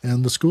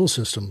 and the school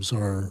systems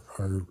are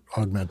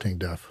augmenting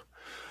deaf.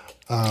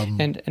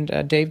 And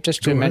Dave,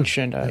 just to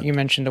mention, you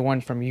mentioned the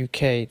one from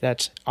UK.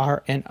 That's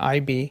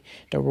RNIB,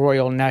 the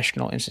Royal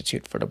National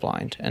Institute for the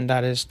Blind, and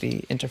that is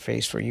the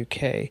interface for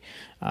UK.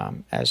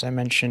 As I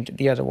mentioned,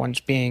 the other ones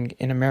being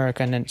in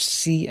America, and then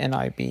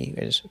CNIB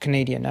is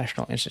Canadian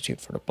National Institute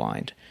for the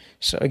Blind.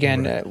 So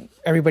again,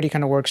 everybody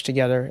kind of works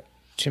together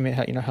to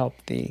help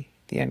the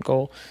end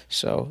goal.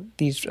 So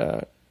these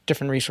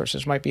different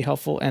resources might be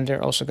helpful, and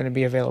they're also going to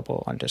be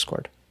available on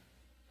Discord.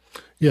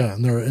 Yeah,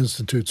 and there are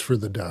institutes for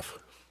the deaf.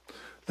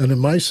 And in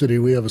my city,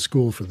 we have a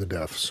school for the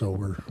deaf, so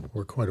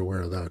we're quite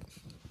aware of that.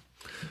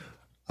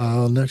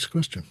 Next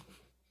question.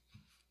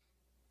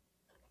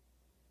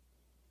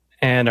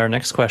 And our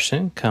next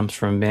question comes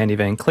from Mandy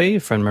Van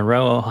Cleve from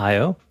Monroe,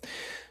 Ohio.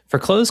 For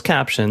closed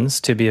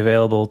captions to be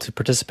available to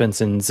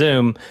participants in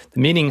Zoom, the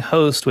meeting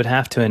host would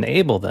have to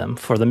enable them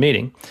for the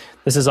meeting.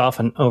 This is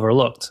often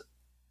overlooked.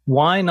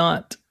 Why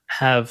not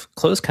have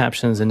closed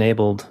captions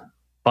enabled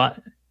by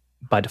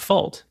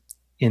default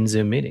in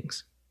Zoom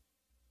meetings?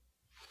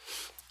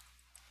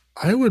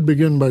 I would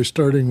begin by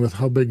starting with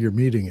how big your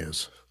meeting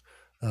is.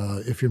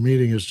 If your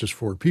meeting is just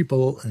 4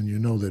 people and you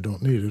know they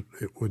don't need it,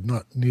 it would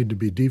not need to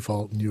be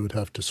default and you would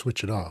have to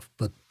switch it off.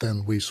 But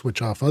then we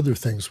switch off other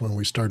things when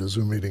we start a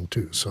Zoom meeting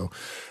too. So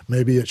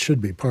maybe it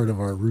should be part of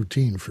our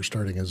routine for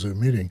starting a Zoom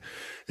meeting.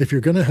 If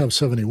you're going to have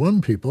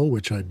 71 people,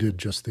 which I did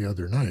just the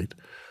other night,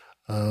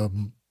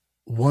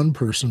 one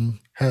person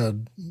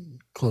had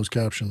closed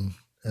caption,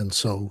 and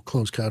so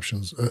closed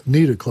captions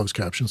needed closed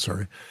captions,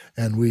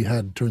 and we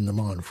had turned them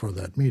on for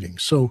that meeting.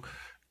 So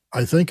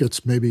I think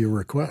it's maybe a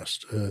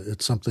request.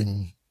 It's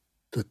something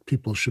that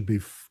people should be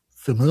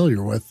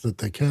familiar with, that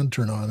they can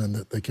turn on and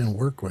that they can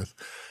work with,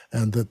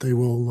 and that they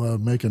will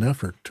make an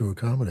effort to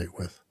accommodate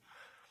with.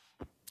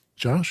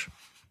 Josh?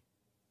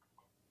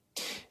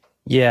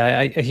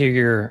 Yeah, I hear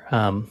your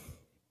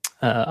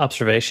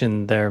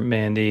observation there,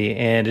 Mandy,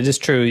 and it is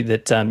true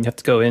that you have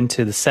to go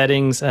into the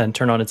settings and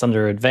turn on, it's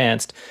under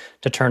advanced,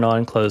 to turn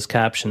on closed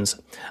captions.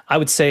 I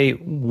would say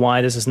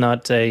why this is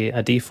not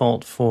a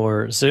default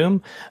for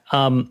Zoom.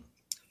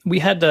 We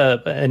had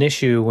an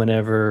issue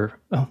whenever,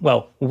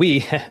 we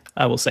had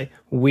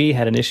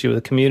an issue with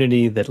a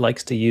community that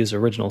likes to use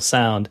original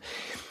sound.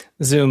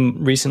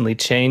 Zoom recently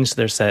changed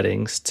their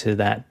settings to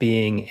that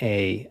being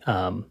a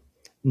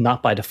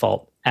not by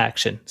default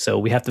action. So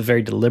we have to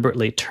very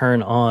deliberately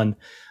turn on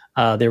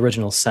the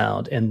original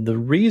sound. And the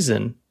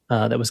reason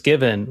that was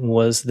given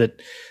was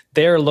that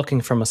they're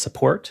looking from a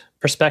support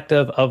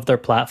perspective of their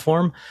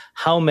platform.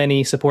 How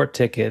many support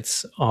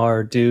tickets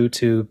are due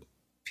to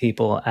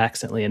people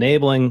accidentally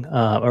enabling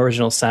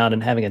original sound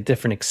and having a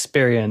different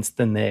experience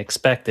than they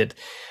expected?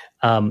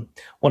 One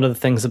of the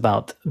things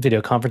about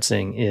video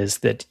conferencing is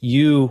that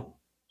you,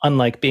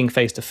 unlike being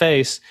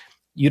face-to-face,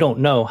 you don't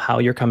know how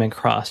you're coming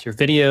across, your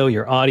video,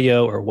 your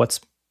audio, or what's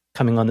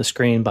coming on the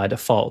screen by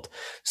default.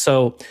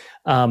 So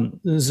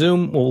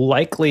Zoom will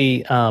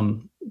likely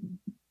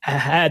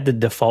add the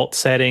default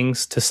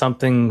settings to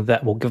something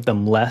that will give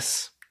them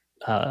less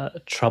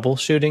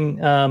troubleshooting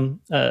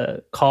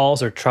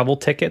calls or trouble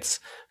tickets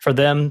for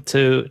them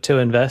to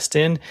invest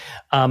in.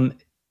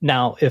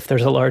 Now, if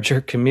there's a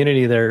larger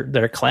community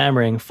that are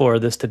clamoring for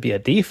this to be a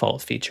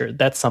default feature,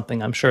 that's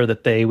something I'm sure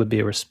that they would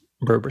be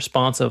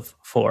responsive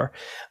for.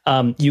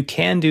 You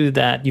can do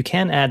that. You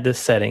can add this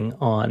setting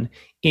on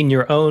in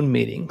your own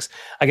meetings.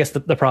 I guess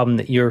the problem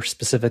that you're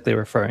specifically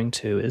referring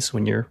to is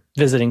when you're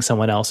visiting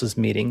someone else's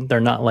meeting,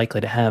 they're not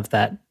likely to have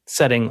that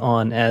setting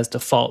on as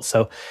default.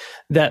 So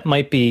that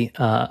might be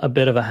a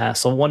bit of a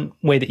hassle. One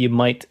way that you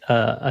might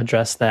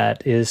address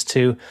that is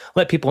to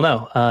let people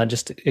know,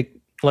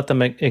 let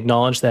them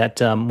acknowledge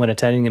that when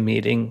attending a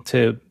meeting,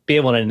 to be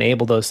able to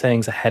enable those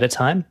settings ahead of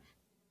time,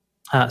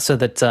 so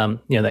that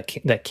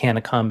that can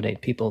accommodate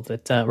people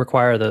that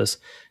require those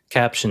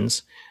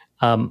captions.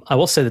 I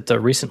will say that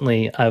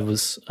recently I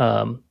was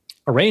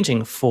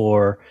arranging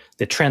for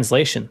the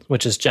translation,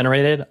 which is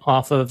generated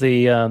off of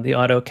the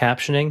auto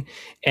captioning,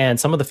 and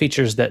some of the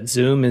features that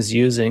Zoom is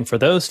using for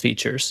those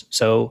features.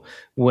 So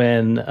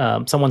when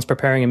someone's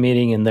preparing a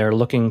meeting and they're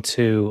looking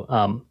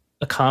to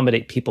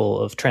accommodate people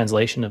of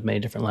translation of many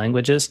different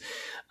languages,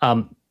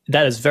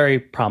 that is very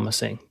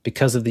promising.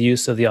 Because of the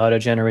use of the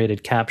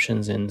auto-generated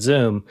captions in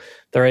Zoom,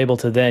 they're able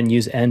to then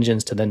use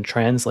engines to then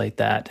translate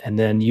that, and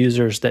then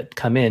users that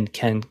come in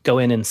can go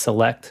in and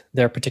select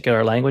their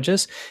particular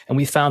languages. And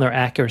we found their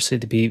accuracy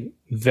to be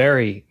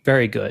very,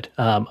 very good,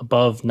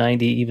 above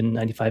 90, even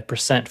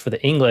 95% for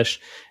the English.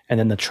 And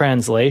then the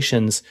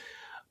translations,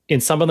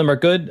 in some of them are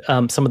good.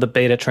 Some of the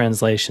beta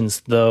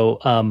translations,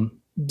 though,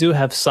 do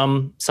have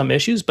some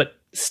issues, but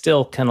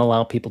still can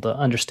allow people to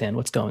understand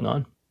what's going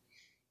on.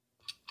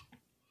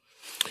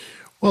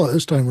 Well,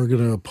 this time we're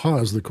going to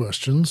pause the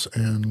questions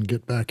and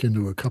get back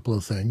into a couple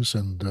of things.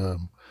 And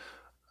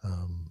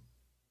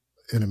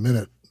in a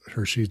minute,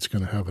 Harshit's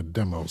going to have a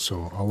demo,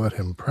 so I'll let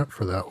him prep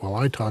for that while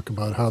I talk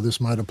about how this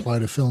might apply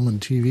to film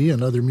and TV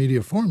and other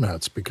media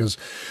formats. Because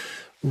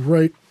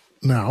right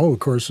now, of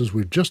course, as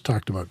we've just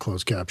talked about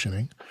closed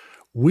captioning,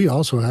 we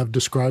also have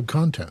described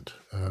content.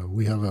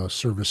 We have a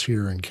service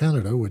here in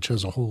Canada which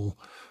has a whole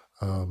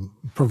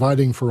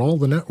providing for all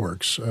the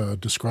networks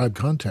described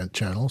content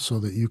channel, so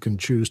that you can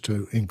choose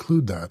to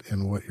include that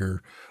in what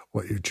you're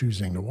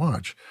choosing to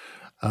watch.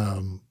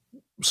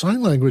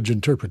 Sign language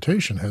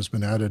interpretation has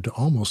been added to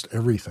almost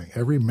everything,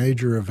 every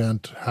major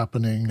event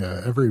happening,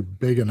 every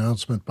big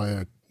announcement by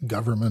a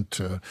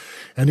government,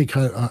 any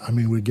kind.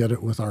 We get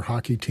it with our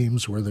hockey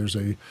teams where there's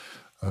a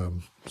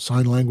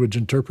sign language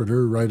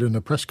interpreter right in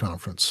a press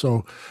conference.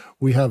 So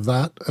we have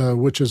that,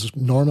 which is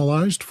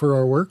normalized for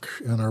our work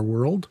and our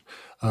world.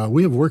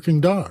 We have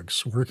working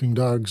dogs. Working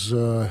dogs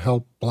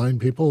help blind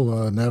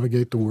people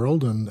navigate the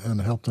world and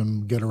help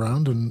them get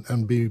around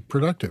and be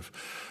productive.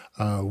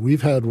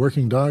 We've had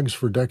working dogs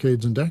for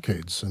decades and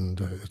decades, and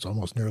it's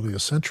almost nearly a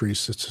century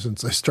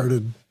since they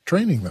started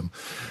training them.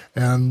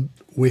 And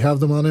we have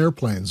them on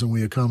airplanes, and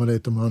we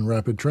accommodate them on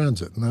rapid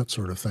transit and that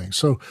sort of thing.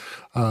 So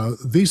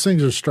these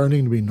things are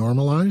starting to be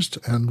normalized.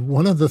 And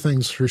one of the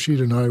things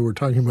Harshit and I were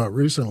talking about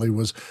recently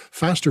was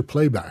faster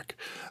playback.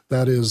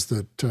 That is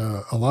that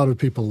a lot of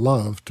people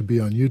love to be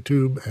on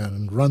YouTube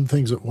and run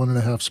things at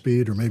 1.5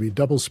 speed or maybe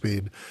double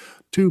speed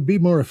to be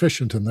more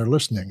efficient in their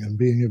listening and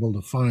being able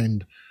to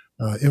find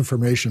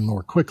information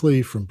more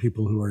quickly from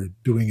people who are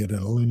doing it in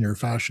a linear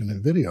fashion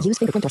in video. Use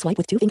fingerprint or swipe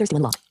with 2 fingers to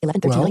unlock.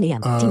 11:39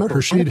 a.m. T-Mobile.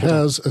 Harshit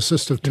has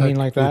assistive You tech, mean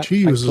like that? which he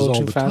uses I go all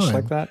too the fast time,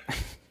 like that?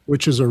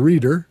 which is a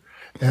reader.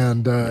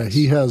 And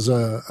he has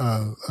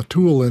a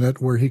tool in it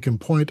where he can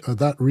point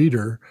that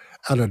reader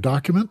at a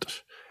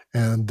document,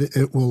 and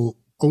it will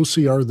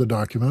OCR the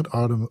document,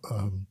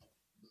 Home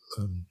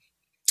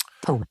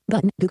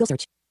button. Google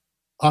search.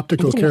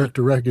 optical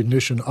character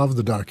recognition of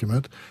the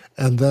document,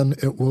 and then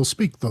it will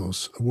speak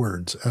those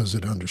words as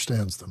it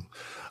understands them.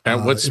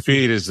 At what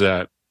speed is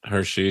that,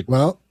 Harshit?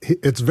 Well,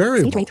 it's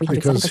variable Speed rate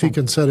because he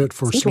can set it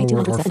for Speed rate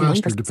slower or 279%.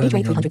 faster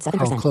depending on 307%.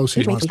 how close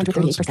he Speed rate wants to 338%.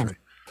 concentrate.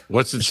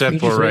 What's it set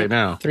for right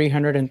now?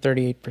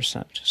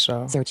 338%.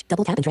 So Search.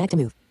 Double tap and drag to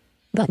move.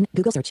 Button.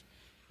 Google search. Oh,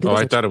 Google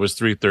I search. thought it was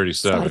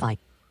 337. Spotify.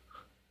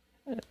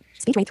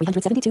 Speed rate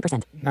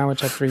 372%. now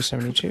it's at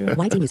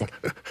 372. YT music.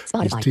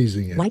 Spotify. He's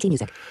teasing you. YT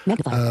music.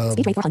 Magnifier.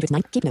 Speed rate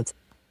 409. Keep notes.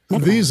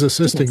 Magnifier. These Keep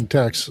assisting notes.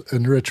 texts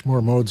enrich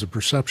more modes of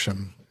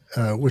perception,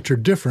 which are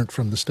different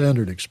from the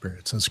standard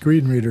experience, and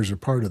screen readers are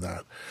part of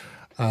that.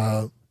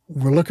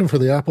 We're looking for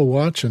the Apple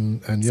Watch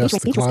and yes, the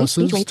Speed rate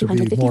glasses to be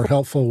 254. more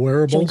helpful Showing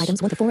wearables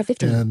items 1 to 4 of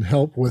 15. and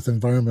help with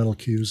environmental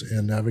cues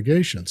and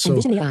navigation. So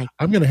Envision AI.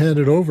 I'm going to hand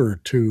it over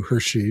to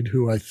Harshit,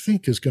 who I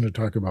think is going to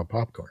talk about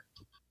popcorn.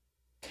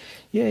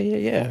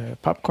 Yeah.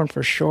 Popcorn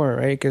for sure,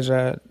 right? Because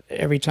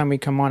every time we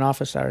come on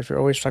office hours, we're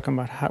always talking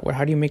about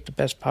how do you make the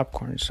best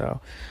popcorn. So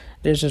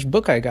there's this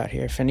book I got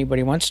here. If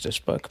anybody wants this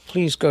book,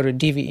 please go to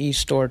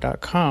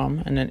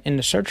dvestore.com and then in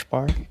the search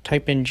bar,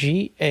 type in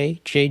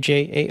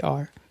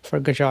Gajjar for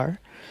Gajjar.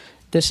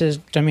 This is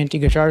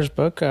Damayanti Gajjar's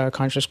book,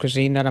 Conscious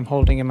Cuisine, that I'm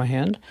holding in my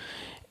hand.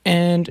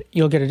 And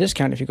you'll get a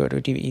discount if you go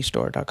to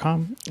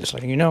dvestore.com, just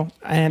letting you know.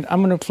 And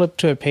I'm going to flip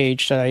to a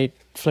page that I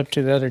flipped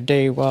to the other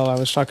day while I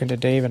was talking to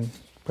Dave and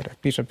put a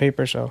piece of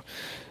paper. So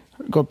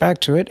go back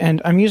to it.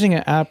 And I'm using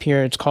an app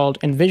here. It's called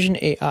Envision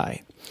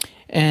AI.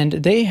 And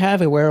they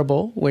have a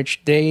wearable, which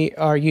they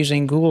are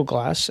using Google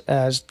Glass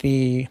as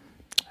the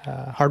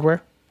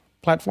hardware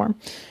platform.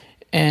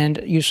 And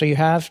so you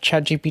have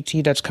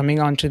ChatGPT that's coming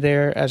onto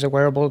there as a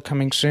wearable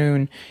coming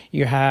soon.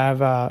 You have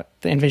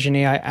the Envision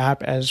AI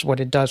app as what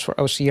it does for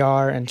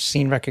OCR and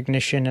scene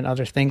recognition and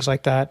other things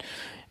like that.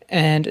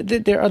 And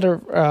there are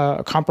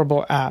other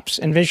comparable apps.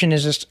 Envision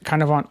is just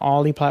kind of on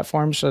all the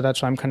platforms, so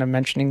that's why I'm kind of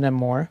mentioning them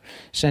more,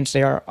 since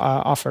they are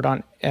offered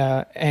on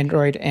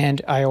Android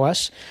and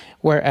iOS,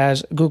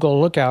 whereas Google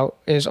Lookout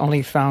is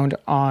only found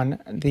on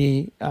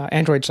the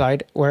Android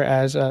side,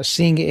 whereas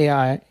Seeing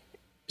AI,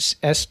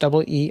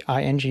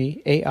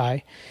 SEEING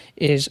AI,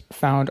 is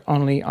found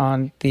only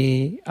on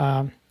the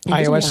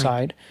iOS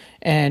side,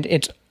 and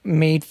it's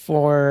made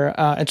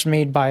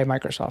by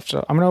Microsoft.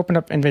 So I'm going to open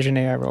up Envision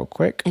AI real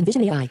quick.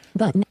 Envision AI.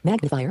 Button.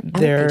 Magnifier.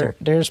 Pager.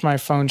 There's my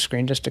phone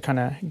screen, just to kind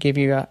of give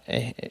you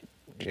a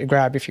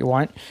grab if you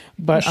want.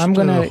 But Just, I'm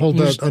going to hold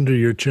that under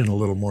your chin a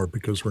little more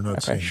because we're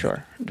not seeing Okay, it.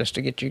 sure. Just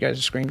to get you guys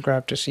a screen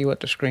grab to see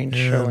what the screen's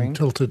And showing.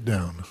 tilt it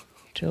down.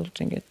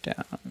 Tilting it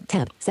down.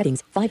 Tab.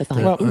 Settings. 5 of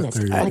 5. Well, In list.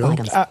 there you 5 go.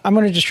 items. I'm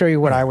going to just show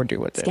you what I would do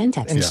with it Scan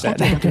text. instead.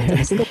 Capture document in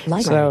a single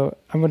library. So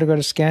I'm going to go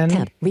to scan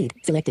Tab. Read.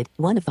 Selected.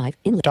 1 of 5.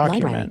 In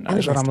document. library. Out That's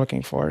of what I'm list.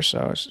 looking for.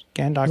 So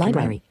scan document.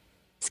 Library.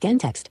 Scan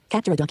text.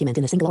 Capture a document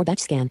in a single or batch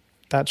scan.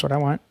 That's what I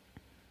want.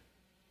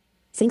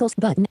 Singles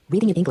button.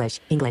 Reading in English.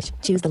 English.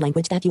 Choose the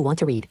language that you want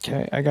to read.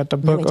 Okay, I got the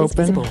No book edges open.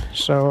 visible.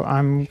 So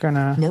I'm going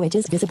to No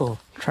edges visible.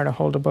 try to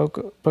hold the book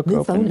Move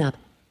open. phone up.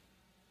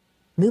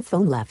 Move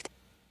phone left.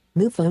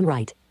 Move phone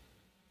right.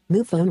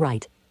 Move phone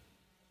right.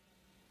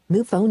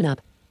 Move phone up.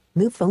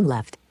 Move phone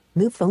left.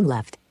 Move phone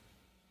left.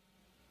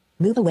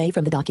 Move away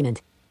from the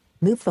document.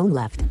 Move phone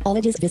left. All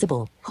edges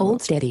visible.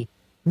 Hold steady.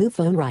 Move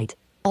phone right.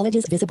 All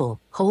edges visible.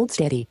 Hold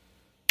steady.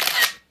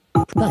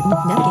 Button.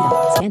 Navigate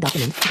up. Scan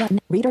document. Button.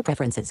 Reader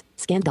preferences.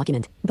 Scan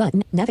document.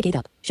 Button. Navigate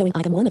up. Showing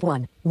item 1 of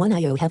 1. 1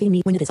 IO heavy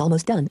meat. When it is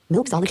almost done,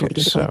 milk solids will Okay,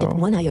 begin to collect it. so-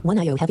 1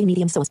 IO heavy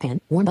medium saucepan.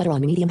 Warm butter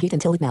on medium heat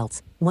until it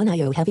melts. 1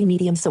 IO heavy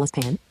medium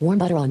saucepan. Warm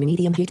butter on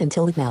medium heat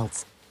until it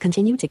melts.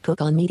 Continue to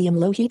cook on medium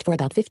low heat for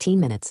about 15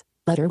 minutes.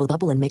 Butter will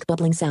bubble and make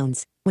bubbling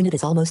sounds. When it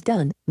is almost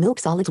done, milk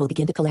solids will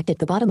begin to collect at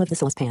the bottom of the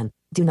saucepan.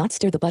 Do not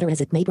stir the butter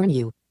as it may burn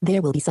you.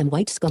 There will be some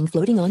white scum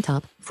floating on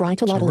top. Fry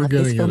to So level we're up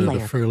this getting foam it at a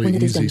layer. fairly When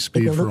it is easy done,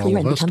 speed it will for look all clear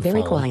of and us become to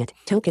very follow. quiet.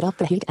 Toke it off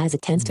the heat as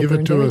it tends to Give burn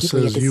it to very us deeply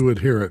at as this. you would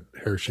hear it,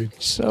 Hershey.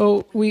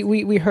 So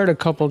we heard a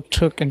couple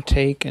took and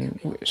take, and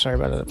sorry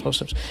about the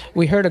close-ups.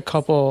 We heard a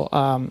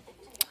couple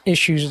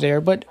issues there,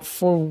 but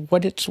for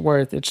what it's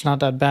worth, it's not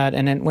that bad.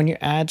 And then when you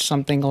add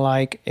something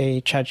like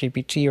a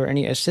ChatGPT or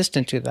any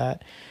assistant to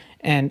that,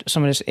 and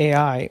some of this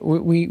AI,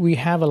 we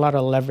have a lot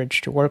of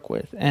leverage to work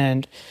with.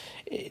 And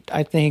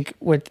I think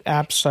with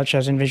apps such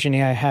as Envision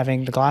AI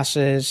having the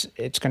glasses,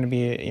 it's going to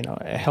be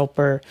a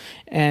helper.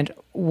 And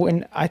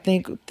when I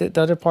think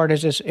the other part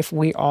is if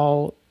we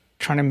all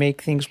trying to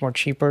make things more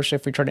cheaper. So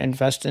if we try to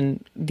invest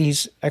in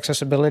these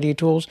accessibility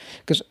tools,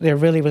 because they're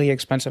really, really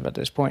expensive at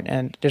this point,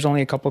 and there's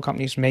only a couple of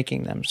companies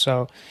making them.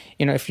 So,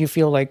 if you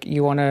feel like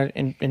you want to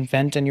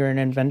invent and you're an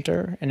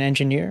inventor, an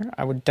engineer,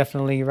 I would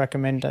definitely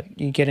recommend that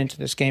you get into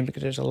this game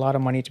because there's a lot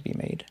of money to be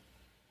made.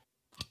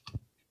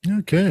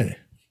 Okay.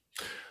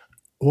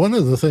 One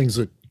of the things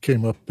that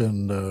came up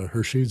in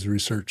Harshid's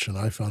research, and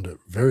I found it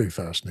very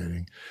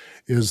fascinating,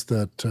 is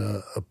that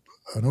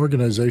an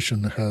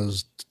organization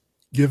has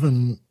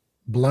given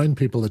blind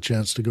people a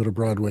chance to go to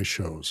Broadway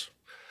shows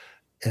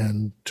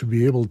and to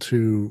be able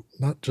to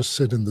not just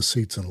sit in the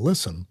seats and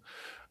listen,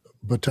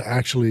 but to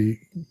actually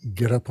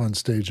get up on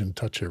stage and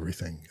touch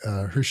everything.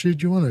 Harshid,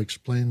 do you want to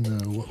explain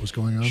what was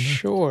going on there?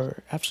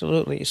 Sure,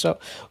 absolutely. So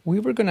we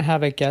were going to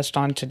have a guest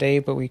on today,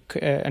 but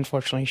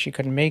unfortunately she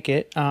couldn't make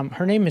it.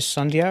 Her name is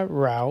Sandhya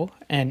Rao,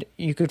 and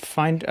you could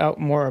find out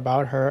more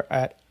about her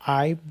at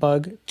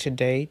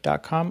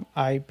ibugtoday.com,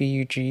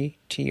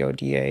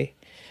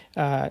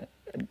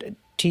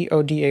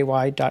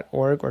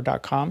 IBUGTODA.org or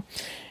 .com.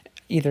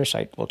 Either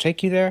site will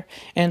take you there.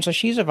 And so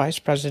she's a vice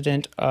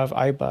president of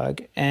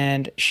iBug,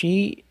 and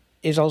she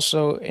is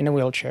also in a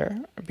wheelchair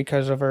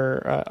because of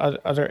her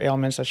other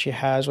ailments that she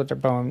has with her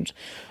bones.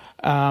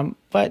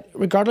 But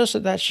regardless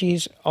of that,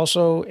 she's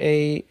also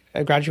a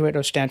graduate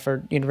of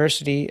Stanford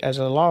University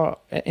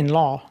in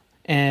law.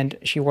 And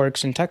she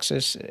works in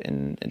Texas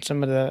in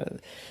some of the,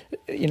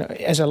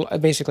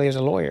 basically as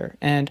a lawyer.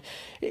 And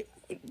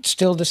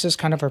still, this is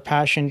kind of her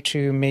passion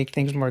to make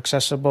things more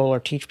accessible or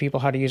teach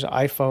people how to use an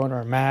iPhone or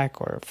a Mac.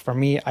 Or for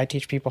me, I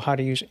teach people how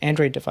to use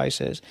Android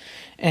devices.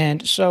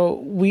 And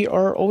so we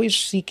are always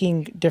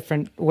seeking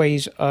different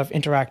ways of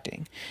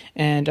interacting.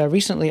 And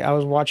recently I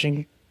was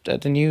watching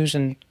the news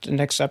and the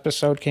next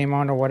episode came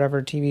on or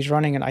whatever TV's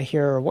running, and I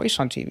hear her voice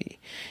on TV.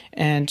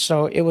 And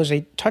so it was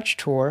a touch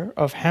tour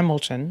of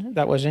Hamilton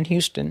that was in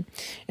Houston,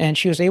 and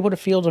she was able to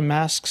feel the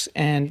masks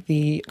and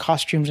the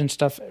costumes and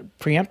stuff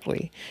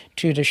preemptly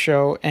to the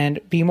show and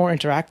be more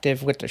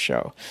interactive with the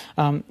show.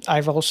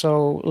 I've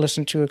also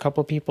listened to a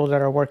couple of people that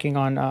are working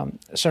on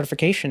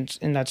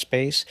certifications in that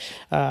space.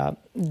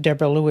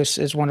 Deborah Lewis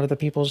is one of the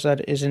people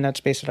that is in that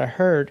space that I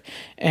heard.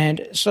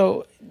 And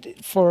so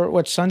for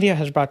what Sandhya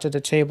has brought to the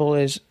table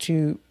is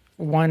to,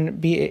 one,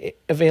 be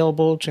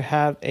available to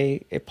have a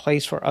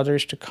place for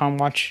others to come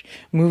watch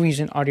movies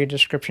in audio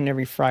description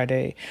every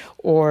Friday,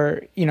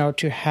 or,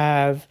 to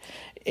have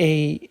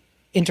a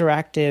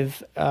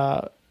interactive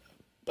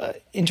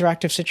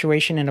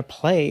situation in a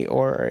play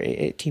or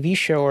a TV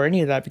show or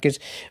any of that, because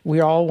we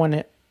all want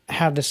to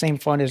have the same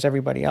fun as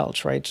everybody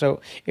else, right? So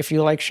if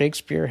you like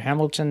Shakespeare,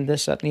 Hamilton,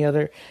 this, that, and the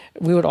other,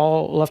 we would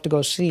all love to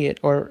go see it.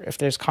 Or if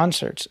there's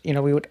concerts,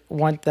 we would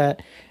want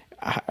that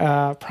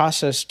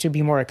process to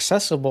be more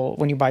accessible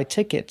when you buy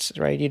tickets,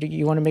 right?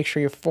 You want to make sure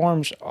your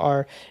forms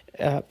are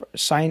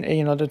signed,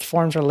 the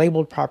forms are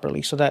labeled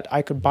properly so that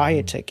I could buy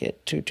a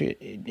ticket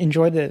to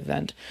enjoy the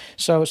event.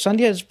 So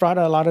Sandhya has brought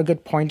a lot of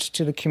good points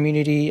to the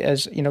community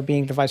as,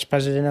 being the vice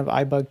president of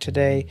iBug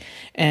today.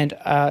 And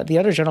the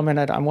other gentleman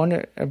that I want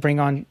to bring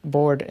on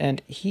board, and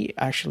he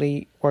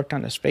actually worked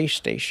on the space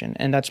station,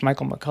 and that's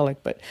Michael McCulloch,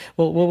 but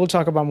we'll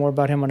talk about more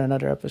about him on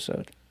another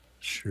episode.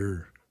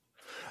 Sure.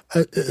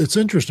 It's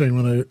interesting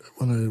when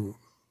I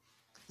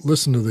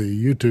listened to the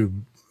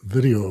YouTube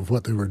video of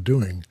what they were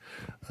doing.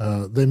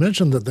 They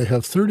mentioned that they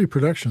have 30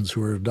 productions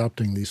who are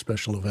adopting these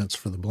special events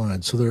for the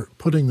blind. So they're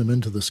putting them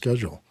into the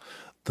schedule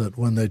that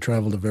when they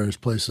travel to various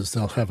places,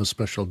 they'll have a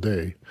special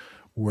day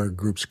where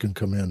groups can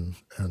come in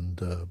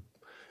and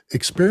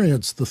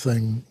experience the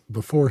thing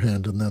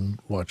beforehand and then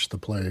watch the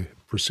play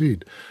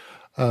proceed.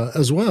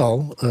 As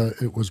well,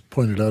 it was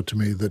pointed out to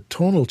me that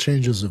tonal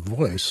changes of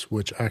voice,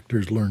 which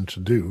actors learn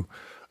to do,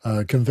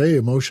 convey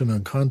emotion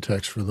and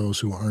context for those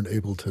who aren't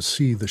able to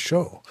see the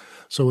show.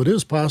 So it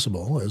is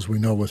possible, as we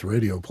know with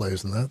radio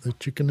plays and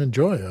that you can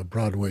enjoy a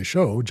Broadway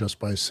show just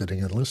by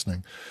sitting and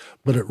listening.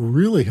 But it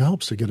really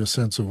helps to get a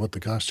sense of what the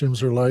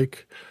costumes are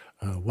like,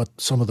 what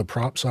some of the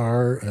props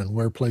are, and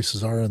where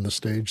places are on the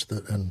stage,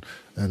 and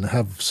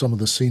have some of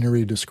the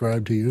scenery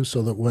described to you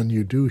so that when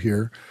you do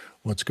hear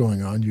what's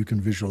going on, you can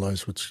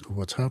visualize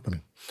what's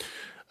happening.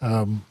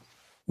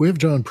 We have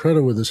John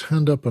Preda with his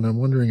hand up, and I'm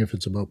wondering if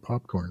it's about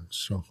popcorn.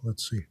 So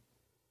let's see.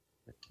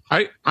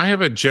 I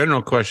have a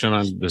general question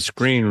on the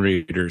screen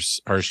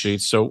readers,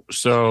 Harshid.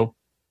 So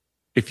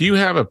if you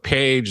have a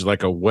page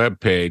like a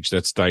web page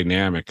that's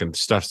dynamic and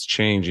stuff's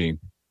changing,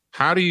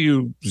 how do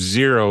you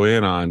zero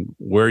in on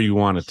where you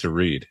want it to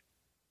read?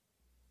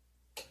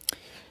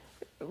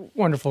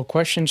 Wonderful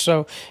question.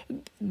 So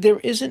there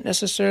isn't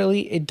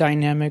necessarily a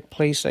dynamic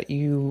place that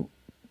you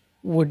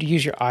would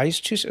use your eyes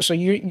to. So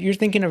you're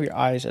thinking of your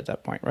eyes at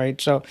that point,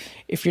 right? So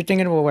if you're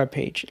thinking of a web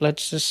page,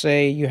 let's just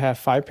say you have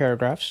 5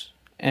 paragraphs,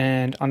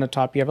 and on the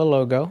top you have a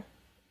logo,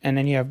 and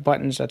then you have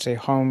buttons that say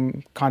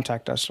home,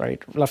 contact us,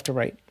 right, left to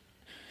right.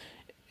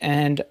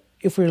 And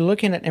if we're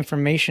looking at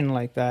information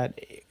like that,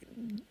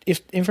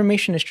 if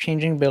information is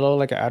changing below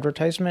like an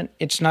advertisement,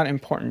 it's not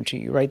important to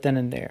you right then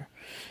and there.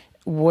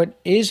 What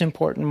is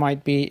important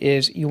might be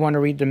is you want to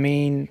read the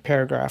main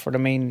paragraph or the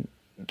meat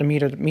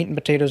and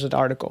potatoes of the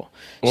article,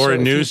 or a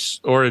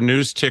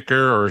news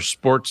ticker or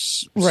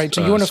sports. Right.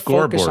 So you want to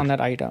scoreboard. focus on that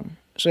item.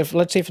 So if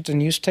let's say if it's a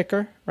news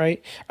ticker,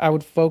 right, I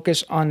would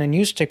focus on the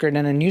news ticker, and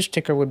then a news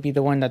ticker would be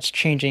the one that's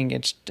changing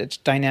its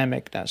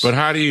dynamicness. But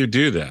how do you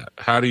do that?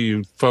 How do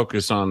you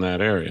focus on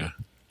that area?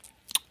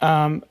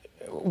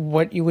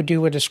 What you would do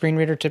with a screen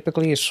reader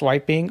typically is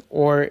swiping,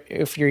 or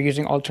if you're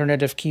using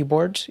alternative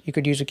keyboards, you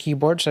could use a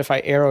keyboard. So if I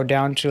arrow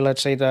down to,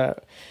 let's say,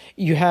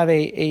 you have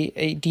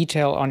a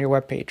detail on your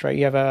webpage, right?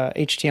 You have a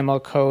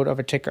HTML code of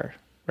a ticker,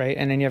 right?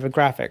 And then you have a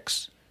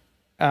graphics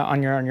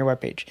on your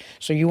webpage.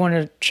 So you want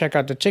to check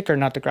out the ticker,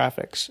 not the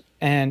graphics.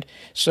 And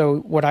so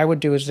what I would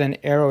do is then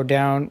arrow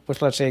down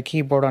with, let's say, a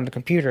keyboard on the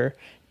computer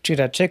to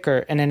that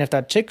ticker. And then if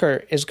that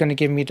ticker is going to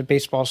give me the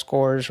baseball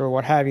scores or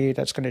what have you,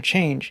 that's going to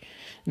change,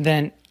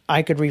 then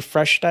I could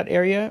refresh that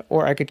area,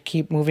 or I could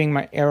keep moving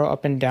my arrow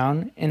up and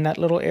down in that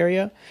little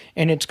area,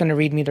 and it's going to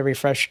read me the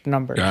refreshed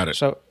number. Got it.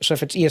 So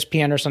if it's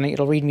ESPN or something,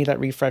 it'll read me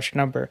that refreshed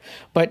number.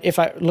 But if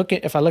I look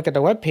at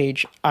the web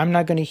page, I'm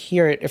not going to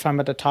hear it if I'm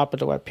at the top of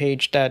the web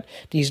page that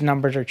these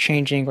numbers are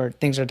changing or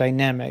things are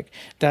dynamic.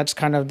 That's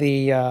kind of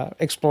the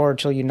explore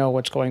till you know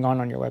what's going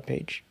on your web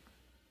page.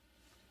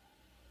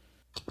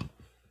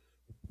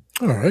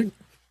 All right.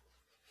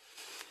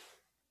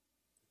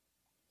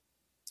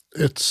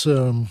 It's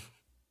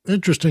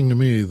interesting to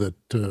me that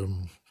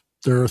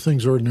there are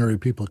things ordinary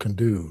people can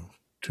do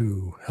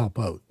to help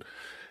out.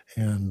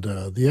 And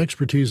the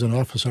expertise in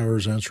office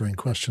hours answering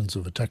questions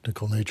of a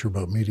technical nature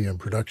about media and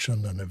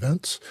production and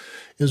events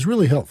is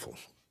really helpful.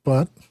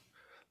 But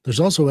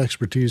there's also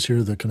expertise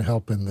here that can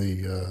help in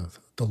the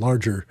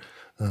larger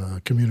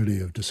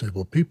community of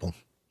disabled people.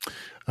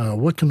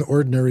 What can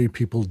ordinary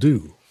people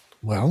do?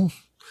 Well,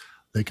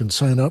 they can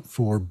sign up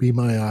for Be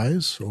My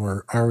Eyes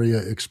or ARIA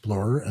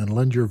Explorer and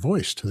lend your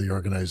voice to the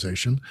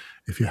organization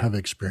if you have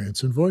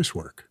experience in voice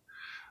work.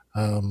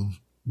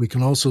 We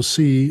can also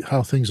see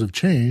how things have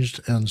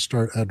changed and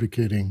start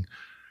advocating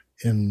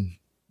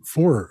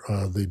for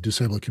the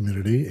disabled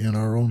community in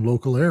our own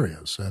local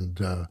areas,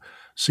 and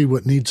see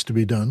what needs to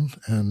be done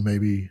and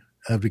maybe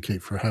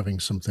advocate for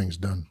having some things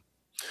done.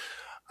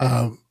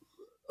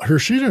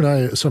 Harshita and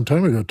I some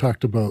time ago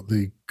talked about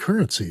the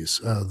currencies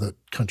that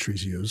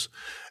countries use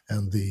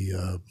and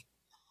the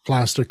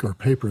plastic or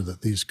paper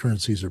that these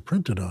currencies are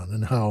printed on,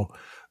 and how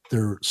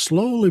they're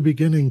slowly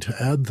beginning to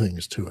add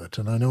things to it.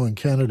 And I know in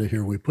Canada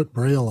here, we put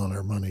Braille on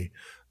our money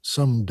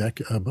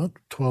about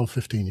 12,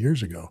 15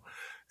 years ago.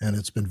 And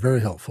it's been very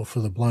helpful for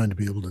the blind to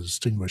be able to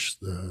distinguish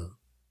the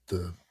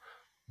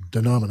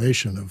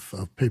denomination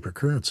of paper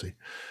currency.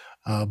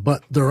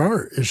 But there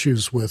are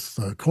issues with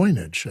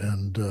coinage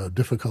and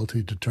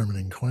difficulty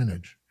determining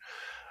coinage.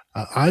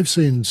 I've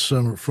seen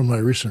some from my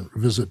recent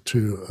visit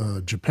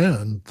to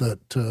Japan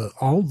that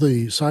all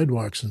the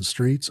sidewalks and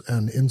streets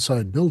and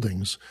inside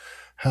buildings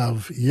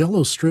have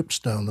yellow strips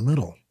down the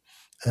middle,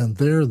 and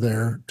they're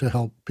there to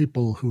help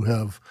people who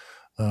have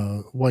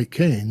white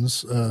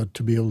canes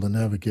to be able to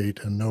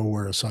navigate and know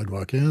where a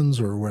sidewalk ends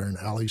or where an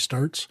alley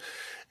starts,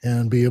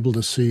 and be able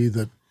to see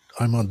that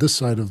I'm on this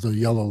side of the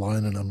yellow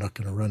line and I'm not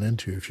going to run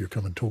into you if you're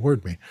coming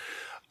toward me.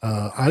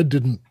 I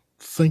didn't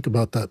think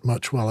about that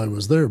much while I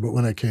was there, but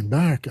when I came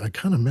back, I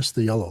kind of missed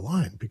the yellow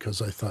line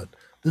because I thought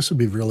this would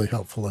be really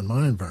helpful in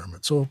my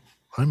environment. So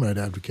I might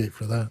advocate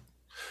for that.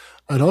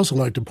 I'd also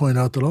like to point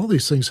out that all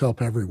these things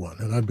help everyone,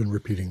 and I've been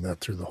repeating that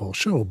through the whole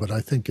show, but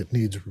I think it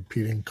needs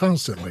repeating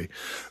constantly,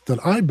 that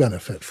I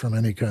benefit from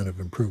any kind of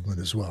improvement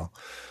as well.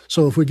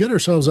 So if we get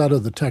ourselves out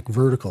of the tech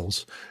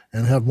verticals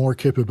and have more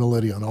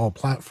capability on all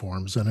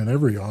platforms and in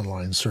every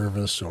online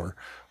service or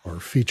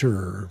feature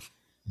or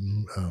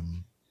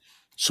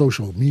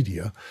social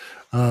media,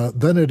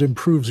 then it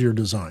improves your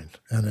design,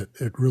 and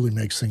it really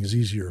makes things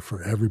easier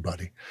for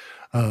everybody.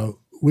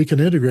 We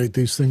can integrate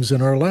these things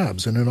in our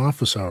labs and in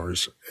office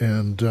hours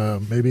and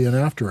maybe in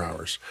after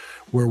hours,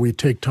 where we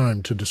take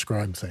time to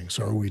describe things,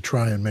 or we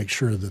try and make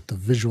sure that the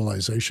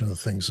visualization of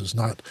things is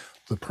not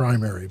the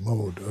primary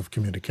mode of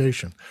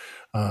communication.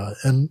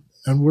 And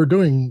we're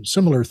doing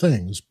similar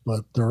things,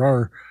 but there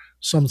are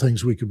some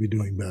things we could be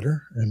doing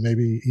better. And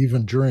maybe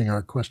even during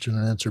our question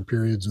and answer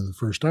periods in the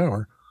first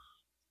hour,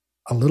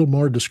 a little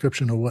more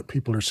description of what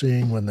people are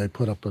seeing when they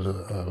put up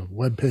a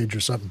web page or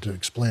something to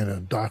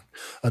explain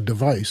a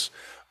device.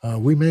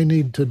 We may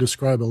need to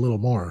describe a little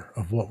more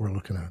of what we're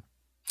looking at.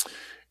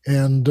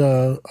 And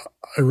I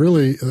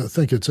really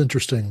think it's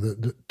interesting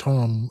that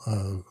Tom,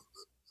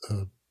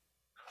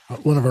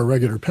 one of our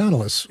regular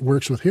panelists,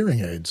 works with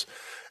hearing aids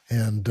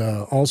and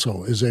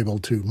also is able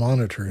to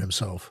monitor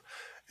himself.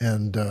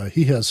 And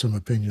he has some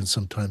opinions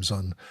sometimes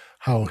on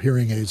how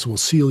hearing aids will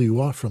seal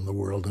you off from the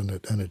world, and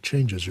it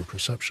changes your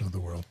perception of the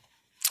world.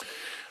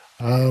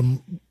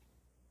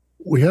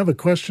 We have a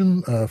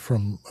question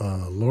from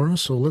Laura,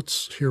 so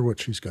let's hear what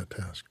she's got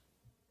to ask.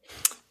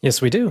 Yes,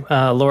 we do.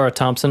 Laura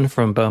Thompson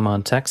from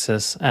Beaumont,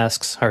 Texas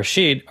asks,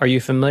 Harshid, are you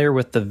familiar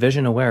with the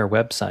Vision Aware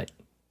website?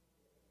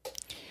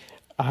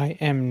 I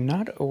am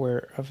not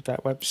aware of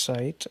that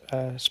website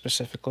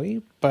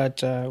specifically,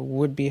 but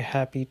would be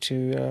happy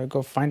to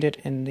go find it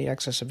in the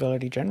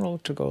Accessibility General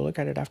to go look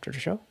at it after the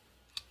show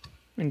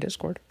in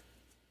Discord.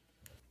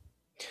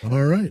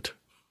 All right.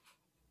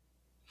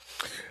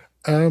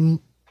 I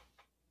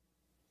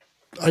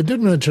did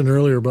mention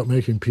earlier about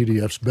making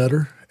PDFs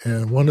better,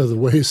 and one of the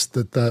ways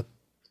that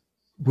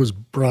was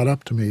brought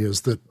up to me is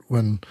that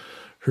when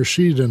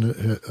Harshid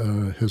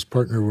and his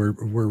partner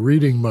were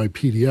reading my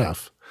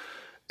PDF,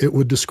 it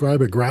would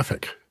describe a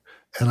graphic,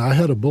 and I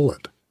had a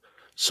bullet.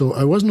 So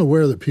I wasn't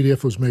aware that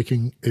PDF was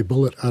making a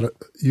bullet out of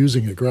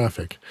using a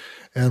graphic.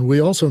 And we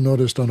also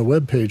noticed on a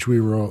web page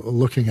we were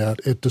looking at,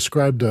 it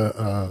described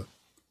an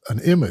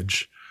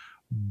image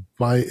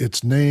by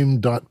its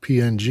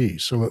name.png.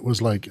 So it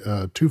was like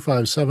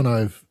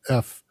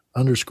 257IF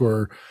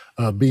underscore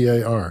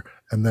BAR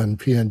and then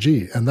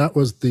PNG. And that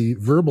was the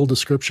verbal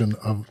description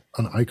of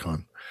an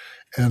icon.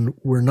 And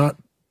we're not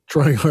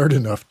trying hard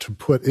enough to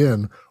put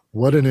in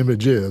what an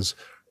image is.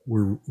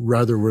 We're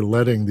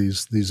letting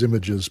these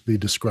images be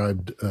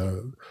described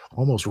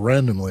almost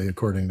randomly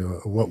according to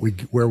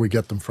where we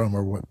get them from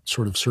or what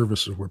sort of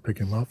services we're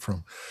picking them up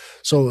from.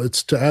 So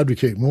it's to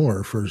advocate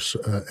more for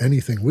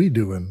anything we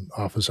do in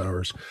office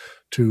hours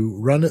to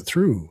run it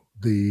through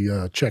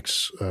the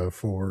checks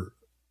for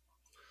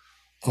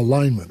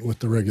alignment with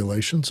the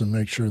regulations and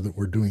make sure that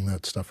we're doing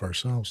that stuff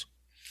ourselves.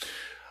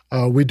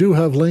 We do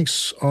have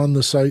links on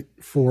the site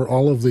for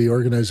all of the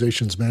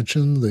organizations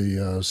mentioned,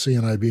 the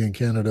CNIB in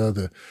Canada,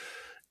 the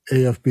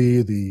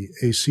AFB, the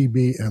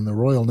ACB, and the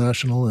Royal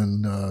National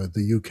in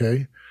the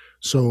UK.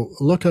 So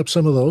look up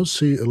some of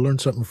those, learn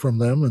something from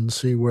them, and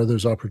see where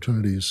there's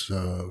opportunities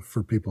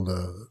for people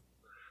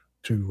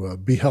to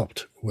be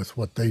helped with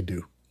what they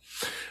do.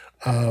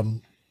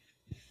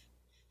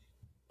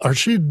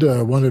 Harshid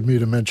wanted me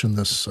to mention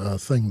this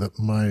thing that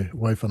my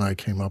wife and I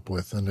came up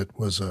with, and it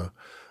was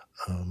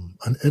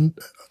an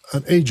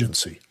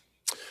agency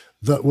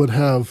that would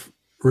have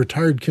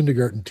retired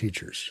kindergarten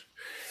teachers.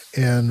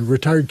 And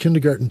retired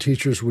kindergarten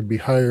teachers would be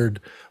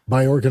hired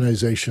by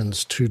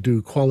organizations to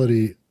do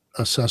quality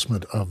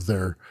assessment of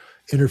their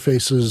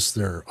interfaces,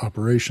 their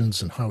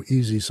operations, and how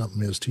easy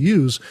something is to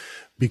use,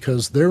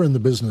 because they're in the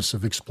business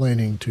of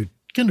explaining to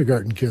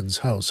kindergarten kids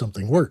how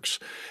something works.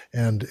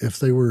 And if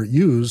they were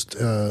used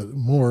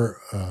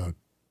more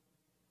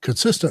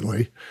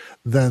consistently,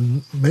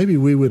 then maybe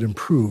we would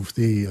improve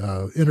the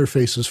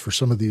interfaces for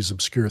some of these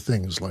obscure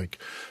things, like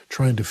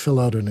trying to fill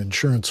out an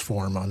insurance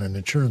form on an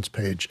insurance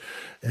page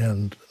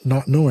and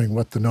not knowing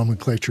what the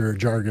nomenclature or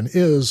jargon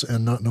is,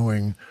 and not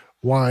knowing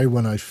why,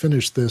 when I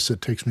finish this,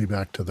 it takes me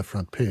back to the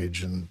front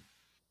page and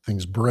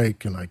things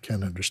break and I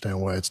can't understand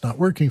why it's not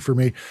working for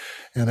me.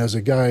 And as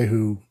a guy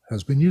who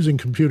has been using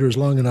computers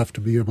long enough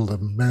to be able to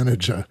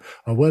manage a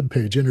web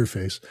page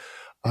interface,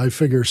 I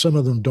figure some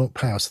of them don't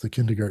pass the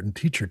kindergarten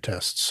teacher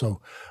tests. So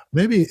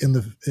maybe in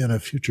a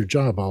future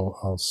job,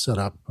 I'll set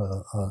up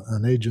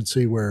an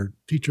agency where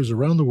teachers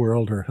around the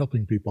world are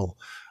helping people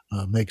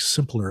make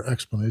simpler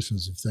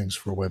explanations of things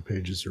for web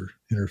pages or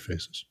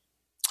interfaces.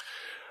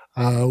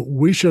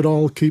 We should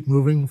all keep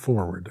moving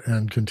forward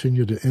and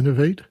continue to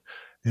innovate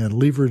and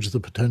leverage the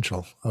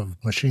potential of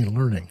machine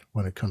learning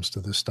when it comes to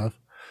this stuff.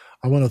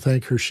 I want to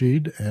thank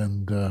Harshid,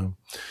 and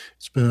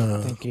it's been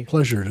a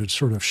pleasure to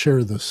sort of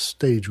share the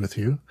stage with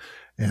you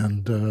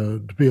and to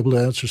be able to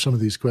answer some of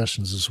these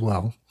questions as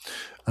well.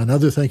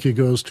 Another thank you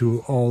goes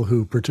to all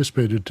who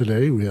participated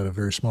today. We had a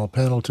very small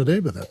panel today,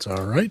 but that's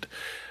all right.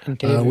 And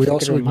Dave, we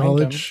also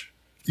acknowledge...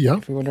 Yeah.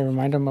 If we want to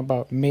remind them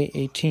about May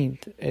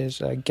 18th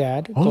is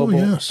GAD, Global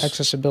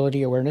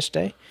Accessibility Awareness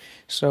Day.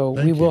 So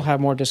we will have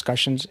more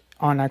discussions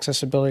on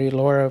accessibility.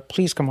 Laura,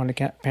 please come on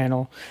the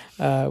panel.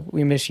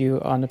 We miss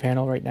you on the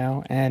panel right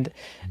now. And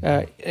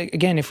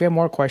again, if we have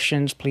more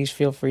questions, please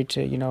feel free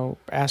to,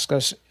 ask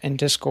us in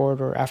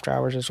Discord or after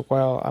hours as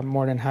well. I'm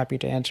more than happy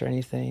to answer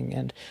anything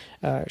and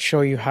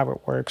show you how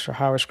it works or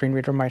how a screen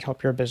reader might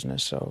help your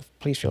business. So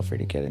please feel free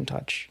to get in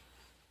touch.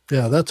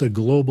 Yeah, that's a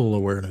global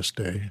awareness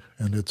day,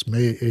 and it's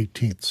May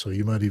 18th, so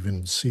you might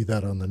even see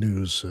that on the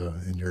news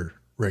in your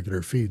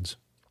regular feeds.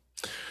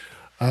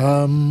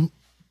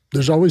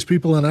 There's always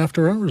people in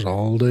after hours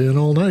all day and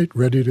all night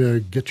ready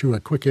to get you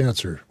a quick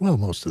answer, well,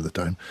 most of the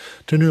time,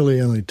 to nearly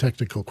any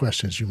technical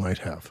questions you might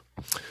have.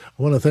 I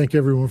want to thank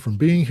everyone for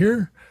being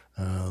here.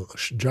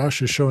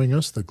 Josh is showing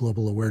us the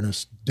Global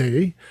Awareness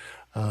Day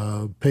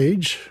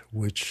page,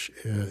 which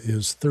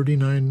is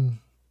 39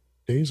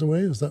 days away.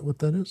 Is that what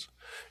that is?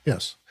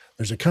 Yes.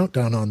 There's a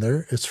countdown on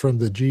there. It's from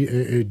the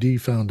GAAD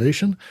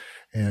Foundation,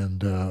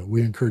 and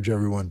we encourage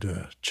everyone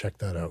to check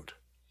that out.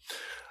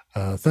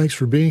 Thanks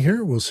for being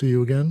here. We'll see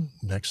you again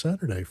next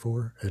Saturday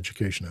for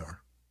Education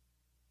Hour.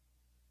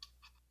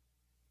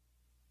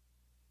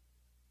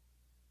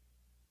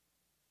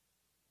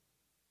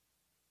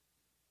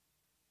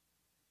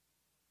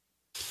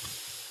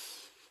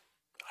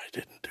 I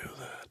didn't do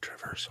the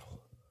traversal.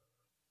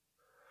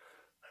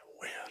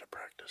 I'm way out of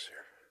practice.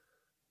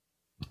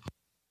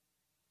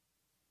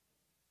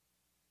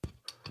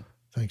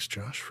 Thanks,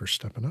 Josh, for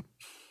stepping up.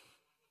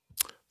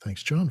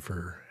 Thanks, John,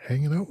 for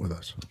hanging out with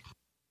us.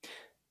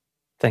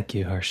 Thank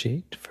you,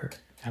 Harshit, for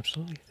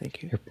Absolutely.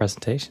 Thank you. your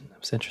presentation. That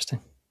was interesting.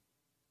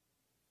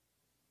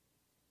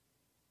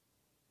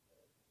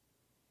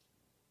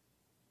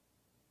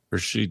 Or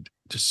she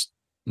just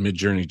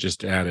Midjourney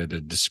just added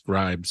a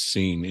described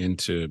scene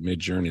into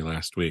Midjourney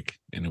last week,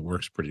 and it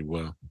works pretty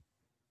well.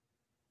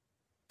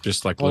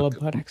 Just like All look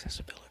about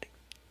accessibility.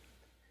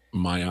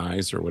 My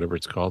Eyes or whatever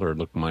it's called, or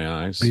Look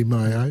My Eyes. Be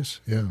My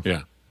Eyes, yeah.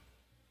 Yeah.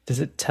 Does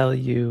it tell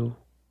you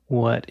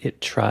what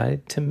it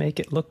tried to make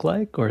it look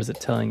like, or is it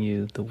telling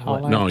you the How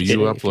what? I No, did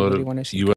you it if you really uploaded wanna see you